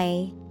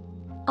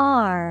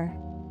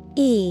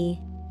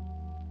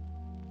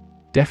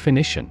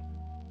 Definition.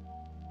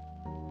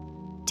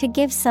 To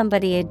give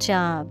somebody a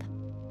job.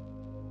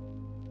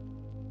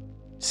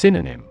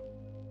 Synonym.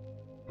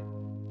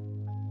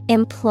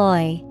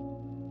 Employ,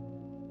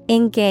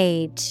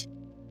 engage,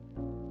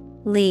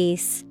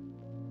 lease.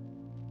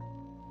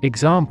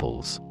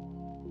 Examples.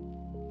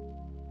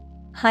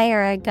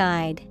 Hire a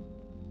guide.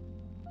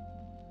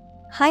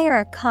 Hire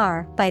a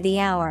car by the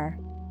hour.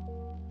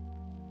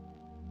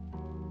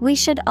 We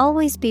should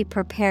always be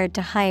prepared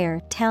to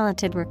hire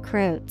talented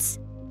recruits.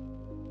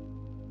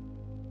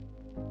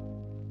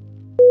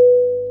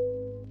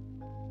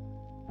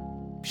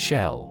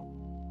 Shell.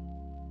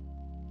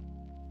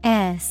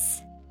 S-H-E-L-L.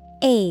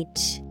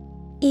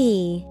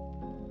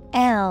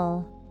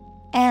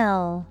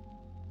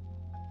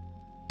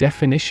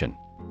 Definition.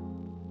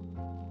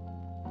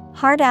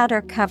 Hard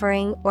outer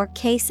covering or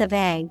case of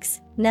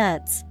eggs,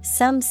 nuts,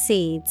 some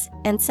seeds,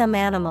 and some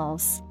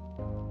animals.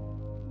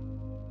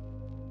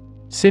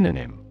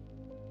 Synonym.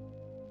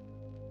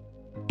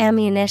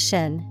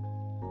 Ammunition,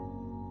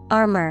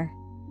 armor,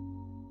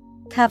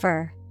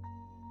 cover.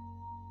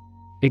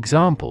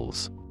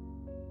 Examples.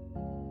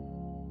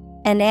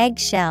 An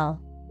eggshell.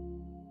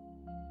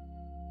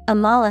 A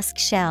mollusk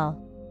shell.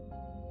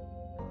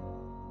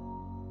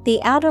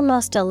 The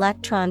outermost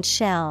electron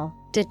shell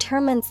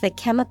determines the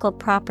chemical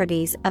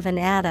properties of an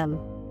atom.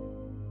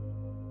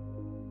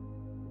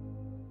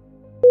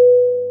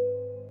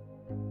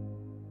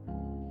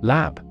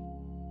 Lab.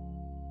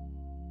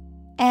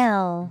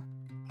 L-A-B.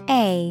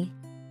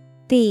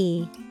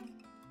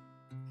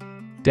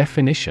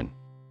 Definition.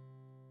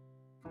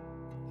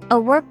 A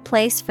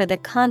workplace for the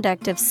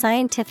conduct of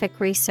scientific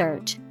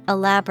research, a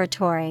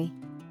laboratory.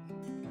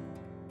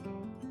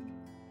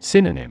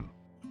 Synonym.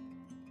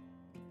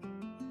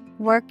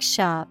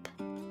 Workshop,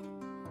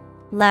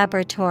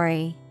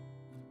 laboratory,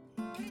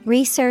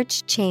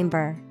 research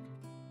chamber.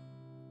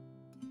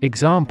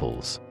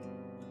 Examples.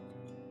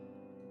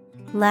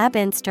 Lab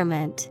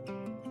instrument.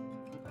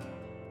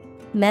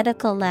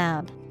 Medical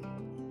lab.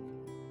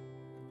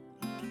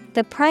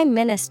 The Prime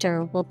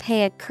Minister will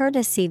pay a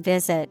courtesy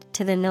visit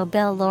to the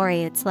Nobel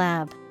laureate's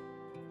lab.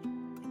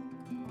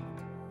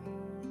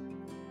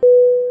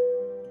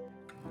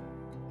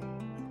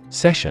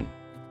 Session.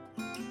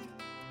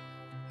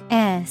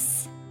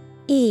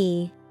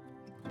 S-E-S-S-I-O-N.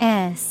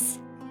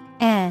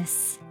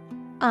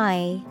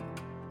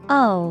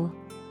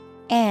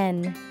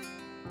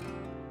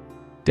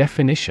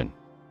 Definition.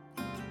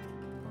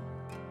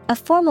 A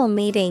formal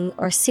meeting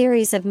or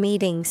series of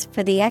meetings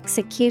for the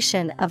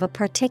execution of a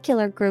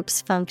particular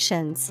group's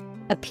functions,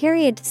 a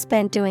period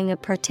spent doing a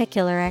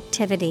particular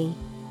activity.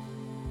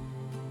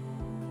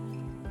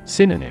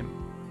 Synonym.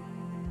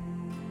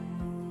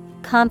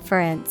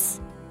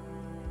 Conference,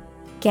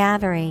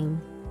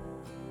 gathering.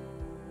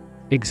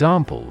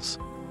 Examples.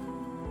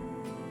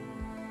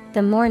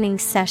 The morning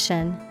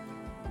session.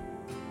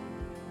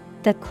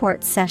 The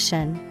court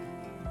session.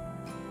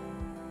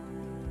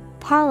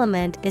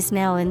 Parliament is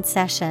now in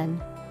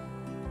session.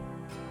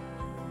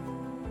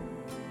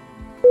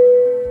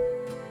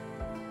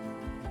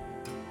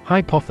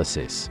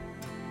 Hypothesis.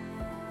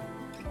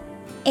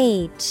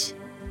 Hypothesis.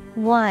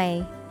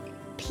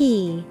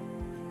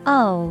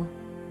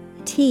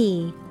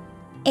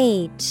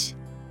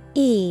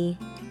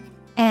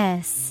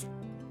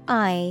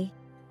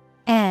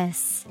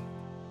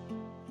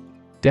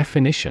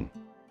 Definition.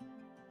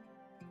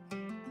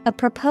 A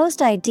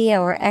proposed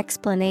idea or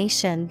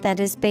explanation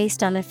that is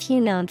based on a few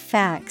known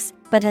facts,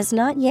 but has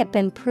not yet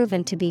been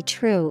proven to be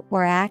true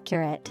or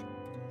accurate.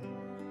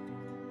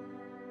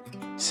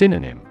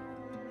 Synonym.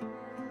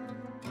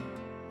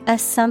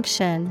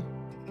 Assumption,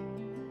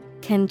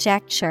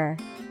 conjecture,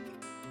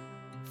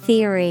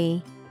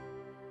 theory.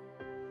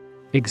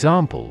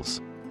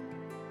 Examples.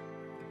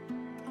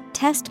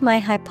 test my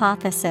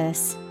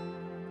hypothesis.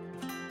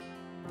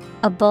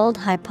 A bold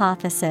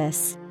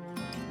hypothesis.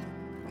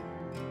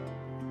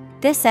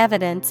 This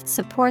evidence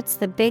supports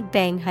the Big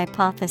Bang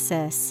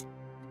hypothesis.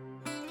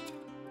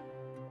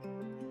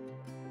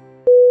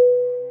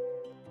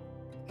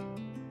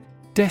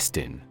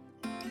 Destin.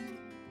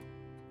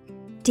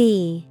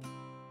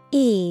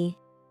 D-E-S-T-I-N-E.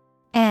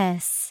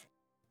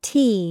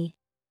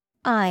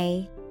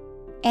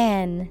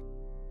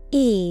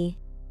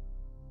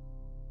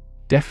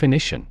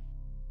 Definition.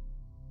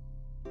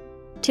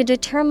 To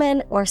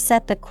determine or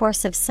set the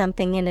course of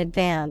something in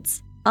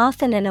advance,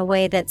 often in a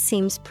way that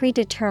seems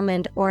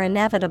predetermined or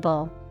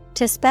inevitable.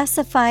 To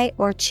specify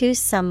or choose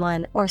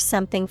someone or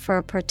something for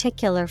a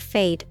particular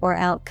fate or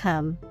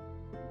outcome.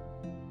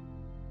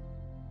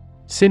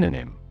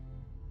 Synonym.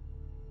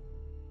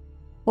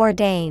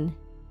 Ordain,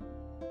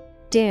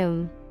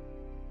 doom,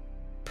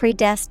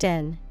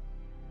 predestine.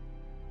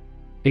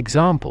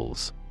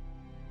 Examples.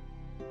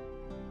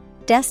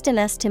 Destine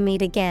us to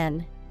meet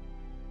again.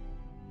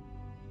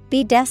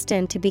 Be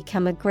destined to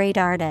become a great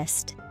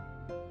artist.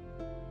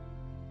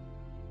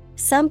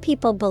 Some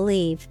people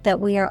believe that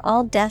we are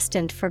all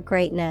destined for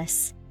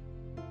greatness.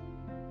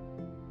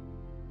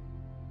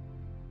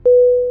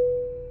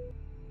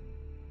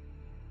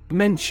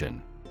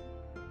 Mention.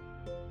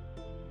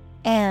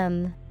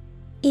 M-E-N-T-I-O-N.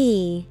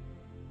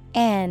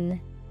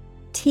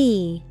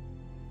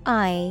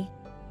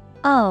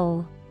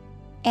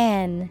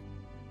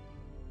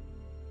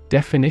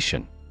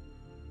 Definition.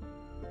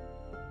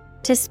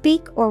 To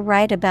speak or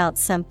write about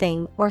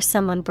something or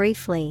someone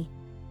briefly.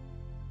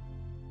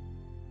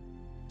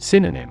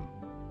 Synonym.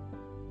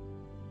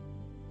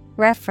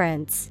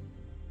 Reference,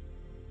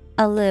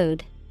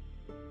 allude,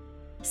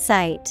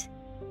 cite.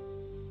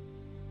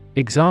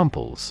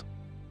 Examples.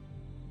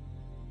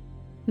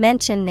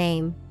 Mention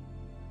name.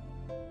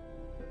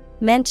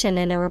 Mention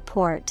in a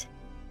report.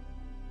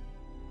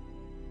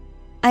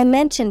 I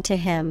mentioned to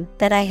him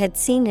that I had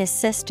seen his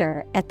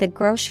sister at the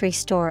grocery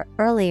store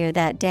earlier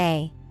that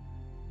day.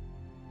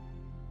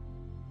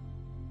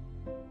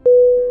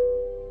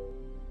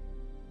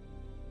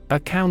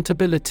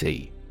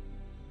 Accountability.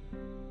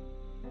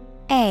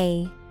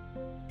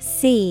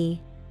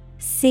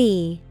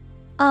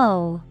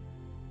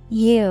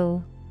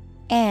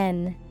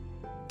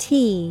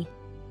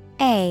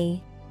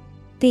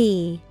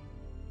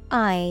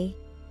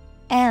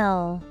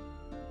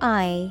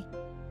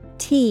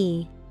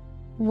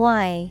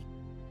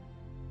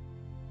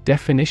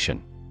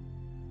 Definition.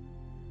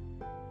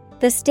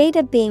 The state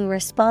of being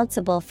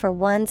responsible for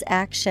one's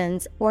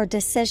actions or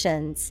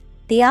decisions.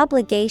 The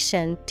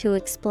obligation to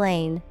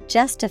explain,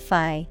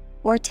 justify,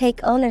 or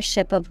take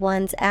ownership of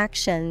one's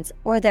actions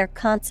or their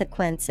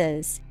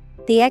consequences.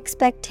 The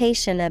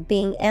expectation of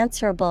being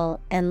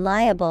answerable and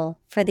liable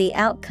for the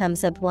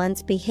outcomes of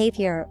one's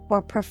behavior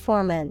or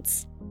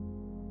performance.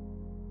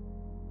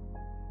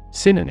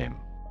 Synonym.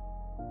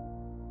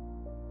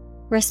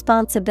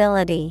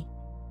 Responsibility,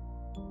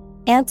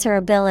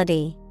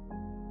 answerability,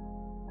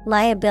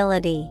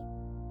 liability.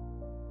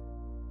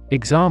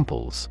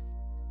 Examples.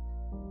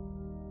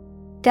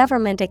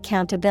 Government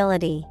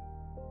accountability.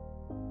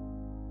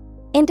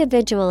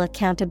 Individual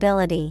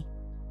accountability.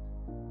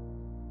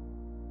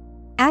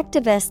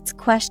 Activists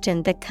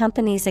questioned the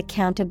company's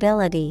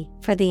accountability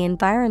for the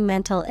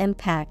environmental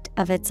impact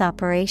of its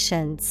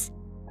operations.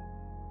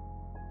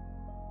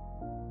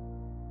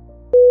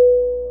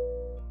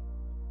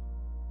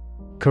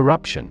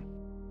 Corruption.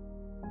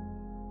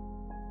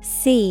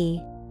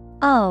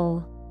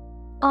 C-O-R-R-U-P-T-I-O-N.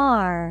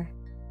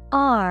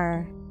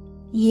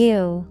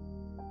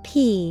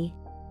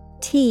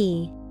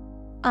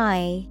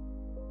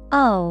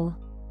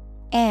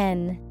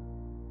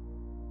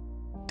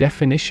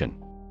 Definition.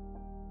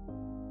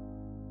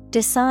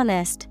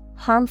 Dishonest,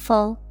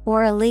 harmful,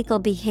 or illegal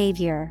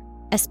behavior,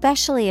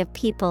 especially of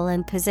people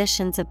in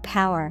positions of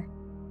power.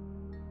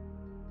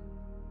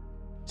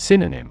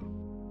 Synonym.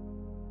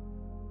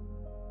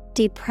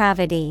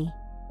 Depravity,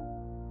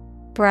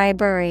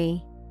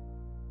 bribery,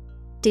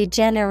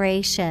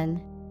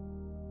 degeneration.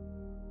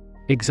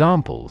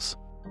 Examples.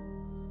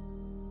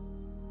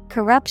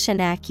 Corruption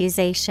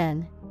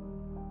accusation.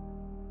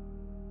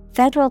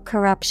 Federal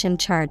corruption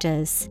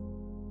charges.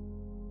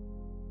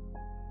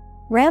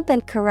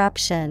 Rampant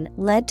corruption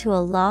led to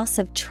a loss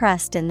of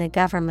trust in the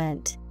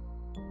government.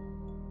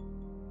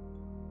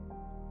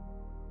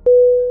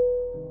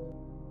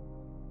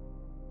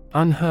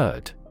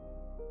 Unheard.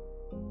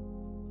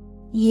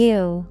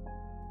 U-N-H-E-A-R-D.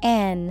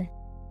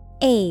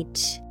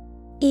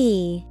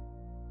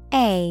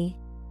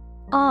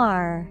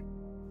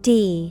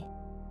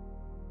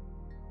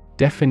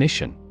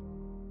 Definition.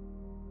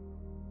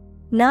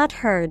 Not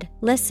heard,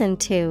 listened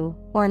to,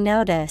 or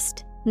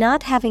noticed,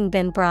 not having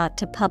been brought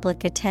to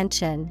public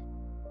attention.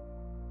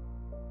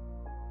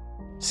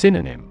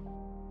 Synonym.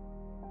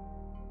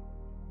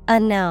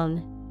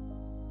 Unknown,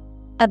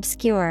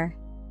 obscure.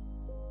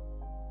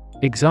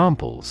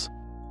 Examples.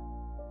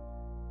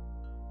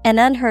 An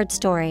unheard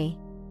story.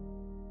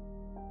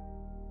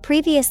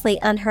 Previously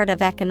unheard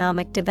of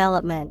economic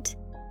development.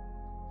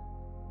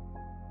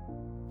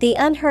 The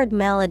unheard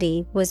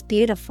melody was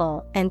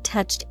beautiful and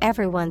touched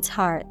everyone's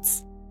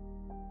hearts.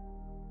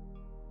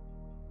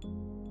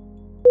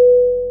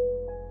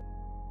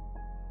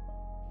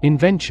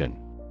 Invention.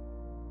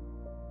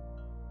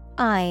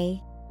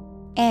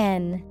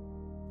 INVENTION.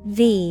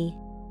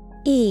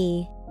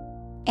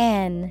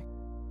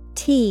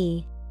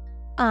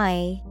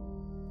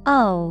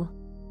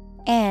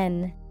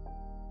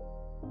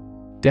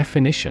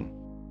 Definition.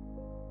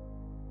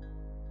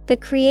 The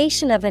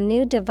creation of a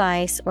new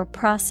device or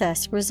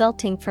process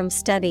resulting from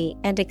study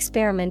and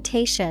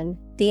experimentation,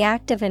 the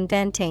act of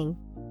inventing.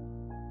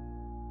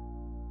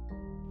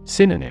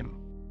 Synonym.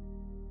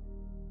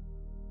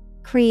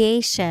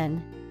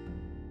 Creation,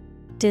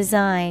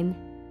 design,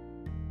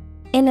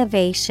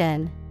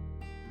 innovation.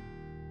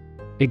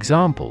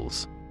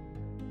 Examples.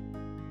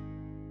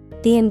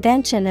 The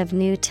invention of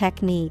new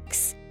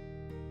techniques.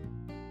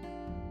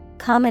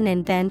 Common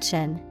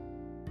invention.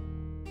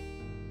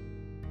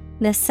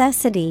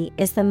 Necessity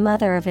is the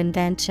mother of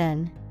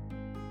invention.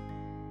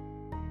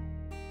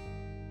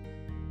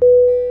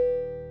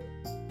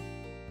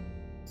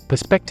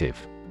 Perspective.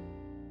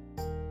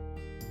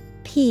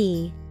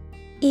 Perspective.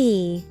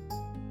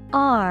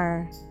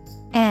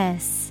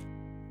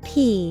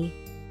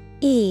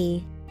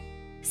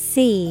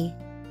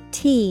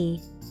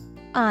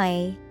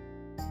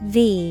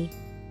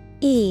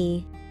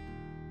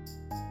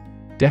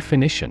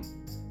 Definition.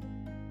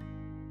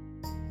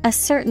 A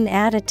certain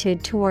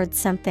attitude towards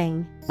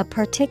something, a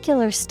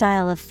particular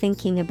style of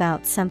thinking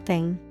about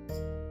something.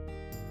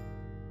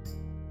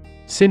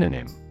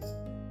 Synonym.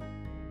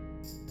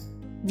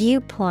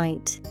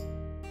 Viewpoint,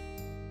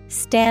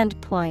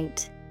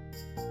 standpoint,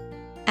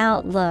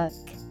 outlook.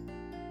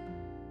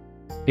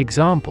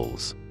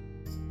 Examples.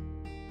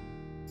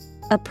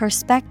 A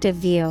perspective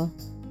view.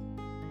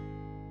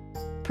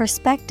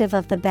 Perspective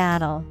of the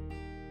battle.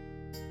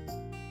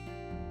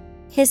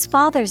 His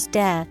father's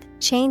death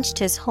changed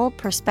his whole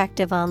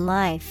perspective on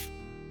life.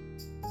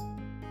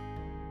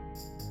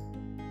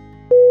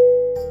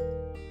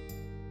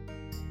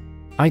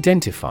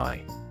 Identify.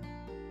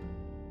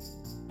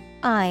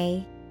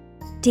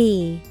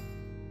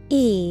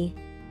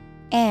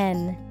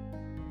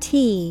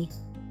 IDENTIFY.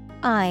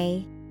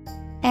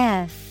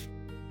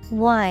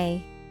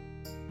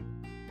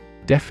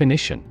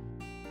 Definition.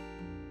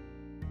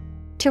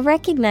 To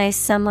recognize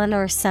someone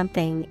or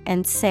something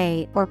and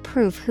say or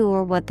prove who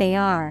or what they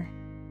are.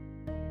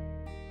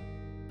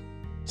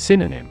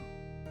 Synonym.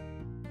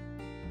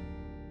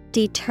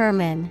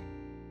 Determine,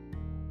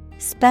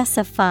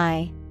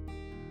 specify,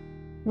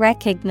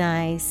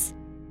 recognize.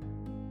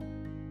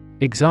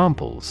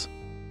 Examples.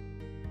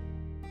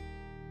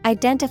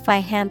 Identify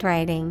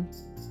handwriting.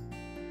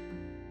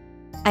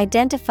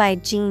 Identify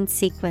gene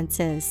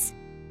sequences.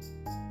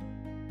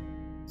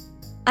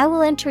 I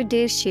will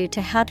introduce you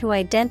to how to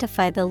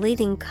identify the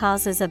leading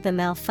causes of the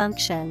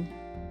malfunction.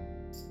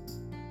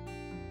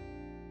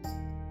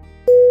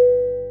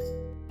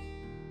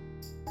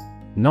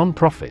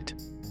 Non-profit.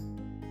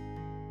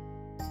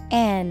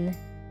 NONPROFIT.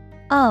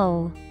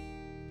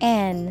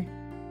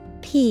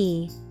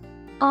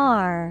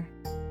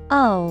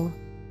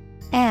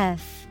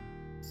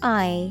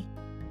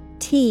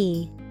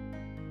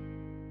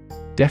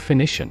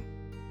 Definition.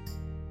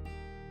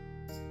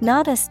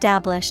 Not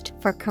established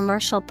for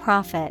commercial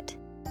profit.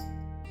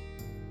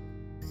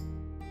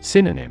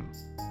 Synonym.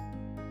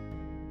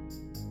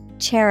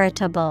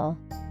 Charitable.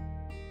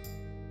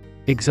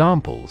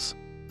 Examples.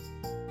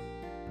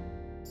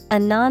 A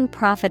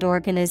non-profit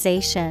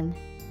organization.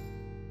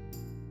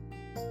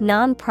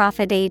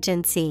 Non-profit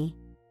agency.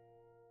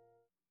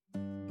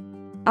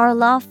 Our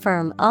law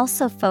firm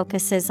also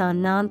focuses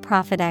on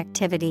non-profit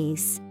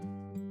activities.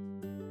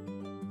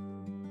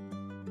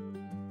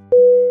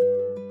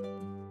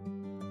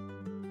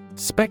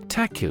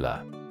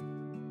 Spectacular.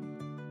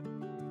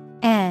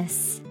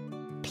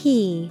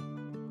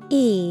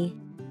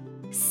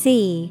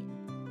 SPECTACULAR.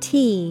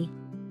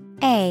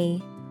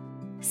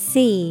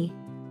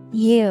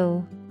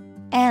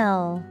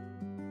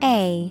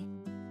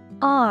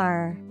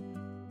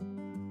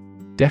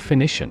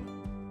 Definition.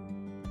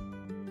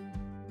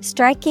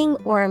 Striking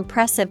or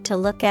impressive to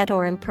look at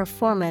or in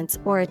performance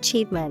or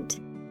achievement.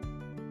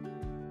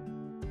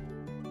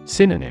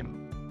 Synonym.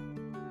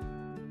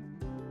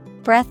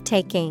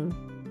 Breathtaking,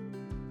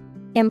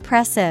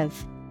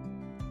 impressive,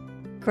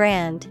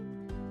 grand.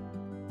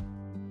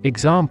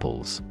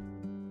 Examples.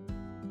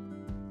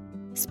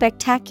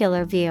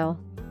 Spectacular view.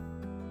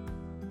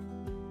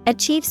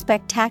 Achieve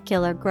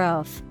spectacular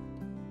growth.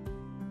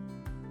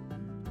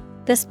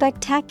 The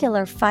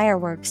spectacular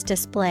fireworks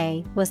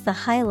display was the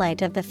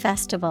highlight of the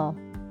festival.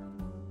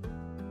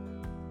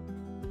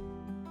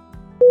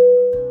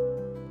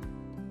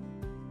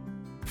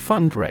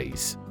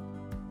 Fundraise.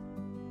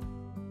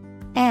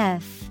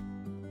 FUNDRAISE.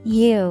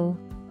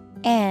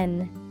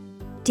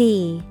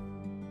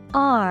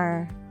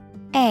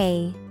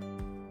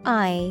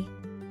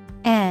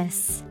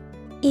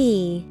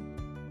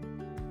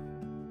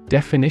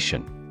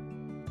 Definition.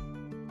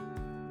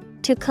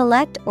 To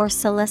collect or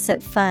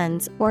solicit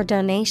funds or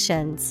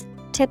donations,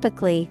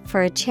 typically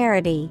for a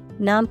charity,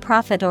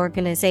 nonprofit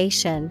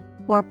organization,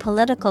 or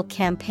political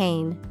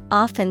campaign,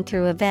 often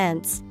through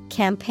events,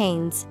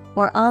 campaigns,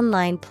 or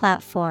online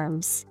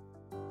platforms.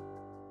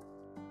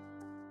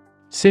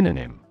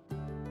 Synonym: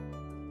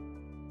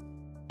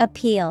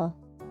 Appeal,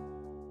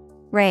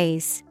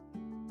 raise,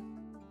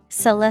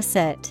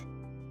 solicit.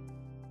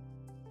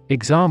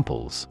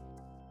 Examples: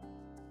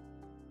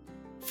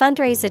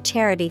 Fundraise a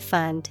charity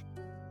fund.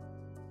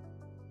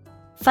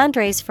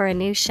 Fundraise for a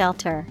new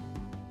shelter.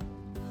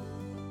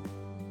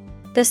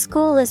 The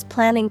school is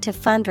planning to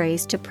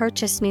fundraise to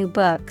purchase new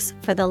books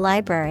for the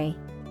library.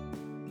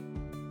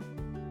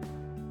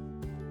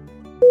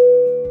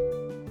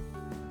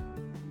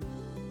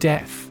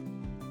 Deaf.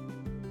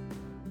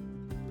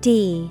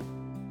 D-E-A-F.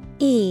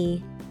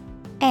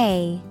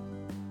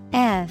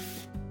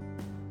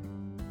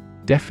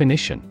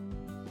 Definition: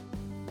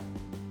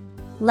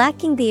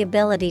 Lacking the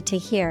ability to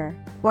hear,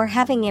 or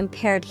having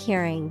impaired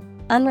hearing,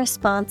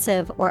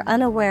 unresponsive or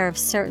unaware of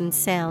certain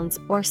sounds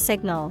or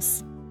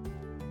signals.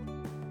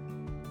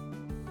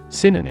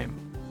 Synonym: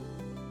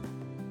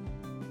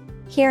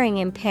 Hearing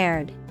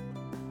impaired,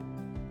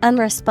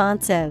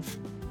 unresponsive,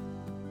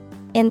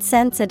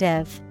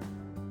 insensitive.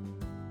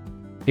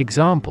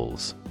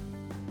 Examples: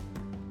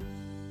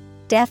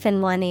 Deaf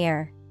in one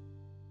ear.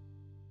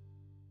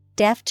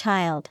 Deaf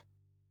child.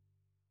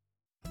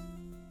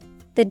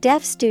 The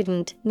deaf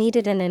student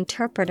needed an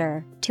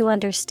interpreter to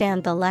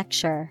understand the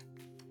lecture.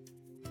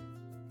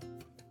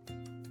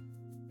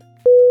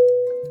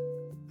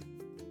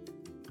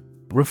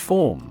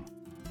 Reform.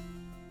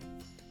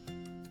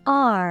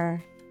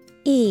 R-E-F-O-R-M.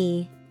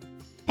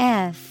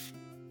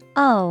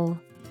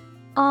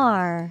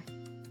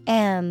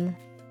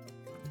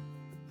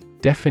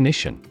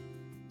 Definition: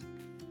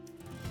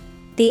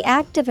 The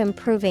act of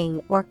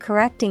improving or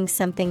correcting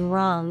something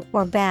wrong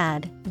or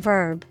bad.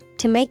 Verb,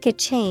 to make a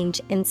change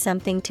in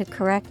something to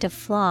correct a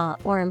flaw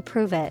or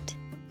improve it.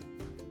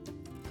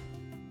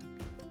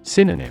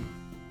 Synonym: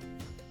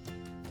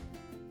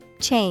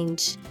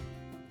 Change,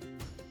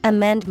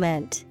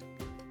 amendment,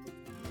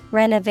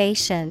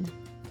 renovation.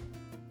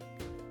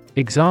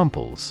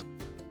 Examples: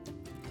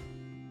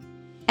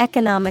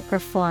 Economic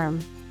reform.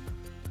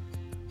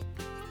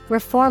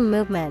 Reform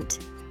movement.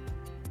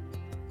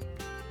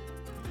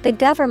 The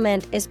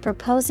government is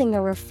proposing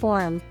a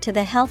reform to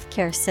the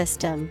healthcare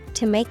system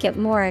to make it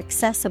more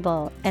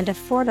accessible and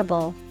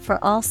affordable for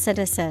all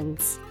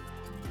citizens.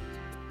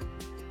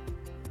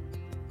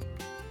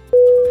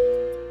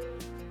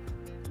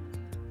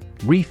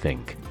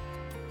 Rethink.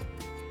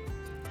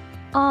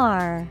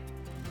 R-E-T-H-I-N-K.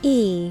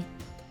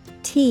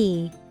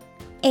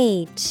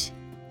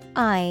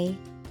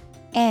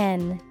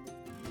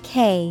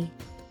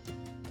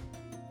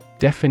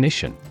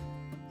 Definition: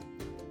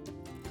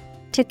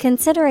 To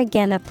consider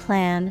again a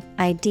plan,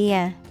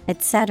 idea,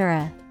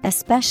 etc.,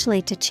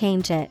 especially to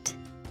change it.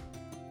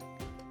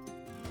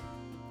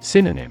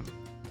 Synonym: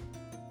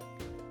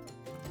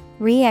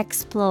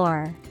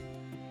 Re-explore,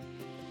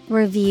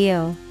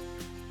 review,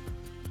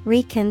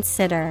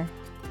 reconsider.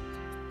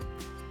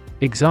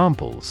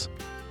 Examples: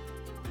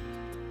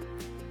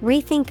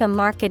 Rethink a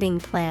marketing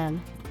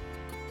plan.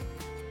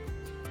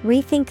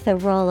 Rethink the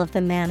role of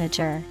the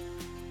manager.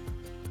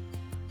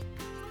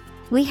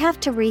 We have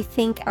to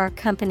rethink our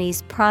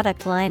company's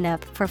product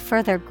lineup for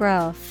further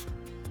growth.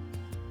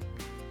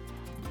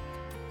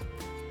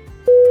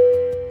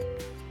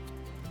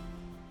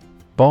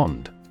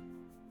 Bond.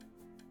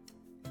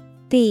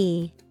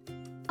 B-O-N-D.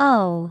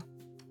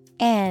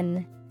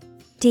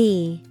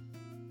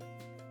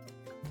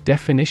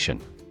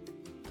 Definition: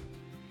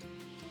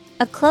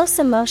 A close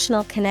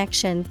emotional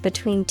connection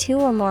between two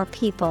or more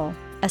people,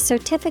 a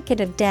certificate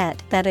of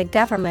debt that a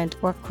government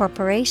or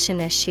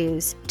corporation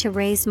issues to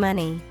raise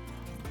money.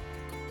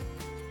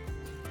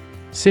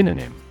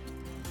 Synonym: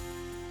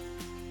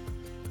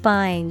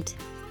 Bind,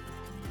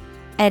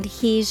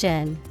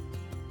 adhesion,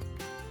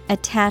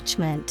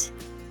 attachment.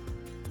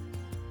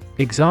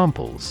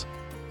 Examples: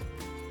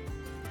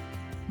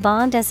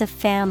 Bond as a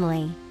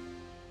family.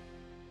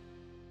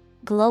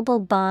 Global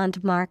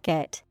bond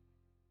market.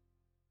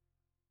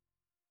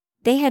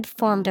 They had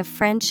formed a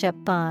friendship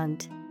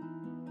bond.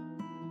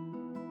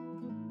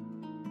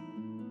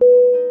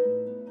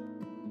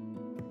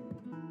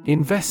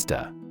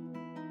 Investor.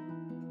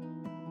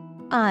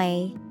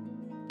 I-N-V-E-S-T-O-R.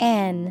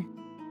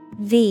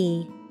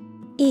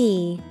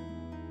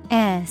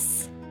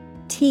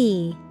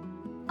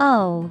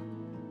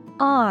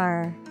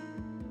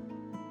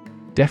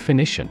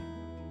 Definition: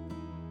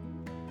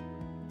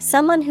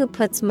 Someone who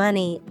puts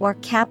money or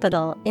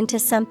capital into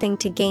something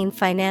to gain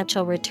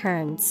financial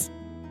returns.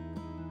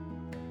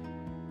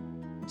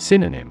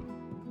 Synonym: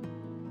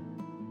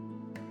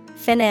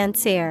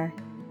 Financier,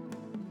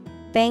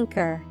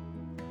 banker,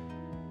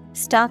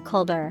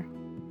 stockholder.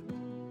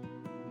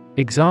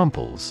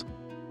 Examples: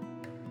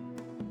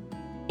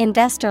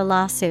 Investor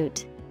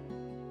lawsuit.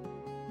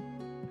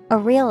 A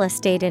real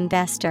estate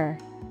investor.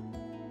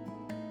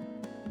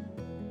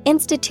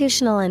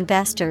 Institutional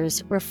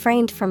investors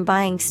refrained from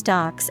buying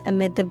stocks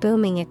amid the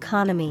booming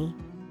economy.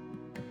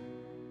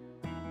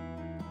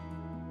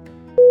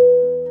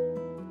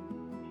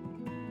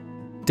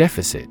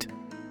 Deficit.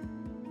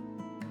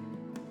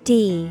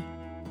 D-E-F-I-C-I-T.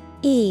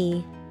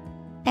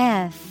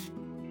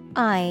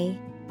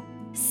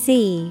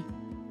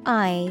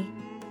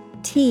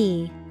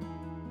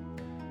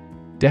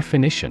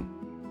 Definition.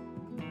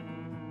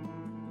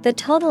 The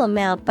total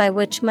amount by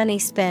which money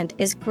spent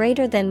is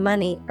greater than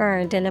money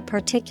earned in a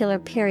particular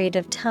period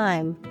of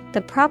time,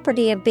 the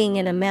property of being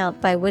an amount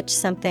by which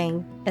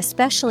something,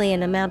 especially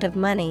an amount of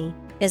money,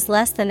 is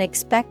less than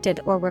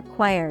expected or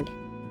required.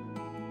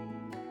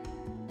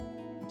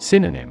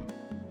 Synonym.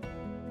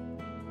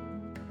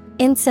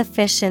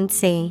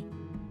 Insufficiency,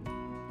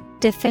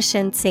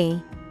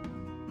 deficiency,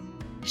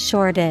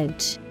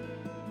 shortage.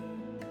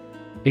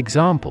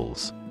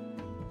 Examples.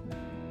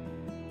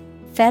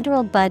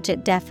 Federal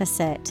budget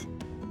deficit.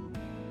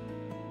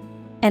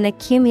 An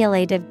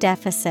accumulative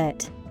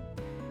deficit.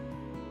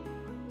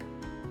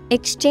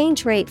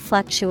 Exchange rate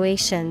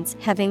fluctuations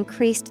have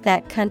increased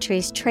that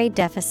country's trade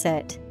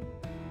deficit.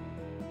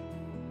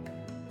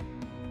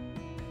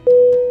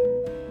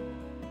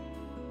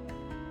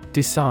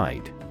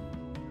 Decide.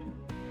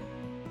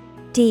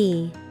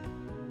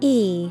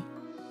 D-E-C-I-D-E.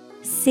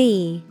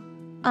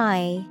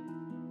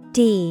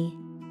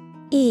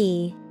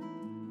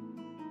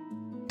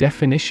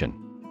 Definition.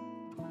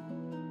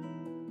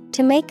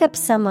 To make up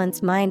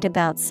someone's mind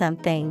about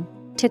something,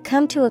 to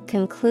come to a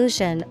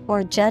conclusion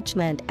or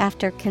judgment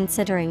after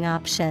considering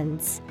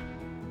options.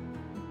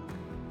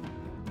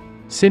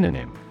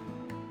 Synonym.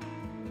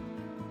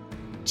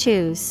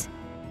 Choose,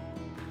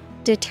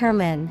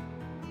 determine,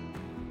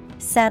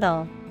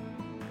 settle.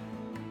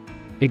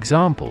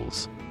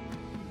 Examples.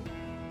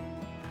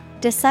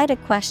 Decide a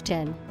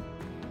question.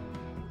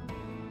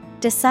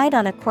 Decide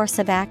on a course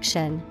of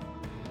action.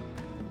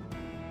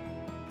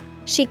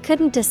 She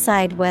couldn't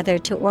decide whether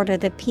to order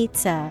the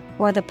pizza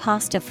or the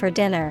pasta for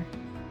dinner.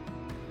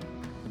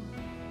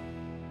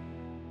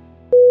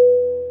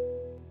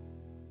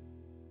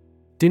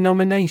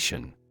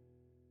 Denomination.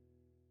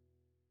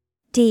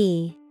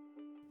 D-E-N-O-M-I-N-A-T-I-O-N.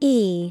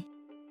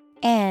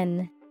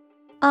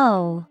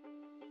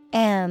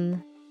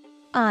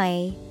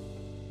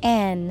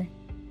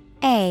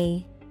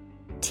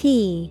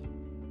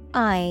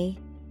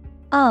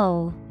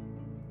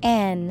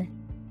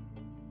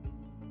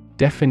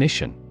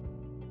 Definition.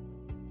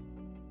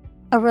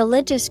 A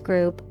religious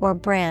group or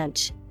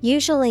branch,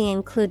 usually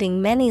including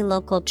many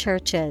local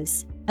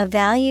churches, a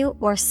value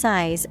or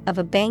size of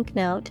a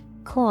banknote,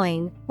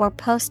 coin, or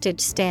postage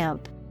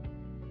stamp.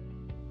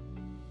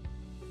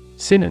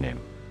 Synonym.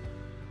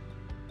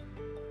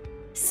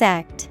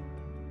 Sect,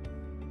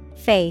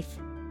 faith,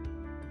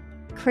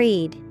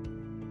 creed.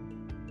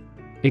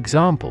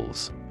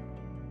 Examples.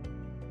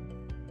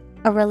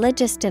 A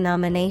religious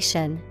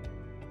denomination.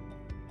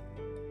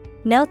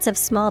 Notes of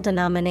small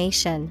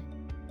denomination.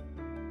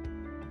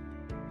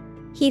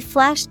 He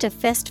flashed a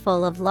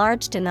fistful of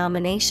large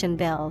denomination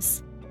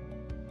bills.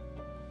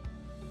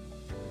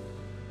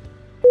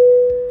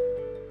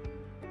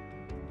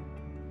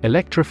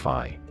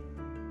 Electrify.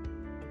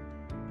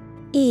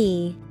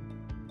 E-L-E-C-T-R-I-F-Y.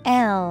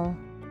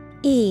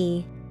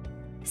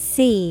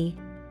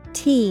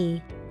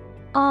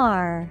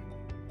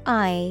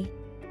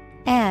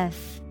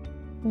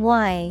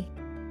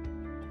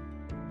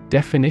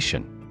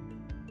 Definition.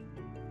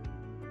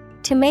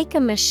 To make a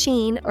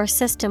machine or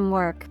system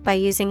work by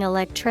using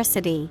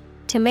electricity,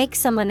 to make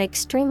someone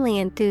extremely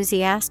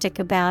enthusiastic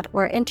about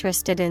or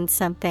interested in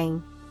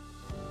something.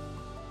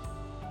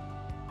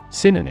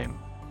 Synonym.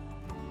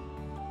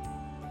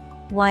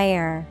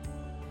 Wire,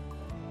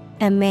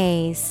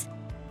 amaze,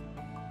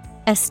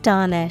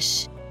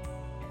 astonish.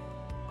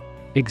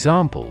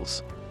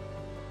 Examples.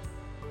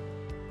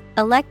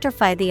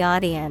 Electrify the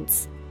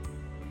audience.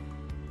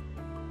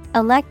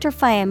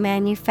 Electrify a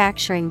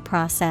manufacturing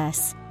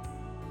process.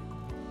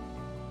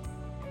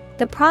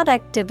 The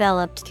product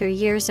developed through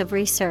years of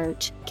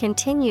research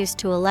continues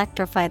to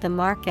electrify the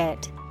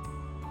market.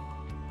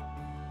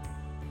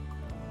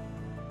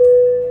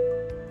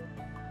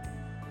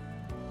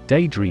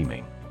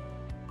 Daydreaming.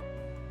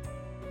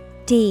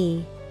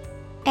 D-A-Y-D-R-E-A-M-I-N-G.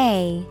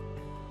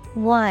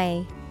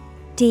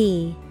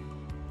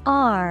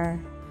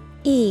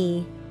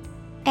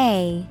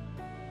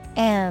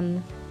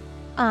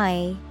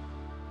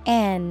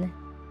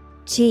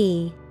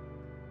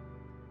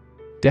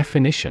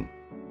 Definition.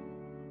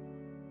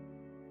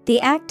 The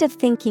act of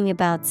thinking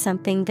about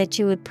something that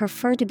you would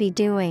prefer to be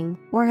doing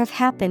or have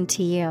happened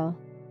to you.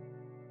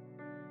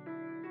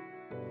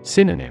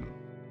 Synonym.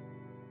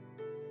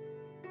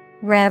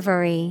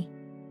 Reverie,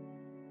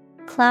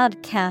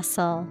 cloud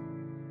castle,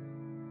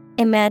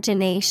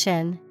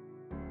 imagination.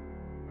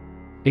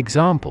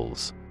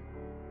 Examples.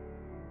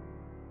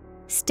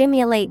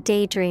 Stimulate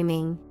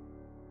daydreaming.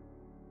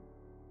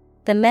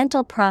 The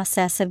mental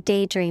process of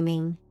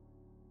daydreaming.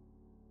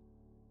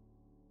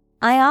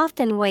 I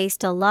often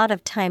waste a lot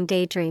of time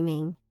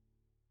daydreaming.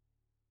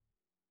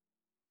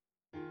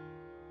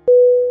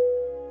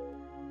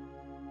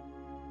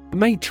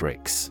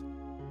 Matrix.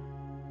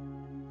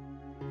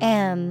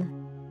 M-A-T-R-I-X.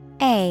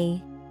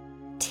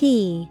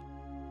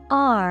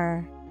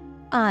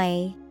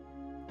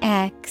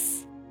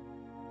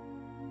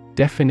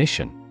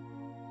 Definition: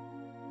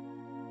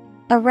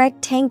 a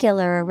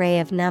rectangular array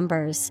of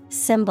numbers,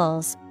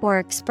 symbols, or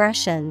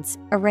expressions,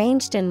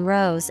 arranged in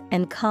rows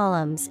and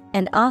columns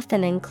and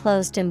often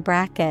enclosed in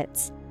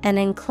brackets, an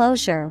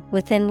enclosure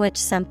within which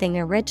something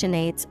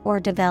originates or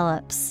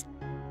develops.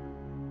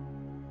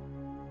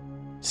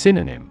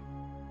 Synonym: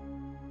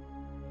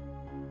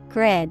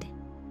 Grid,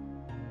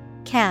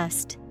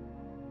 cast,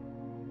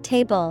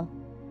 table.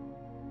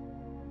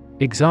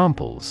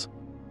 Examples: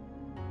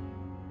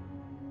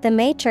 The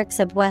matrix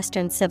of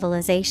Western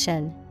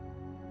civilization.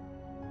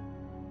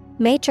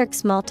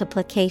 Matrix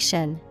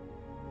multiplication.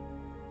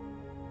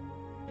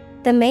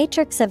 The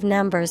matrix of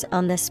numbers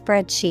on the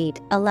spreadsheet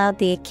allowed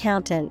the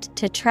accountant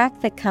to track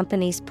the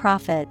company's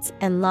profits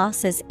and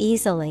losses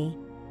easily.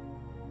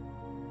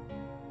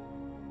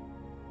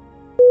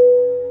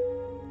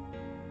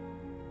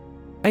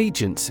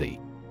 Agency.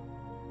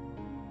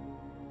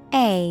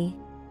 A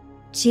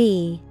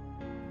G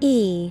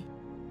E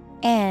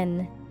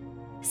N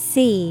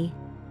C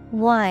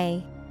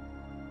Y.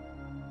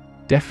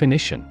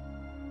 Definition: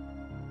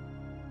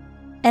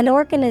 An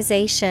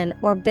organization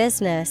or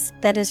business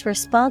that is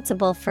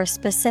responsible for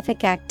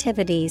specific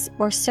activities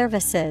or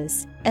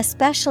services,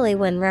 especially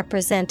when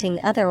representing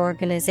other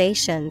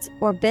organizations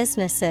or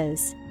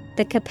businesses.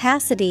 The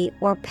capacity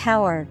or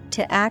power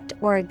to act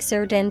or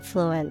exert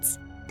influence,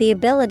 the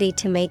ability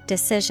to make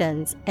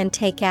decisions and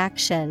take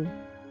action.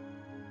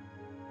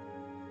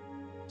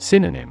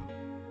 Synonym: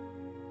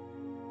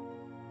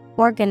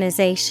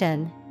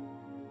 Organization,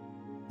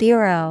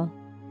 bureau,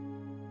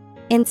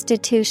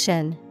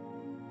 institution.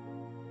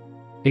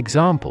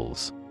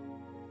 Examples: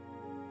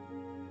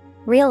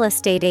 Real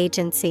estate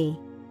agency,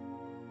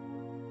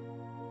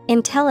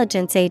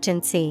 intelligence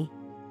agency.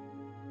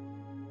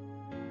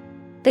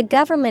 The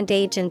government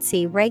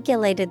agency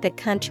regulated the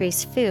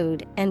country's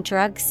food and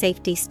drug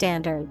safety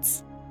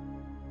standards.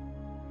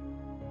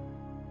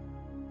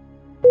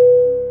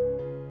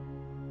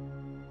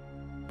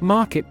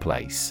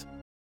 Marketplace.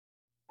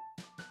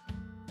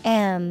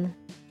 M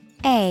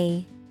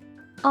A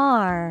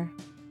R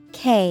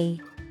K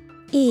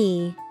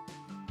E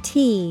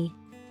T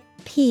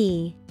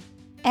P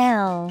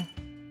L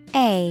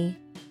A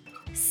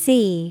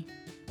C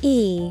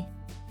E.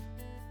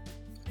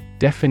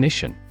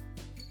 Definition: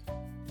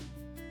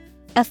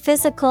 A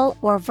physical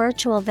or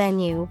virtual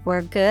venue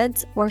where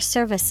goods or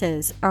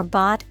services are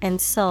bought and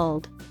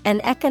sold,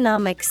 an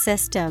economic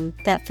system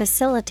that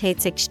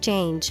facilitates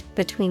exchange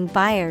between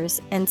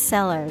buyers and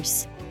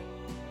sellers.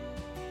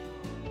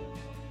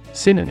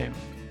 Synonym: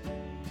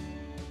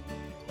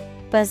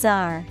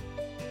 Bazaar,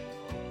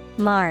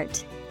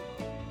 mart,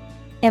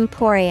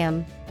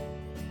 emporium.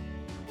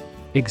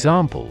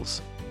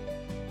 Examples: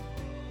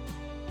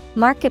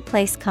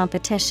 Marketplace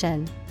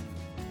competition,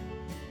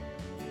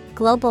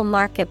 global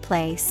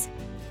marketplace.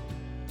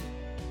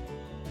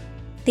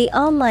 The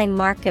online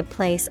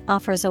marketplace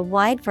offers a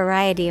wide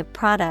variety of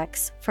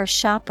products for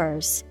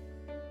shoppers.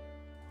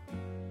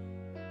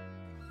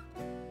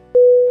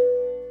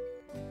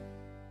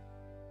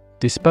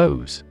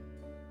 Dispose.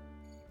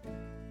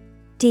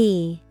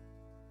 D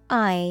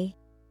I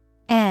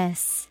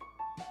S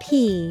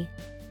P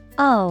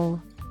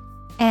O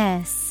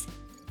S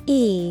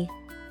E.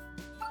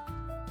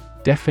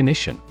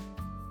 Definition: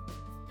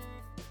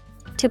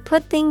 To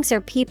put things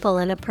or people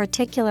in a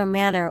particular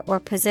manner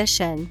or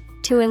position,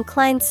 to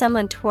incline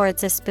someone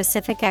towards a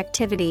specific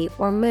activity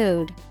or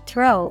mood,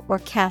 throw or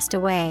cast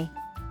away.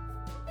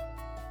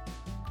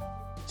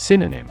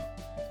 Synonym: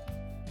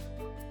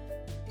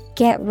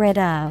 Get rid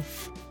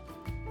of,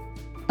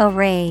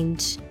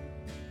 arrange,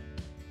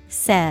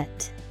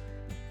 set.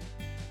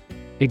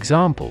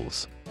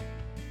 Examples: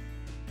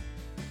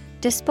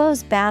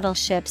 Dispose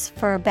battleships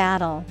for a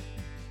battle.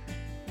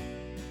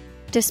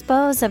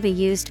 Dispose of a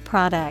used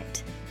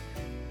product.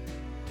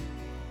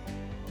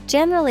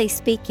 Generally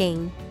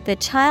speaking, the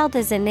child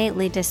is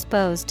innately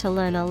disposed to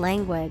learn a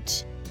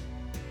language.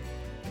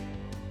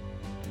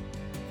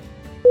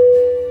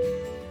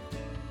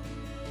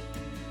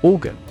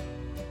 Organ.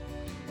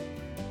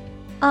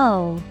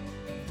 O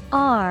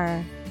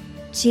R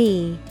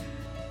G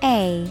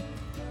A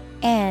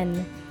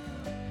N.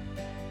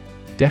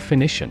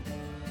 Definition: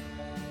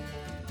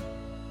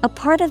 A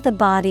part of the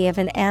body of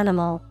an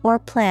animal or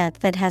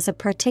plant that has a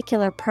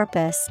particular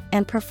purpose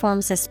and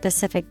performs a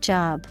specific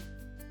job.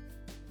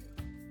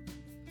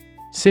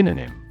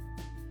 Synonym: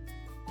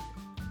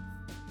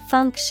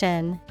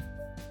 Function,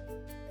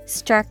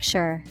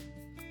 structure.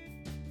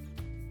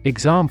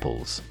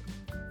 Examples: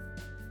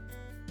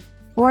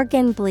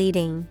 Organ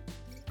bleeding.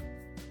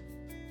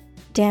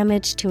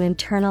 Damage to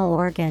internal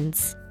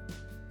organs.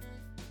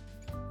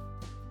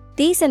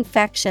 These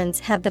infections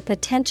have the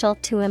potential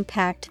to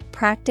impact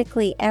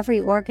practically every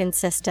organ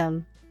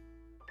system.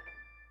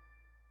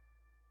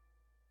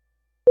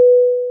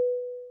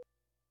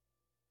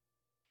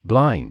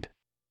 Blind.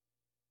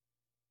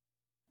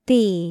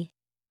 B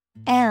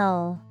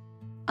L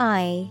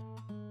I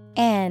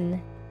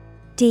N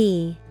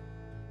D.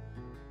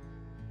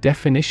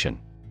 Definition: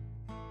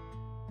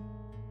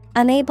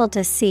 Unable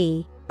to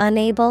see,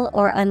 unable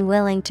or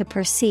unwilling to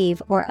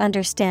perceive or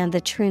understand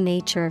the true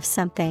nature of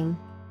something.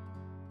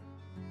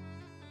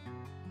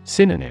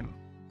 Synonym: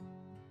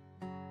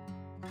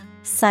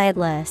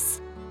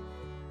 Sightless,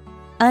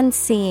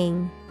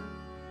 unseeing,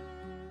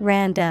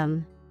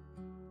 random.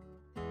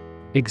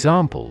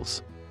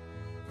 Examples: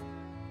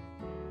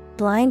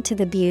 Blind to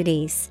the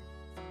beauties,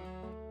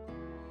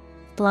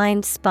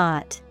 blind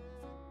spot.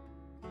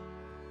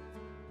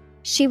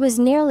 She was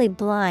nearly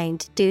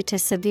blind due to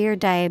severe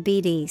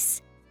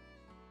diabetes.